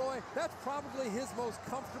McElroy, that's probably his most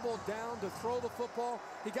comfortable down to throw the football.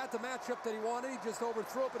 He got the matchup that he wanted. He just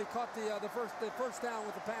overthrew it, but he caught the first down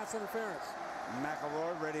with the pass interference.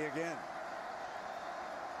 McElroy ready again.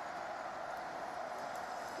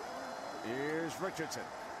 Here's Richardson.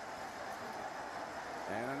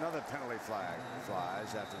 And another penalty flag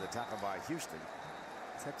flies after the tackle by Houston.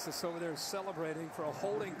 Texas over there celebrating for a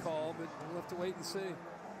holding call, but we'll have to wait and see.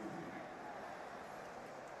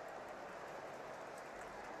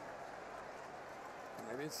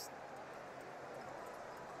 Maybe it's...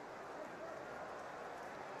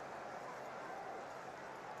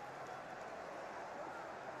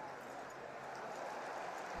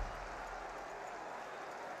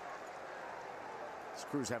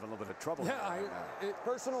 Crew's having a little bit of trouble. Yeah,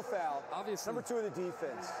 personal foul. Obviously. Number 2 of the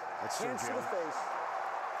defense. That's hands to the face.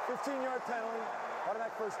 15-yard penalty.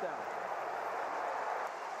 Automatic first down.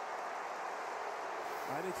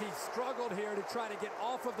 I think he struggled here to try to get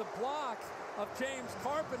off of the block of James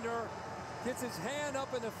Carpenter. Gets his hand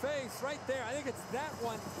up in the face right there. I think it's that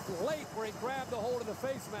one late where he grabbed the hold of the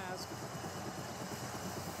face mask.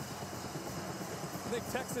 I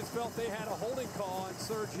think Texas felt they had a holding call on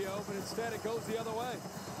Sergio, but instead it goes the other way.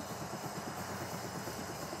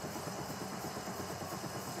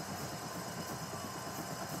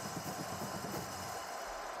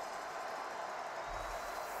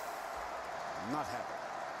 Not happy.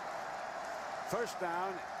 First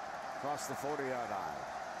down across the 40-yard line.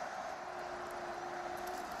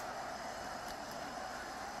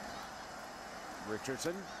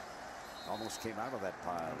 Richardson almost came out of that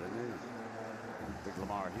pile, didn't he? Big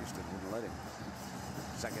Lamar Houston wouldn't let him.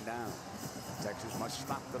 Second down. Texas must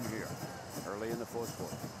stop them here early in the fourth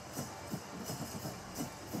quarter.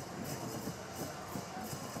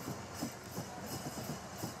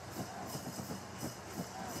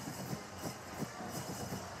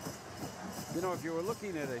 You know, if you were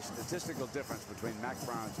looking at a statistical difference between Mac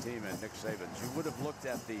Brown's team and Nick Saban's, you would have looked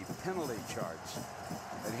at the penalty charts.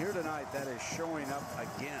 And here tonight, that is showing up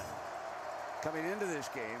again. Coming into this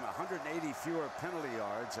game, 180 fewer penalty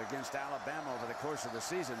yards against Alabama over the course of the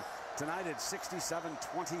season. Tonight it's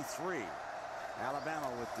 67-23.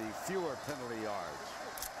 Alabama with the fewer penalty yards.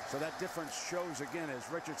 So that difference shows again as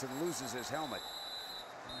Richardson loses his helmet.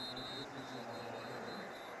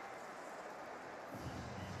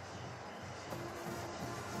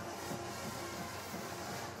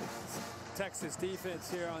 Texas defense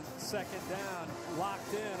here on second down,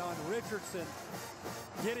 locked in on Richardson.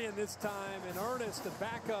 Gideon this time in earnest, the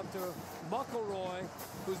backup to McElroy,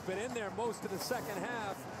 who's been in there most of the second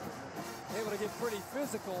half, able to get pretty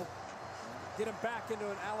physical, get him back into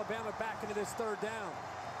Alabama, back into this third down.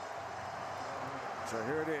 So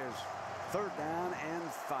here it is, third down and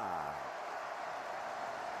 5.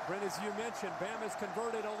 Brent, as you mentioned, Bama's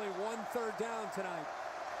converted only 1 third down tonight.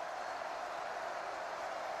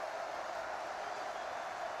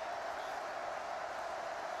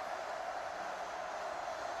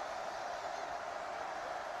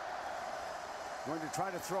 Going to try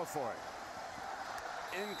to throw for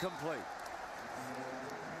it. Incomplete.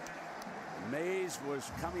 Mays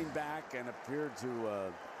was coming back and appeared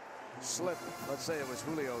to slip. Let's say it was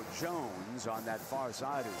Julio Jones on that far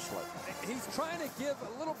side who slipped. He's trying to give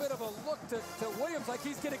a little bit of a look to Williams like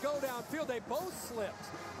he's going to go downfield. They both slipped.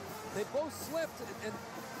 They both slipped. And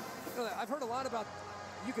you know, I've heard a lot about,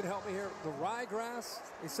 you can help me here, the ryegrass.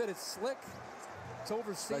 They said it's slick. It's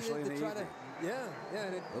overseeded to try to, yeah.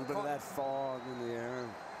 A little bit of that fog in the air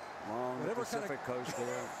along the Pacific coast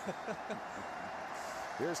there.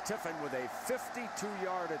 Here's Tiffin with a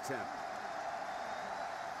 52-yard attempt.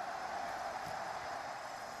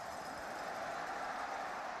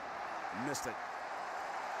 Missed it.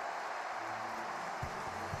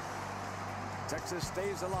 Texas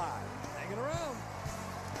stays alive. Hanging around.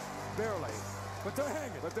 Barely. But they're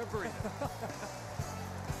hanging. But they're breathing.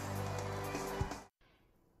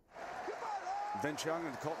 Vince Young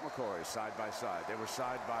and Colt McCoy side by side. They were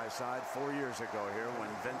side by side 4 years ago here when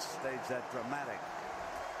Vince staged that dramatic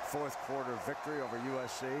fourth quarter victory over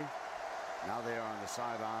USC. Now they are on the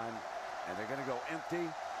sideline and they're going to go empty.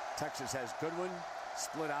 Texas has Goodwin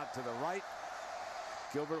split out to the right.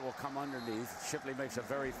 Gilbert will come underneath. Shipley makes a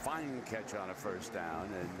very fine catch on a first down,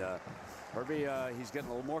 and Herbie, he's getting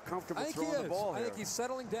a little more comfortable throwing the ball here. I think he's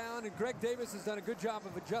settling down, and Greg Davis has done a good job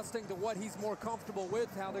of adjusting to what he's more comfortable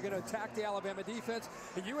with, how they're going to attack the Alabama defense.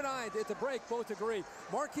 And you and I, at the break, both agree.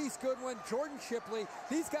 Marquise Goodwin, Jordan Shipley,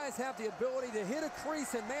 these guys have the ability to hit a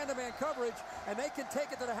crease in man-to-man coverage, and they can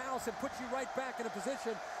take it to the house and put you right back in a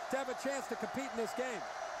position to have a chance to compete in this game.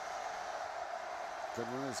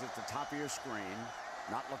 Goodwin is at the top of your screen,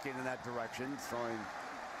 not looking in that direction, throwing,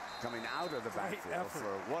 coming out of the backfield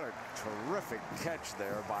for what a terrific catch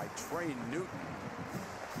there by Trey Newton.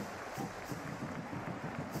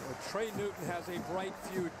 Well, Trey Newton has a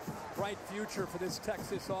bright future for this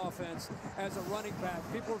Texas offense as a running back.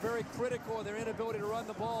 People are very critical of their inability to run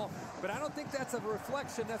the ball, but I don't think that's a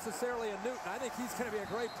reflection necessarily of Newton. I think he's going to be a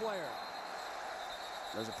great player.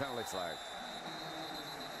 There's a penalty flag.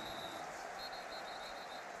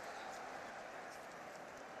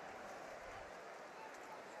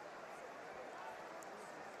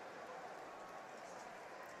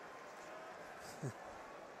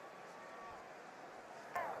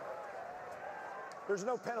 There's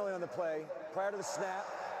no penalty on the play. Prior to the snap,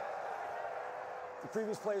 the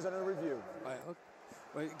previous play is under review.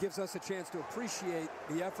 Well, it gives us a chance to appreciate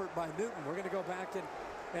the effort by Newton. We're going to go back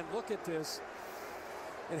and look at this.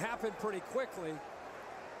 It happened pretty quickly.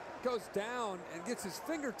 Goes down and gets his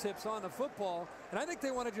fingertips on the football. And I think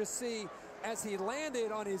they want to just see, as he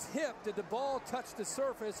landed on his hip, did the ball touch the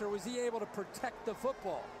surface or was he able to protect the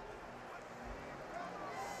football?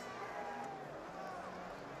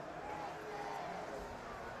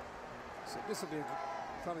 So this will be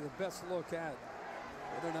probably the best look at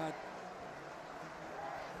whether or not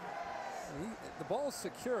the ball's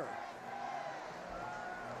secure.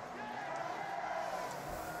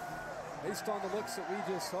 Based on the looks that we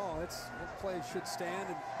just saw, that play should stand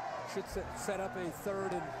and should set up a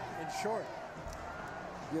third and short.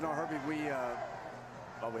 You know, Herbie, we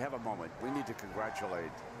have a moment. We need to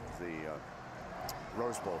congratulate the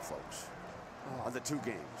Rose Bowl folks on the 2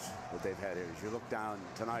 games that they've had here. As you look down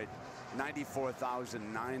tonight,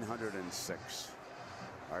 94,906.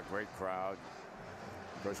 Our great crowd.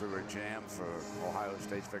 Of course, we were jammed for Ohio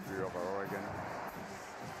State's victory over Oregon.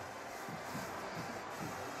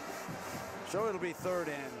 So it'll be third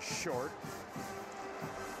and short.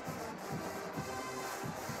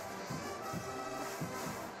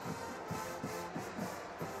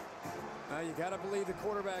 You got to believe the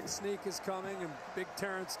quarterback sneak is coming, and big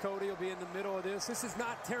Terrence Cody will be in the middle of this. This is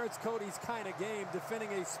not Terrence Cody's kind of game, defending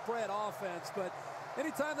a spread offense, but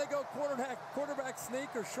anytime they go quarterback sneak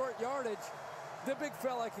or short yardage, the big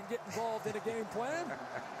fella can get involved in a game plan.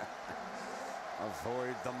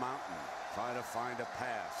 Avoid the mountain. Try to find a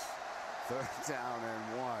pass. Third down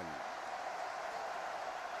and 1.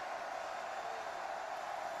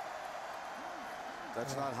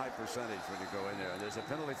 That's not high percentage when you go in there. There's a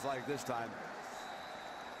penalty flag this time.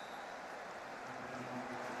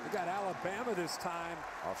 We got Alabama this time.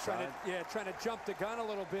 Offside? Trying to jump the gun a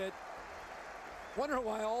little bit. Wonder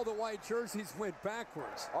why all the white jerseys went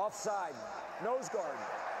backwards. Offside. Nose guard.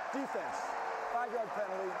 Defense. 5-yard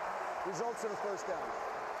penalty. Results in a first down.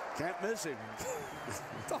 Can't miss him.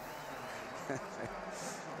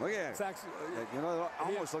 Look at it. It's actually, you know, it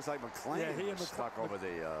almost looks like McClain was stuck over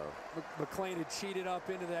the... McClain had cheated up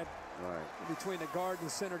into that between the guard and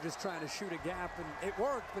the center, just trying to shoot a gap, and it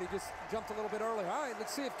worked, but he just jumped a little bit early. All right,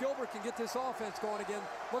 let's see if Gilbert can get this offense going again.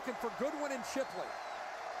 Looking for Goodwin and Shipley.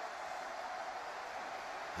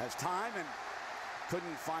 Has time and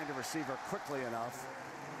couldn't find a receiver quickly enough.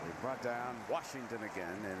 They brought down Washington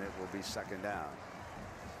again, and it will be second down.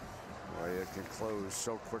 Boy, it can close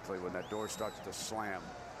so quickly when that door starts to slam.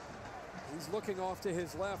 He's looking off to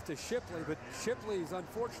his left to Shipley, but Shipley's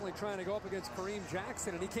unfortunately trying to go up against Kareem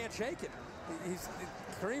Jackson, and he can't shake it.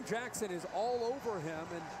 Kareem Jackson is all over him,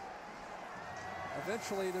 and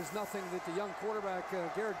eventually there's nothing that the young quarterback,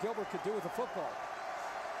 Garrett Gilbert, could do with the football.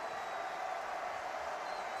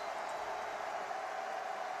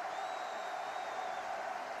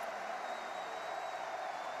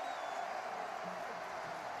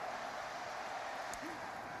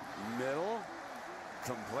 Middle,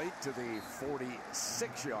 complete to the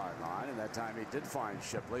 46-yard line, and that time he did find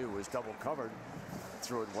Shipley, who was double covered,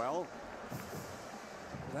 threw it well.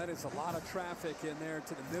 That is a lot of traffic in there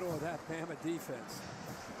to the middle of that Bama defense.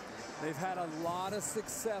 They've had a lot of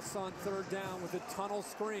success on third down with the tunnel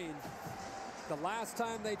screen. The last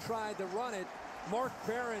time they tried to run it, Mark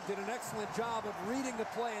Barron did an excellent job of reading the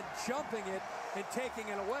play and jumping it and taking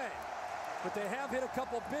it away. But they have hit a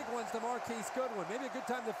couple big ones to Marquise Goodwin. Maybe a good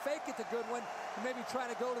time to fake it to Goodwin and maybe try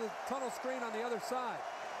to go to the tunnel screen on the other side.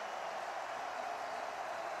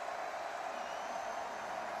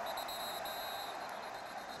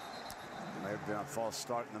 May have been a false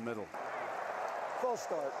start in the middle. False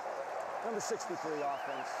start. Number 63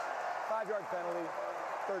 offense. 5-yard penalty.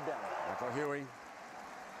 Third down. Michael Huey.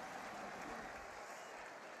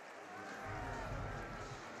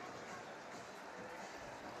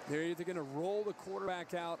 They're either going to roll the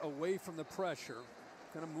quarterback out away from the pressure,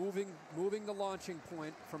 kind of moving the launching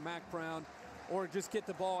point for Mack Brown, or just get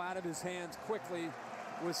the ball out of his hands quickly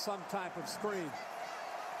with some type of screen.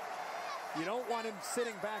 You don't want him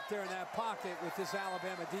sitting back there in that pocket with this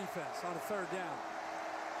Alabama defense on a third down.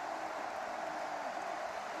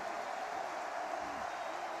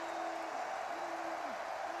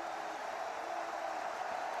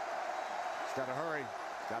 He's got to hurry.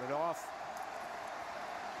 Got it off.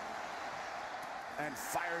 And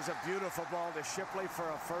fires a beautiful ball to Shipley for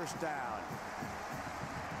a first down.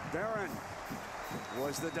 Barron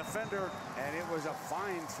was the defender, and it was a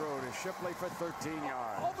fine throw to Shipley for 13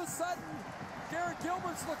 yards. All of a sudden, Garrett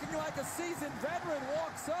Gilbert's looking like a seasoned veteran.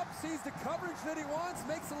 Walks up, sees the coverage that he wants,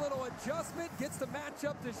 makes a little adjustment, gets the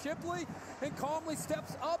matchup to Shipley, and calmly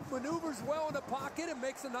steps up, maneuvers well in the pocket, and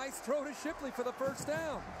makes a nice throw to Shipley for the first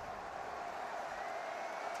down.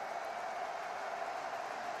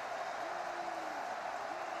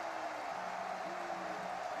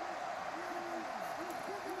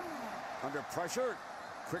 Under pressure,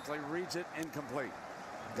 quickly reads it incomplete.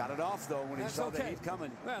 Got it off though when he saw the heat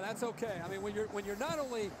coming. Yeah, that's okay. I mean, when you're not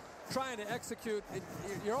only trying to execute,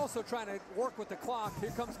 you're also trying to work with the clock.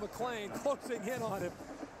 Here comes McClain closing in on him.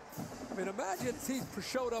 I mean, imagine he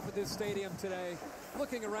showed up at this stadium today,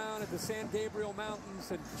 looking around at the San Gabriel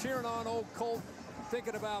Mountains and cheering on old Colt,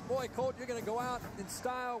 thinking about, boy, Colt, you're going to go out in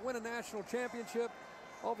style, win a national championship.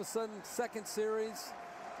 All of a sudden, second series.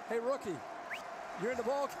 Hey, rookie, you're in the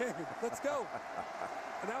ball game. Let's go.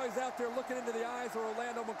 And now he's out there looking into the eyes of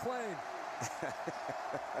Orlando McClain.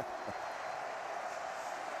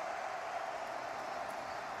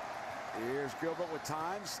 Here's Gilbert with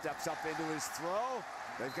time, steps up into his throw.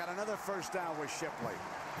 They've got another first down with Shipley.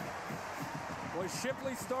 Boy,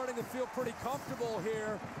 Shipley's starting to feel pretty comfortable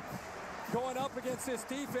here, going up against this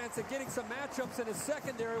defense and getting some matchups in his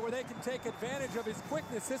secondary where they can take advantage of his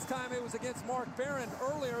quickness. This time it was against Mark Barron.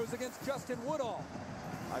 Earlier it was against Justin Woodall.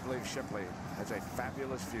 I believe Shipley has a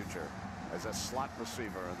fabulous future as a slot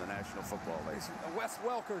receiver in the National Football League. He's a Wes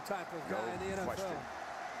Welker type of guy in the NFL. Question.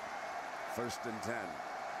 1st and 10.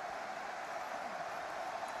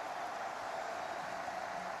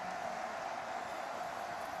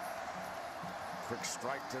 Quick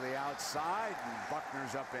strike to the outside, and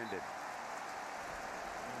Buckner's upended.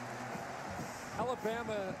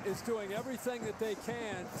 Alabama is doing everything that they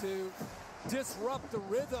can to disrupt the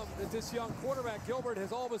rhythm that this young quarterback Gilbert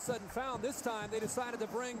has all of a sudden found. This time they decided to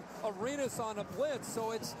bring Arenas on a blitz,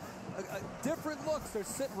 so it's different looks.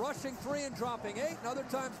 They're rushing 3 and dropping 8, and other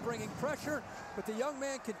times bringing pressure, but the young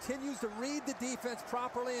man continues to read the defense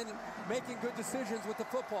properly and making good decisions with the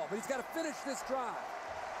football, but he's got to finish this drive.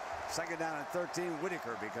 2nd down and 13.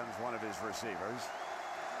 Whitaker becomes one of his receivers.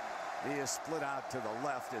 He is split out to the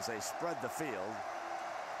left as they spread the field.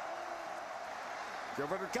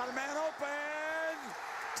 Gilbert got a man open.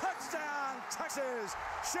 Touchdown, Texas.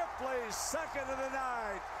 Shipley's 2nd of the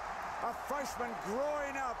night. A freshman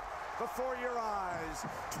growing up before your eyes.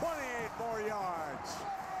 28 more yards.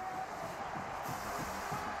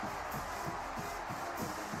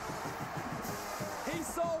 He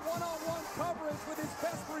saw one-on-one coverage with his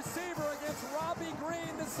best receiver against Robbie Green,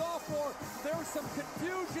 the sophomore. There was some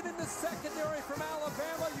confusion in the secondary from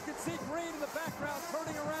Alabama. You can see Green in the background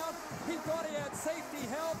turning around. He thought he had safety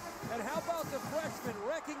help. And how about the freshman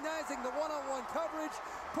recognizing the one-on-one coverage,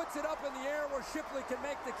 puts it up in the air where Shipley can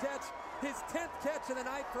make the catch. His 10th catch of the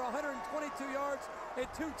night for 122 yards and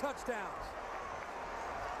 2 touchdowns.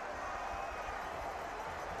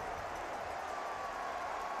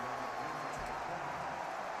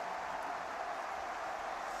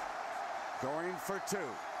 Going for 2.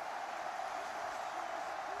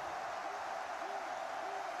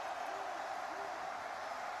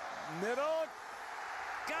 Middle.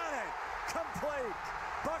 Got it. Complete.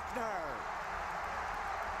 Buckner.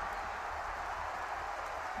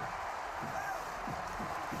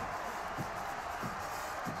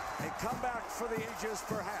 A comeback for the ages,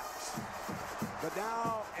 perhaps. But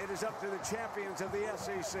now it is up to the champions of the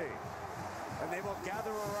SEC. And they will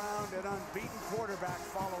gather around an unbeaten quarterback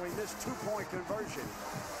following this 2-point conversion.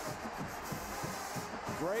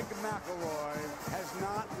 Greg McElroy has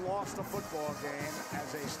not lost a football game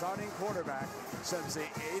as a starting quarterback since the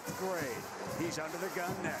 8th grade. He's under the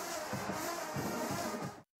gun next.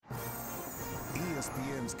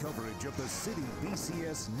 ESPN's coverage of the City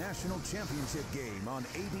BCS National Championship game on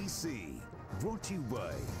ABC. Brought to you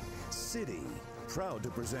by City, proud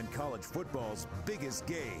to present college football's biggest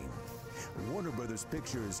game. Warner Brothers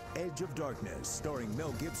Pictures' Edge of Darkness, starring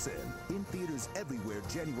Mel Gibson, in theaters everywhere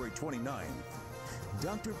January 29th.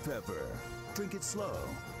 Dr. Pepper, drink it slow,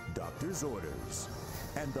 doctor's orders.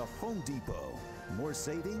 And the Home Depot, more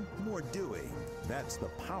saving, more doing. That's the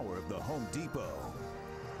power of the Home Depot.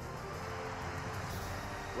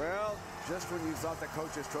 Well, just when you thought the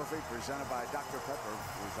Coach's Trophy presented by Dr. Pepper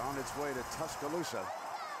was on its way to Tuscaloosa,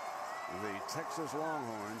 the Texas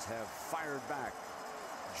Longhorns have fired back.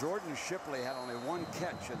 Jordan Shipley had only 1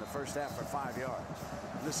 catch in the first half for 5 yards.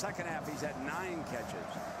 In the second half, he's had 9 catches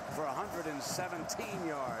for 117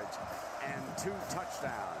 yards and 2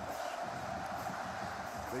 touchdowns.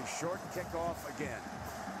 The short kickoff again.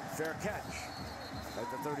 Fair catch at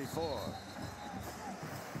the 34.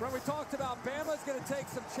 Well, we talked about Bama's going to take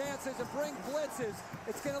some chances and bring blitzes.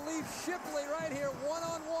 It's going to leave Shipley right here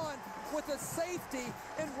one-on-one with a safety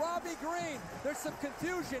in Robbie Green. There's some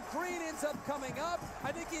confusion. Green ends up coming up.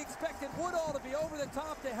 I think he expected Woodall to be over the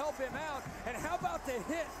top to help him out. And how about the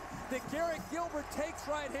hit that Garrett Gilbert takes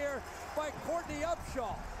right here by Courtney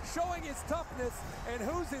Upshaw, showing his toughness, and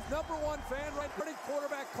who's his #1 fan right there?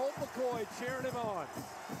 Quarterback Colt McCoy cheering him on.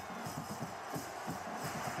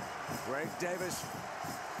 Greg Davis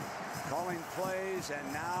calling plays, and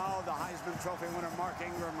now the Heisman Trophy winner Mark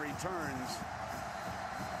Ingram returns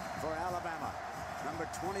for Alabama. Number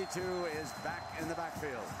 22 is back in the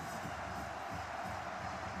backfield.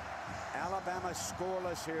 Alabama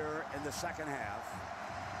scoreless here in the second half.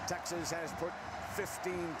 Texas has put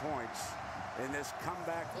 15 points in this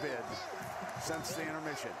comeback bid since the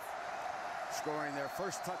intermission, scoring their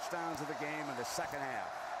first touchdowns of the game in the second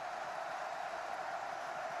half.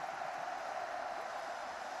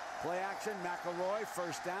 Play action, McElroy,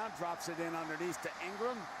 first down, drops it in underneath to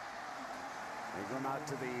Ingram. Ingram out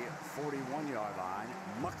to the 41-yard line.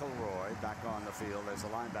 McElroy back on the field as the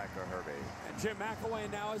linebacker, Herbie. And Jim McElwain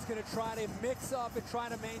now is going to try to mix up and try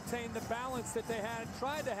to maintain the balance that they had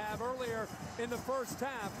tried to have earlier in the first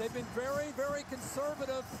half. They've been very, very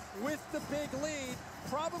conservative with the big lead,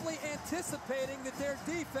 probably anticipating that their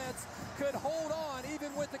defense could hold on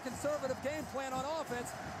even with the conservative game plan on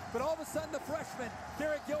offense. But all of a sudden, the freshman,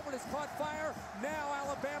 Derek Gilbert, has caught fire. Now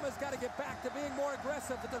Alabama's got to get back to being more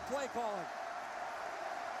aggressive with their play calling.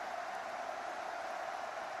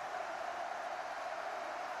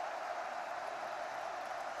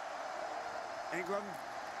 Ingram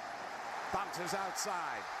bounces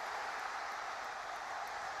outside.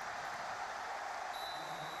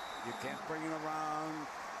 You can't bring him around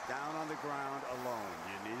down on the ground alone.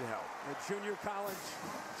 You need help. The junior college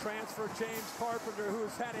transfer James Carpenter, who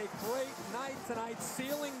has had a great night tonight,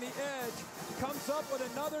 sealing the edge, comes up with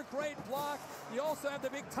another great block. You also have the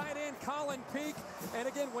big tight end Colin Peak. And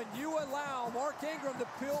again, when you allow Mark Ingram to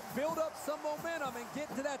build up some momentum and get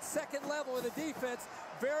to that second level of the defense,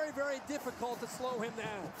 very, very difficult to slow him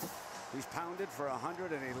down. He's pounded for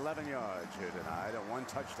 111 yards here tonight and 1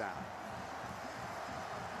 touchdown.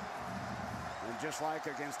 And just like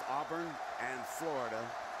against Auburn and Florida,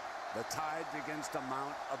 the Tide begins to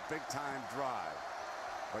mount a big-time drive.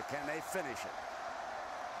 But can they finish it?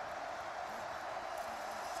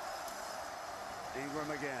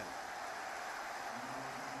 Ingram again.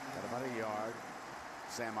 Got about a yard.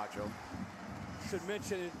 Sam Acho. Should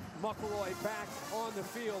mention McElroy back on the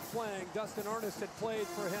field playing. Dustin Ernest had played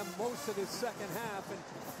for him most of his second half, and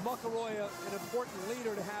McElroy an important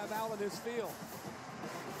leader to have out on this field.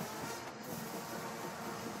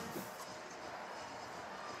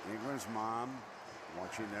 Ingram's mom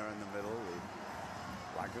watching there in the middle, the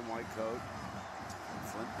black and white coat,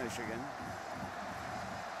 Flint, Michigan.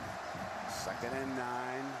 2nd and 9.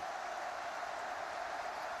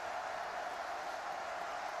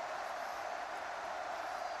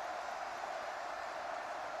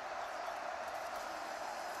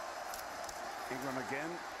 Ingram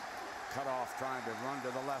again, cut off trying to run to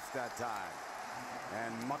the left that time.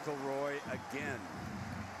 And McElroy again.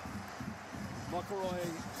 McElroy,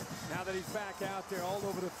 now that he's back out there all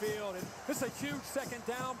over the field, and this is a huge second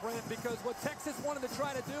down, Brent, because what Texas wanted to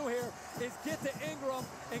try to do here is get to Ingram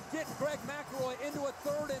and get Greg McElroy into a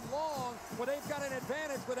 3rd and long, where they've got an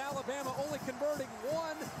advantage with Alabama only converting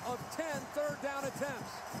 1 of 10 third down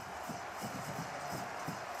attempts.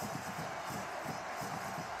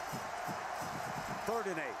 Third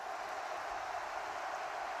and 8.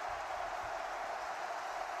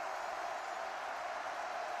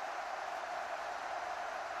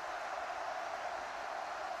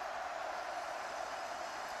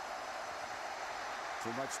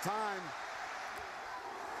 Too much time.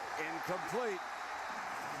 Incomplete.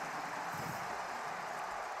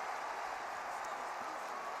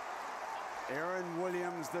 Aaron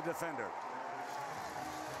Williams, the defender.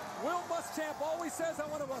 Will Muschamp always says, I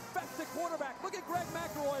want to affect the quarterback. Look at Greg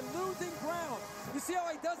McElroy losing ground. You see how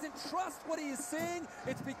he doesn't trust what he is seeing?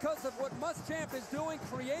 It's because of what Muschamp is doing,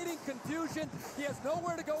 creating confusion. He has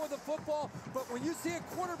nowhere to go with the football. But when you see a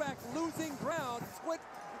quarterback losing ground, it's what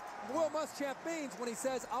Will Muschamp means when he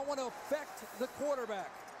says, I want to affect the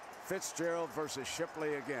quarterback. Fitzgerald versus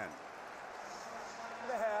Shipley again.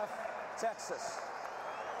 The half, Texas.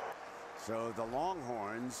 So the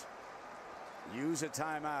Longhorns use a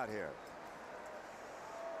timeout here.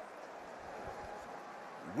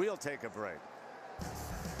 We'll take a break.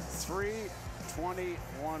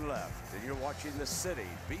 3:21 left, and you're watching the City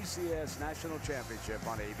BCS National Championship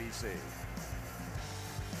on ABC.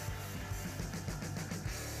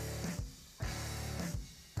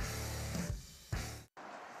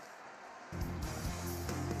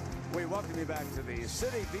 We welcome you back to the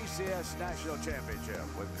City BCS National Championship.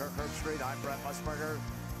 With Kirk Herbstreit, I'm Brent Musburger.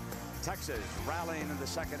 Texas rallying in the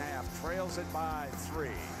second half, trails it by 3.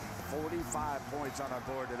 45 points on our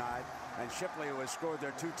board tonight. And Shipley, who has scored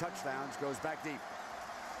their 2 touchdowns, goes back deep.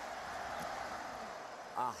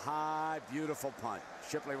 A high, beautiful punt.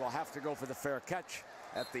 Shipley will have to go for the fair catch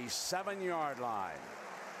at the 7-yard line.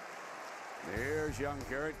 Here's young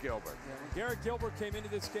Garrett Gilbert. Yeah, when Garrett Gilbert came into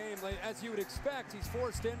this game, as you would expect, he's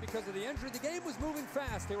forced in because of the injury. The game was moving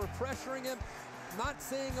fast. They were pressuring him. not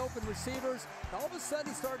seeing open receivers. All of a sudden,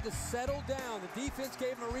 he started to settle down. The defense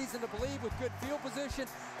gave him a reason to believe with good field position.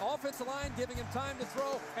 Offensive line giving him time to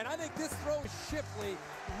throw. And I think this throw to Shipley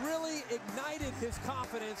really ignited his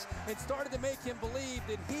confidence and started to make him believe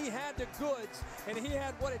that he had the goods and he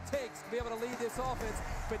had what it takes to be able to lead this offense.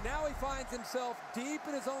 But now he finds himself deep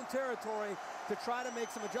in his own territory to try to make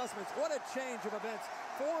some adjustments. What a change of events.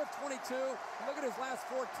 4 of 22. And look at his last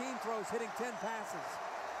 14 throws, hitting 10 passes.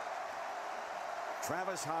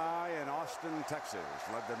 Travis High in Austin, Texas,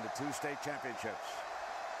 led them to 2 state championships.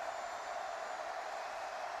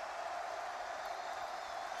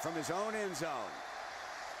 From his own end zone.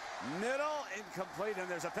 Middle, incomplete, and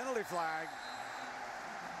there's a penalty flag.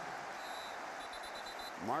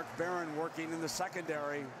 Mark Barron working in the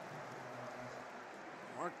secondary.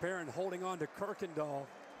 Mark Barron holding on to Kirkendall.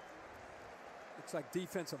 Looks like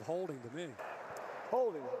defensive holding to me.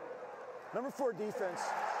 Holding. Number 4 defense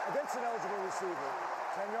against an eligible receiver.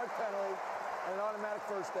 10-yard penalty and an automatic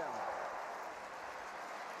first down.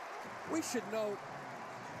 We should note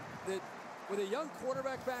that with a young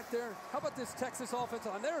quarterback back there, how about this Texas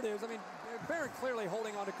offensive line? There it is. I mean, Barron clearly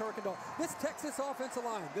holding on to Kirkendall. This Texas offensive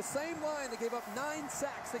line, the same line that gave up 9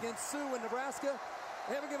 sacks against Sioux in Nebraska,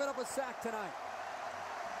 they haven't given up a sack tonight.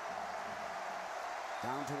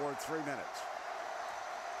 Down toward 3 minutes.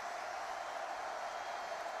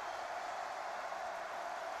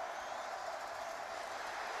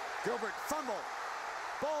 Gilbert fumble.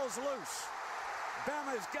 Ball's loose.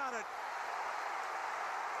 Bama's got it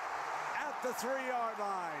at the 3-yard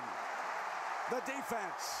line. The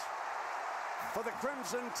defense for the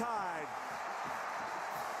Crimson Tide.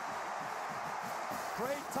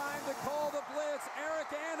 Great time to call the blitz.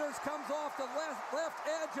 Eric Anders comes off the left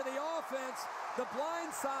edge of the offense, the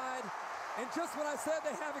blind side. And just when I said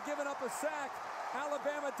they haven't given up a sack,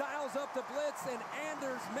 Alabama dials up the blitz, and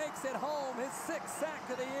Anders makes it home, his 6th sack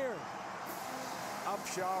of the year.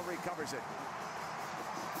 Upshaw recovers it.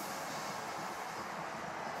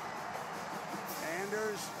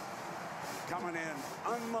 Anders coming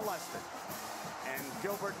in unmolested, and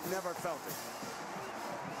Gilbert never felt it.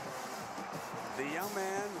 The young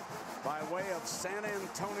man, by way of San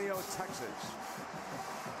Antonio, Texas,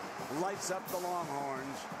 lights up the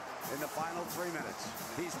Longhorns in the final 3 minutes.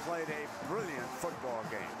 He's played a brilliant football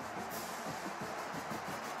game.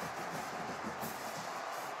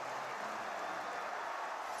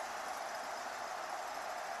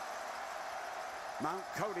 Mount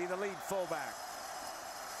Cody, the lead fullback.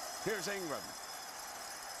 Here's Ingram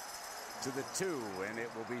to the 2, and it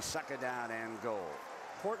will be 2nd down and goal.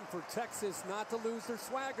 Important for Texas not to lose their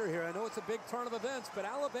swagger here. I know it's a big turn of events, but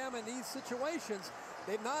Alabama in these situations,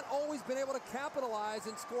 they've not always been able to capitalize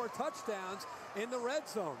and score touchdowns in the red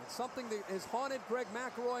zone. It's something that has haunted Greg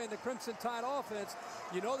McElroy and the Crimson Tide offense.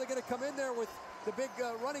 You know they're going to come in there with the big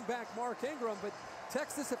running back, Mark Ingram, but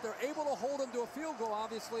Texas, if they're able to hold them to a field goal,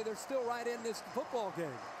 obviously they're still right in this football game.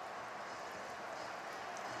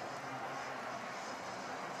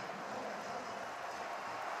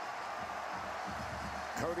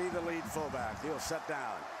 Cody, the lead fullback. He'll set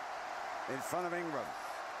down in front of Ingram.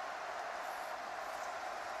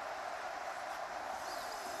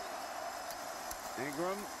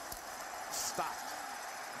 Ingram stopped.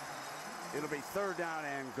 It'll be 3rd down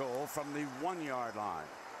and goal from the 1-yard line.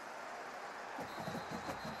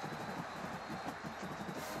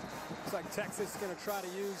 Looks like Texas is going to try to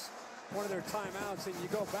use one of their timeouts, and you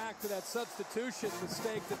go back to that substitution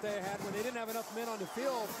mistake that they had when they didn't have enough men on the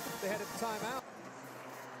field. They had a timeout.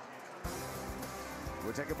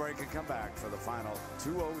 We'll take a break and come back for the final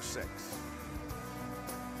 2:06.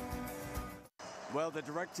 Well, the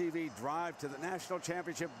DirecTV Drive to the National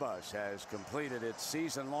Championship bus has completed its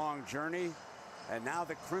season-long journey, and now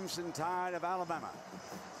the Crimson Tide of Alabama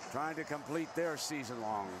trying to complete their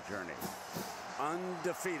season-long journey.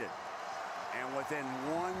 Undefeated and within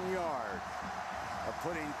 1 yard of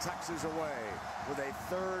putting Texas away with a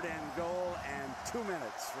 3rd and goal and 2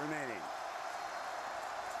 minutes remaining.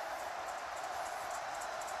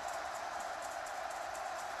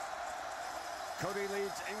 Cody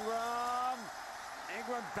leads Ingram.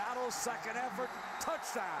 Ingram battles, 2nd effort,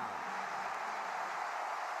 touchdown.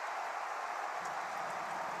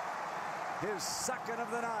 His 2nd of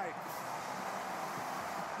the night.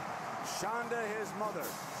 Shonda, his mother.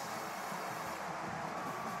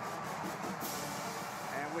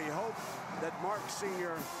 And we hope that Mark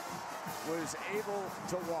Sr. was able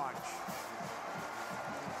to watch.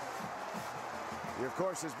 He, of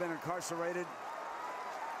course, has been incarcerated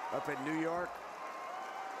up in New York.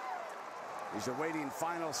 He's awaiting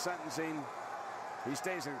final sentencing. He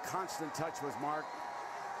stays in constant touch with Mark.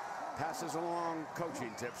 Passes along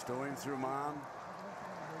coaching tips to him through Mom.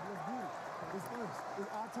 It's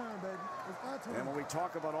our turn, baby. It's our turn. And when we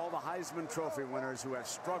talk about all the Heisman Trophy winners who have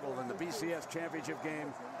struggled in the BCS Championship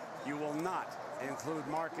game, you will not include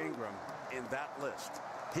Mark Ingram in that list.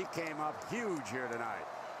 He came up huge here tonight.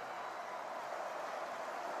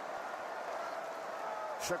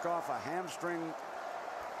 Shook off a hamstring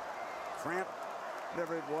cramp,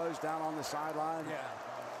 whatever it was, down on the sideline.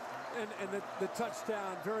 Yeah. And the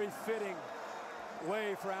touchdown, very fitting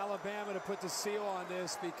way for Alabama to put the seal on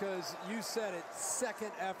this, because you said it,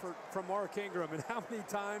 second effort from Mark Ingram. And how many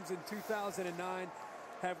times in 2009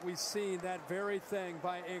 have we seen that very thing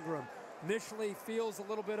by Ingram? Initially feels a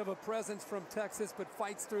little bit of a presence from Texas, but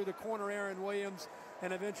fights through the corner, Aaron Williams,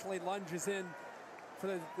 and eventually lunges in for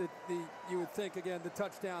the you would think, again, the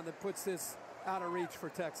touchdown that puts this out of reach for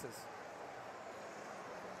Texas.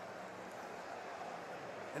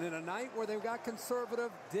 And in a night where they got conservative,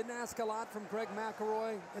 didn't ask a lot from Greg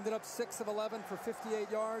McElroy, ended up 6 of 11 for 58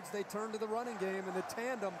 yards. They turned to the running game, and the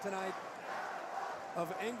tandem tonight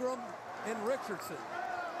of Ingram and Richardson.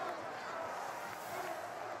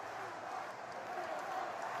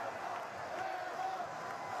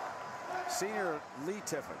 Senior Lee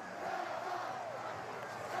Tiffin,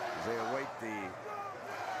 as they await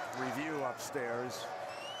the review upstairs.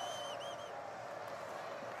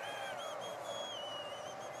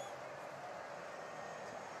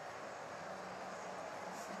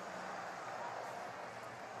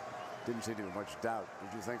 Didn't seem to be much doubt.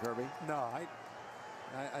 Did you think, Herbie? No,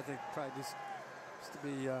 I think probably just to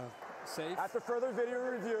be safe. After further video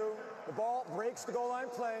review, the ball breaks the goal line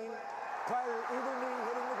plane prior to either knee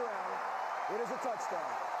hitting the ground. It is a touchdown.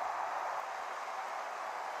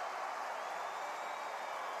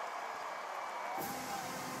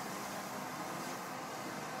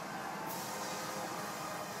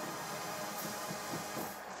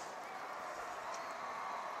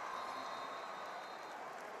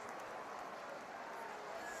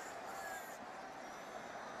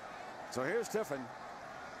 So here's Tiffin.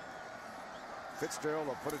 Fitzgerald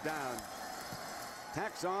will put it down.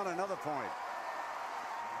 Tacks on another point.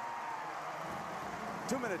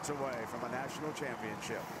 2 minutes away from a national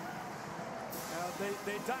championship.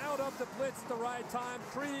 They dialed up the blitz at the right time,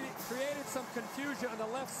 created some confusion on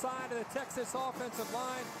the left side of the Texas offensive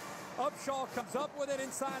line. Upshaw comes up with it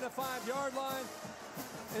inside the 5-yard line.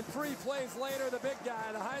 And 3 plays later, the big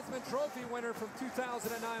guy, the Heisman Trophy winner from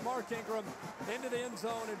 2009, Mark Ingram, into the end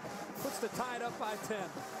zone and puts the Tide up by 10.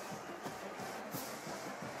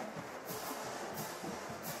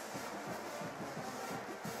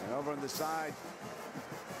 And over on the side,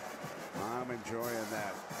 I'm enjoying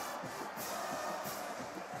that.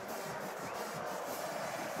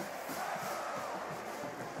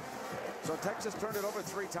 So Texas turned it over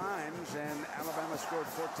 3 times, and Alabama scored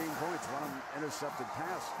 14 points, one intercepted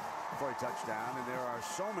pass for a touchdown. And there are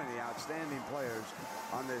so many outstanding players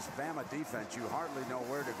on this Bama defense, you hardly know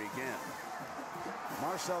where to begin.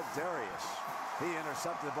 Marcel Darius, he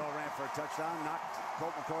intercepted the ball, ran for a touchdown, knocked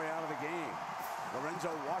Colt McCoy out of the game.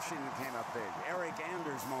 Lorenzo Washington came up big. Eric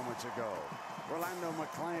Anders moments ago. Orlando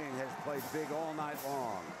McClain has played big all night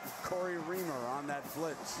long. Corey Reamer on that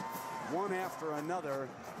blitz, one after another.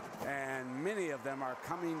 And many of them are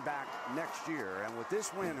coming back next year. And with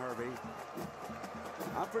this win, Herbie,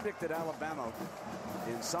 I predicted Alabama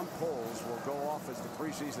in some polls will go off as the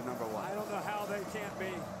preseason #1. I don't know how they can't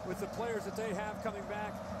be with the players that they have coming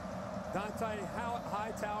back. Dante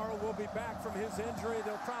Hightower will be back from his injury.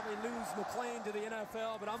 They'll probably lose McClain to the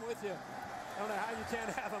NFL, but I'm with you. I don't know how you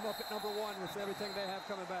can't have him up at #1 with everything they have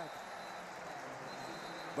coming back.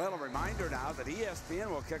 Well, a reminder now that ESPN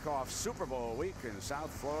will kick off Super Bowl week in South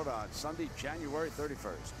Florida on Sunday, January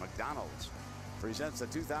 31st. McDonald's presents the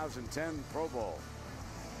 2010 Pro Bowl.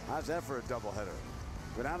 How's that for a doubleheader?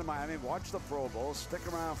 Go down to Miami, watch the Pro Bowl, stick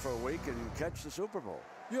around for a week, and catch the Super Bowl.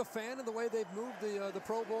 You a fan of the way they've moved the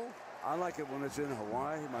Pro Bowl? I like it when it's in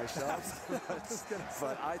Hawaii myself.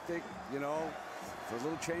 But I think, you know, for a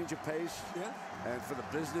little change of pace, and for the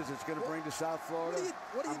business it's going to bring to South Florida.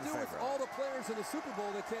 What do you do with all the players in the Super Bowl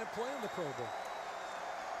that can't play in the Pro Bowl?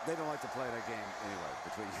 They don't like to play that game anyway,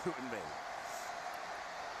 between you and me.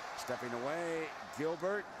 Stepping away,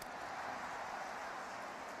 Gilbert.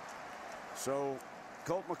 So,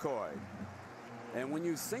 Colt McCoy. And when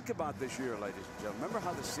you think about this year, ladies and gentlemen, remember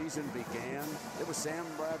how the season began? It was Sam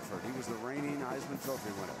Bradford. He was the reigning Heisman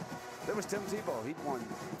Trophy winner. There was Tim Tebow. He'd won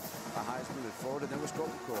a Heisman at Florida. There was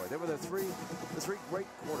Colt McCoy. There were the three great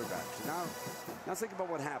quarterbacks. Now think about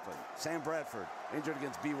what happened. Sam Bradford injured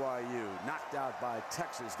against BYU, knocked out by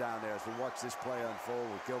Texas down there as we watch this play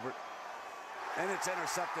unfold with Gilbert. And it's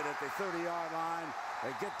intercepted at the 30-yard line.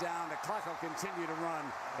 They get down. The clock will continue to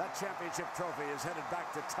run. That championship trophy is headed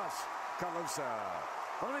back to Tufts Tuscaloosa.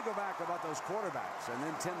 Well, let me go back about those quarterbacks. And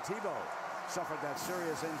then Tim Tebow suffered that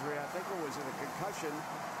serious injury. I think it was in a concussion.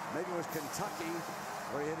 Maybe it was Kentucky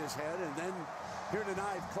where he hit his head. And then here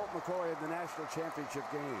tonight, Colt McCoy in the national championship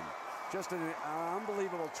game. Just an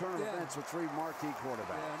unbelievable turn of events with three marquee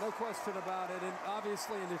quarterbacks. Yeah, no question about it. And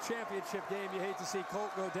obviously in the championship game, you hate to see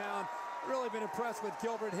Colt go down. Really been impressed with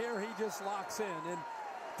Gilbert here. He just locks in. And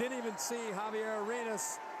didn't even see Javier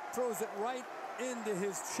Arenas throws it right into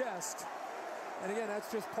his chest. And again,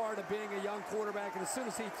 that's just part of being a young quarterback. And as soon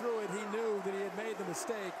as he threw it, he knew that he had made the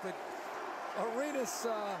mistake. But Arenas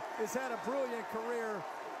has had a brilliant career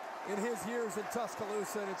in his years in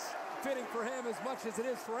Tuscaloosa. And it's fitting for him as much as it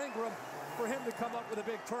is for Ingram for him to come up with a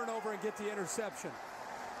big turnover and get the interception.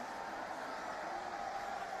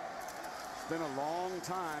 It's been a long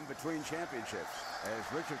time between championships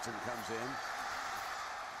as Richardson comes in.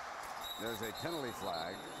 There's a penalty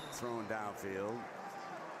flag thrown downfield.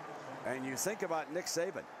 And you think about Nick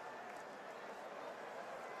Saban.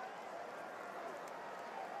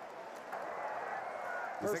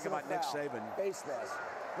 You think about Nick Saban. Base mask.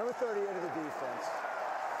 Number 38 of the defense.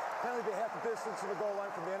 Penalty be half the distance to the goal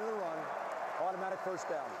line from the end of the run. Automatic first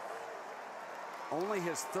down. Only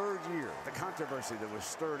his third year. The controversy that was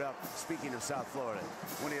stirred up, speaking of South Florida,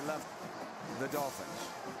 when he left the Dolphins.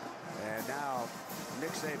 And now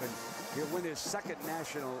Nick Saban, he'll win his second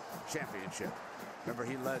national championship. Remember,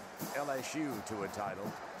 he led LSU to a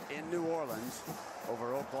title in New Orleans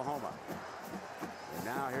over Oklahoma. And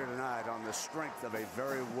now here tonight on the strength of a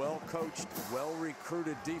very well-coached,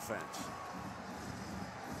 well-recruited defense,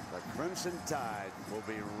 the Crimson Tide will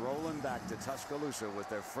be rolling back to Tuscaloosa with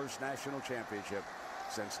their first national championship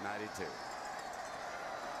since '92.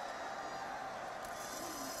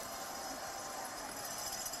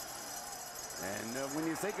 And when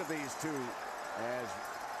you think of these two as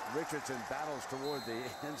Richardson battles toward the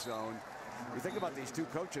end zone, you think about these two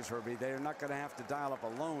coaches, Herbie, they're not going to have to dial up a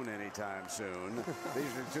loan anytime soon.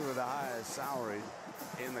 These are two of the highest salaried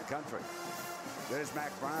in the country. There's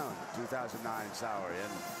Mac Brown, 2009 salary.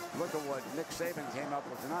 And look at what Nick Saban came up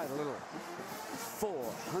with tonight, a little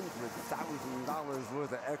 $400,000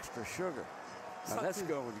 worth of extra sugar. Now that's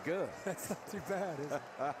going good. That's not too bad, is it?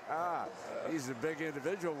 He's a big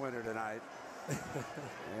individual winner tonight.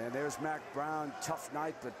 And there's Mac Brown. Tough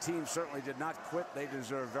night. The team certainly did not quit. They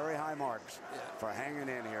deserve very high marks for hanging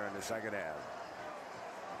in here in the second half.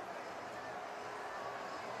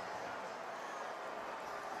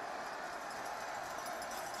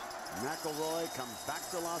 McElroy comes back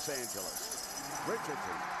to Los Angeles.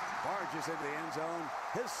 Richardson barges into the end zone,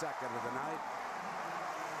 his second of the night.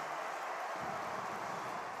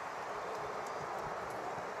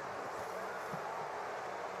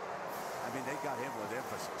 I mean, they got him with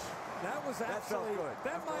emphasis. That was actually,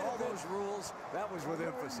 that might have been, those rules, that was with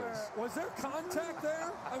emphasis. Was there contact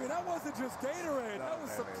there? I mean, that wasn't just Gatorade. No, that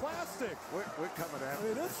was some plastic. We're coming after I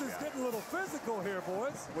mean, this is getting a little physical here,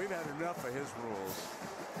 boys. We've had enough of his rules.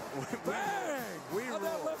 Bang! We How'd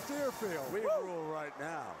that left ear feel? We rule right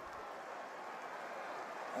now.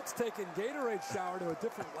 That's taking Gatorade shower to a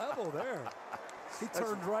different level there. He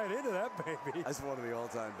turned right into that baby. That's one of the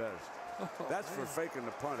all-time best. That's for faking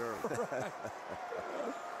the punt early. Right.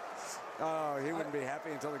 Oh, he wouldn't be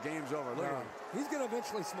happy until the game's over. Look at him. He's going to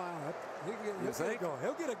eventually smile. He'll get it going.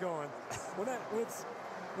 He'll get it going. When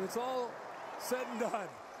it's all said and done.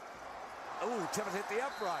 Oh, Tibbet hit the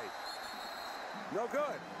upright. No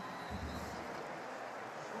good.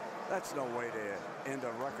 That's no way to end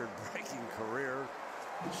a record-breaking career.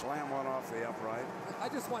 Slam one off the upright. I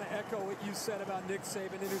just want to echo what you said about Nick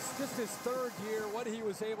Saban. It is just his third year, what he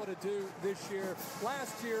was able to do this year.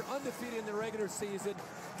 Last year, undefeated in the regular season.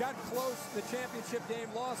 Got close in the championship game,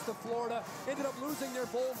 lost to Florida, ended up losing their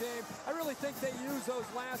bowl game. I really think they used those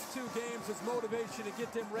last two games as motivation to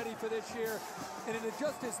get them ready for this year. And in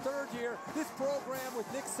just his third year, this program with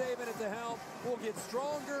Nick Saban at the helm will get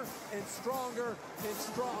stronger and stronger and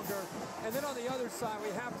stronger. And then on the other side,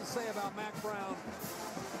 we have to say about Mac Brown,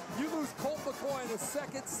 you lose Colt McCoy in the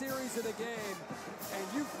second series of the game, and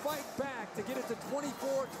you fight back to get it to 24-21.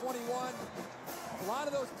 A lot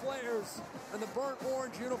of those players in the burnt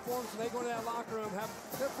orange uniforms, when they go into that locker room,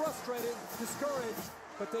 they're frustrated, discouraged,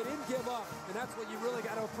 but they didn't give up, and that's what you really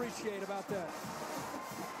got to appreciate about that.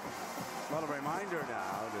 Well, a reminder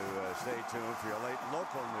now to stay tuned for your late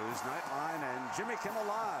local news, Nightline, and Jimmy Kimmel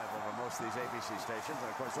Live over most of these ABC stations. And,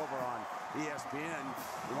 of course, over on ESPN,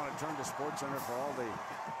 we want to turn to SportsCenter for all the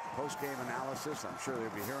post-game analysis. I'm sure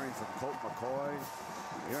they'll be hearing from Colt McCoy,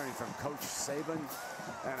 hearing from Coach Saban.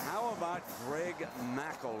 And how about Greg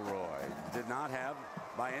McElroy? Did not have,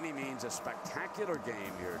 by any means, a spectacular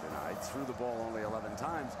game here tonight. Threw the ball only 11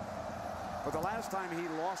 times. But the last time he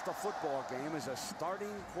lost a football game as a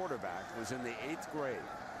starting quarterback was in the 8th grade.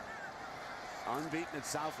 Unbeaten at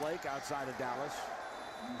South Lake outside of Dallas.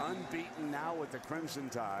 Unbeaten now with the Crimson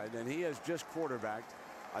Tide, and he has just quarterbacked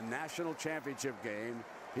a national championship game.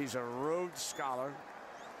 He's a Rhodes Scholar,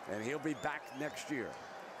 and he'll be back next year.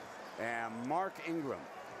 And Mark Ingram,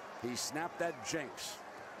 he snapped that jinx.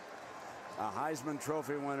 A Heisman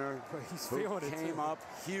Trophy winner who came up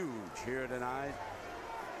huge here tonight.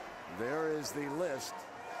 There is the list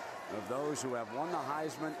of those who have won the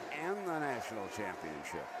Heisman and the national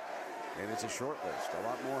championship. And it's a short list. A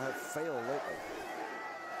lot more have failed lately.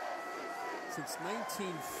 Since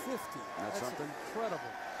 1950. That's something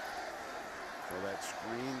incredible. So that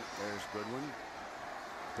screen, there's Goodwin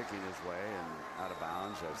picking his way and out of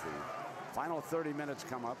bounds as the final 30 minutes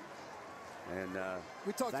come up. And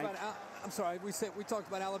we talked about, I'm sorry, we talked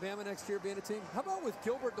about Alabama next year being a team. How about with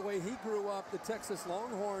Gilbert, the way he grew up, the Texas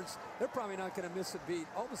Longhorns, they're probably not going to miss a beat.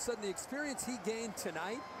 All of a sudden, the experience he gained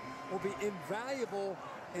tonight will be invaluable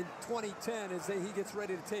in 2010 as he gets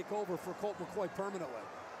ready to take over for Colt McCoy permanently.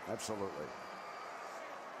 Absolutely.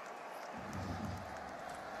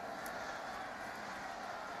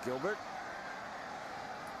 Gilbert.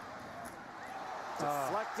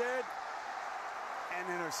 Deflected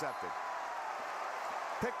and intercepted.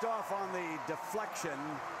 Picked off on the deflection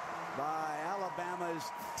by Alabama's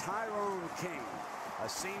Tyrone King, a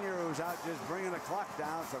senior who's out just bringing the clock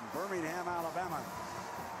down from Birmingham, Alabama.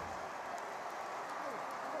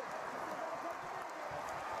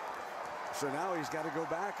 So now he's got to go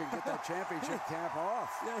back and get that championship cap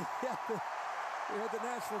off. Yeah, he had the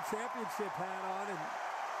national championship hat on, and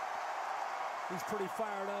he's pretty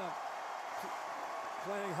fired up.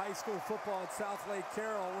 Playing high school football at South Lake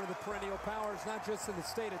Carroll, one of the perennial powers, not just in the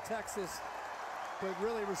state of Texas, but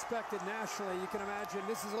really respected nationally. You can imagine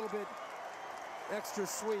this is a little bit extra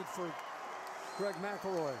sweet for Greg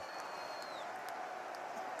McElroy.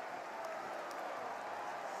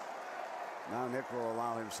 Now Nick will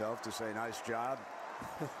allow himself to say, nice job.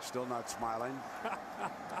 Still not smiling.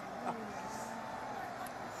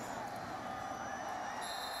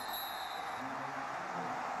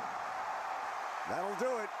 That'll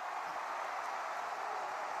do it.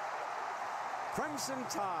 Crimson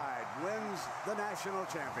Tide wins the national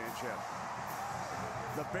championship.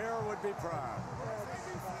 The Bear would be proud.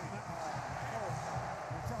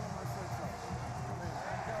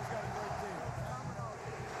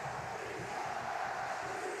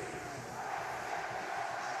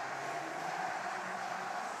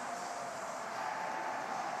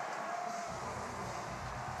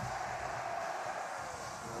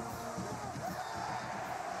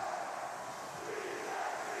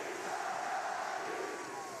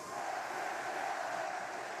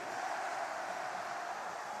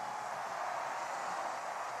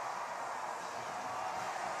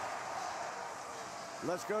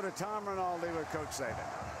 Let's go to Tom Rinaldi with Coach Saban.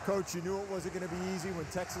 Coach, you knew it wasn't going to be easy when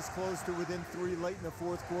Texas closed to within 3 late in the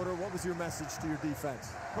 4th quarter. What was your message to your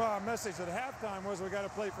defense? Well, our message at halftime was we got to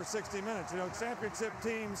play for 60 minutes. You know, championship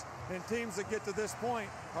teams and teams that get to this point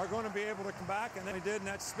are going to be able to come back, and they did, and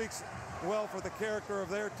that speaks well for the character of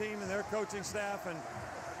their team and their coaching staff. And,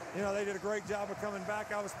 you know, they did a great job of coming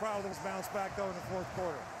back. I was proud of them to bounce back, though, in the 4th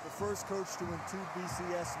quarter. The first coach to win 2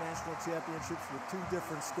 BCS National Championships with 2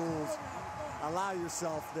 different schools. Allow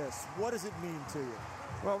yourself this. What does it mean to you?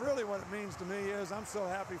 Well, really what it means to me is I'm so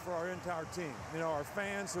happy for our entire team. You know, our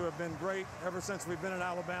fans who have been great ever since we've been in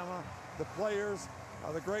Alabama, the players,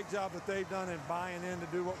 the great job that they've done in buying in to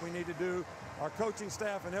do what we need to do, our coaching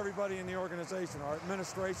staff and everybody in the organization, our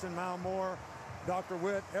administration, Mal Moore, Dr.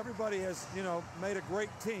 Witt, everybody has, you know, made a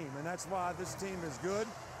great team, and that's why this team is good.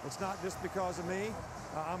 It's not just because of me.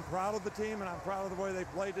 I'm proud of the team, and I'm proud of the way they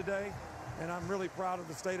played today. And I'm really proud of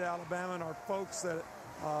the state of Alabama and our folks that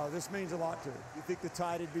this means a lot to. You think the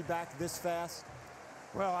Tide would be back this fast?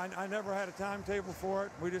 Well, I never had a timetable for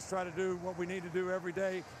it. We just try to do what we need to do every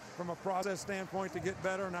day from a process standpoint to get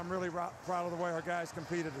better, and I'm really proud of the way our guys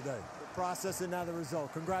competed today. The process and now the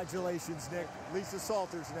result. Congratulations, Nick. Lisa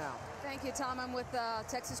Salters now. Thank you, Tom. I'm with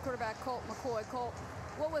Texas quarterback Colt McCoy. Colt,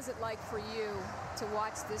 what was it like for you to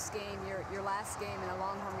watch this game, your last game in a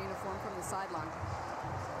Longhorn uniform from the sideline?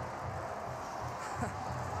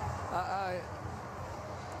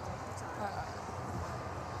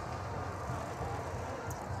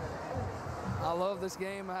 I love this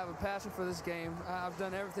game. I have a passion for this game. I've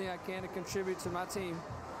done everything I can to contribute to my team.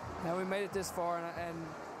 Now we made it this far, and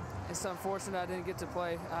it's unfortunate I didn't get to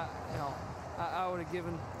play. I would have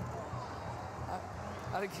given.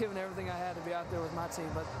 I'd have given everything I had to be out there with my team.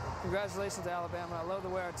 But congratulations to Alabama. I love the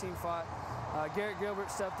way our team fought. Garrett Gilbert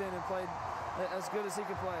stepped in and played as good as he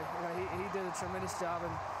could play. You know, he did a tremendous job,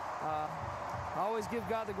 and I always give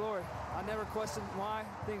God the glory. I never question why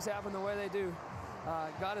things happen the way they do.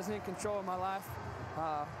 God is in control of my life,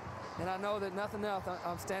 and I know that nothing else,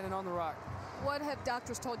 I'm standing on the rock. What have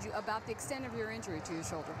doctors told you about the extent of your injury to your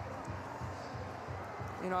shoulder?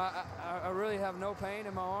 You know, I really have no pain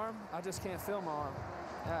in my arm. I just can't feel my arm.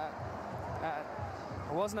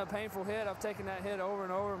 It wasn't a painful hit. I've taken that hit over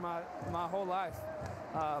and over my whole life.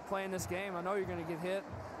 Playing this game, I know you're going to get hit.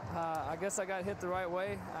 I guess I got hit the right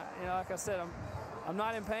way. You know, like I said, I'm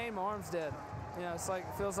not in pain. My arm's dead. You know, it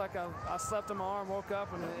feels like I slept on my arm, woke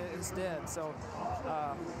up, and it's dead. So,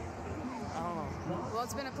 I don't know. Well,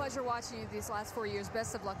 it's been a pleasure watching you these last 4 years.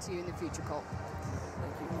 Best of luck to you in the future, Colt.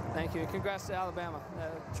 Thank you. Congrats to Alabama.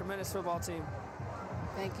 A tremendous football team.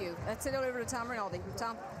 Thank you. Let's send it over to Tom Rinaldi.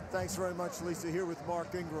 Tom. Thanks very much, Lisa. Here with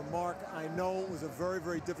Mark Ingram. Mark, I know it was a very,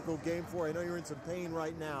 very difficult game for you. I know you're in some pain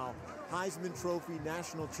right now. Heisman Trophy,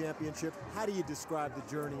 National Championship. How do you describe the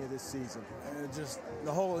journey of this season? Just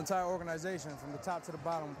the whole entire organization, from the top to the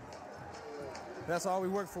bottom. That's all we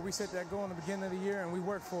worked for. We set that goal in the beginning of the year, and we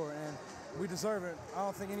worked for it, and we deserve it. I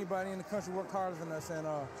don't think anybody in the country worked harder than us, and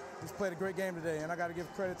just played a great game today. And I got to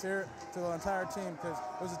give credit to the entire team, because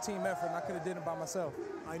it was a team effort, and I could have done it by myself.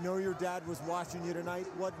 I know your dad was watching you tonight.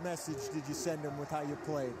 What message did you send him with how you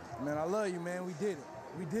played? Man, I love you, man. We did it.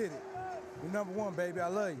 We did it. You're number one, baby. I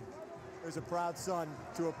love you. There's a proud son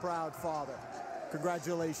to a proud father.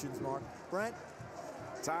 Congratulations, Mark. Brent?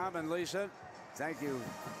 Tom and Lisa, thank you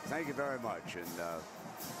very much. And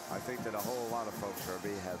I think that a whole lot of folks,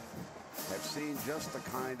 Herbie, have seen just the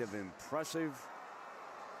kind of impressive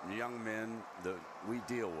young men that we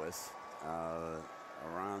deal with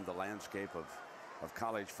around the landscape of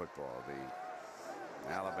college football.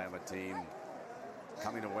 The Alabama team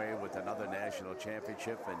coming away with another national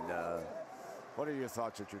championship. And what are your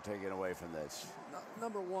thoughts that you're taking away from this?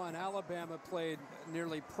 Number one, Alabama played a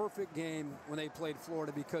nearly perfect game when they played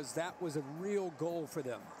Florida, because that was a real goal for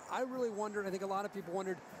them. I really wondered, I think a lot of people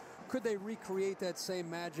wondered, could they recreate that same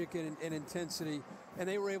magic and intensity? And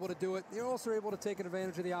they were able to do it. They were also able to take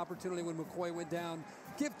advantage of the opportunity when McCoy went down.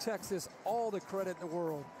 Give Texas all the credit in the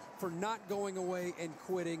world for not going away and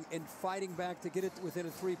quitting and fighting back to get it within a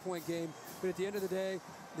 3-point game. But at the end of the day,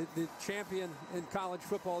 the champion in college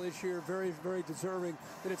football this year, very, very deserving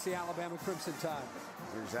that it's the Alabama Crimson Tide.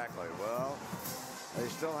 Exactly. Well, they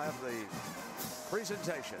still have the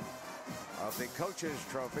presentation of the Coach's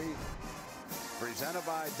Trophy presented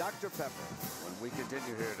by Dr. Pepper when we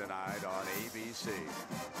continue here tonight on ABC.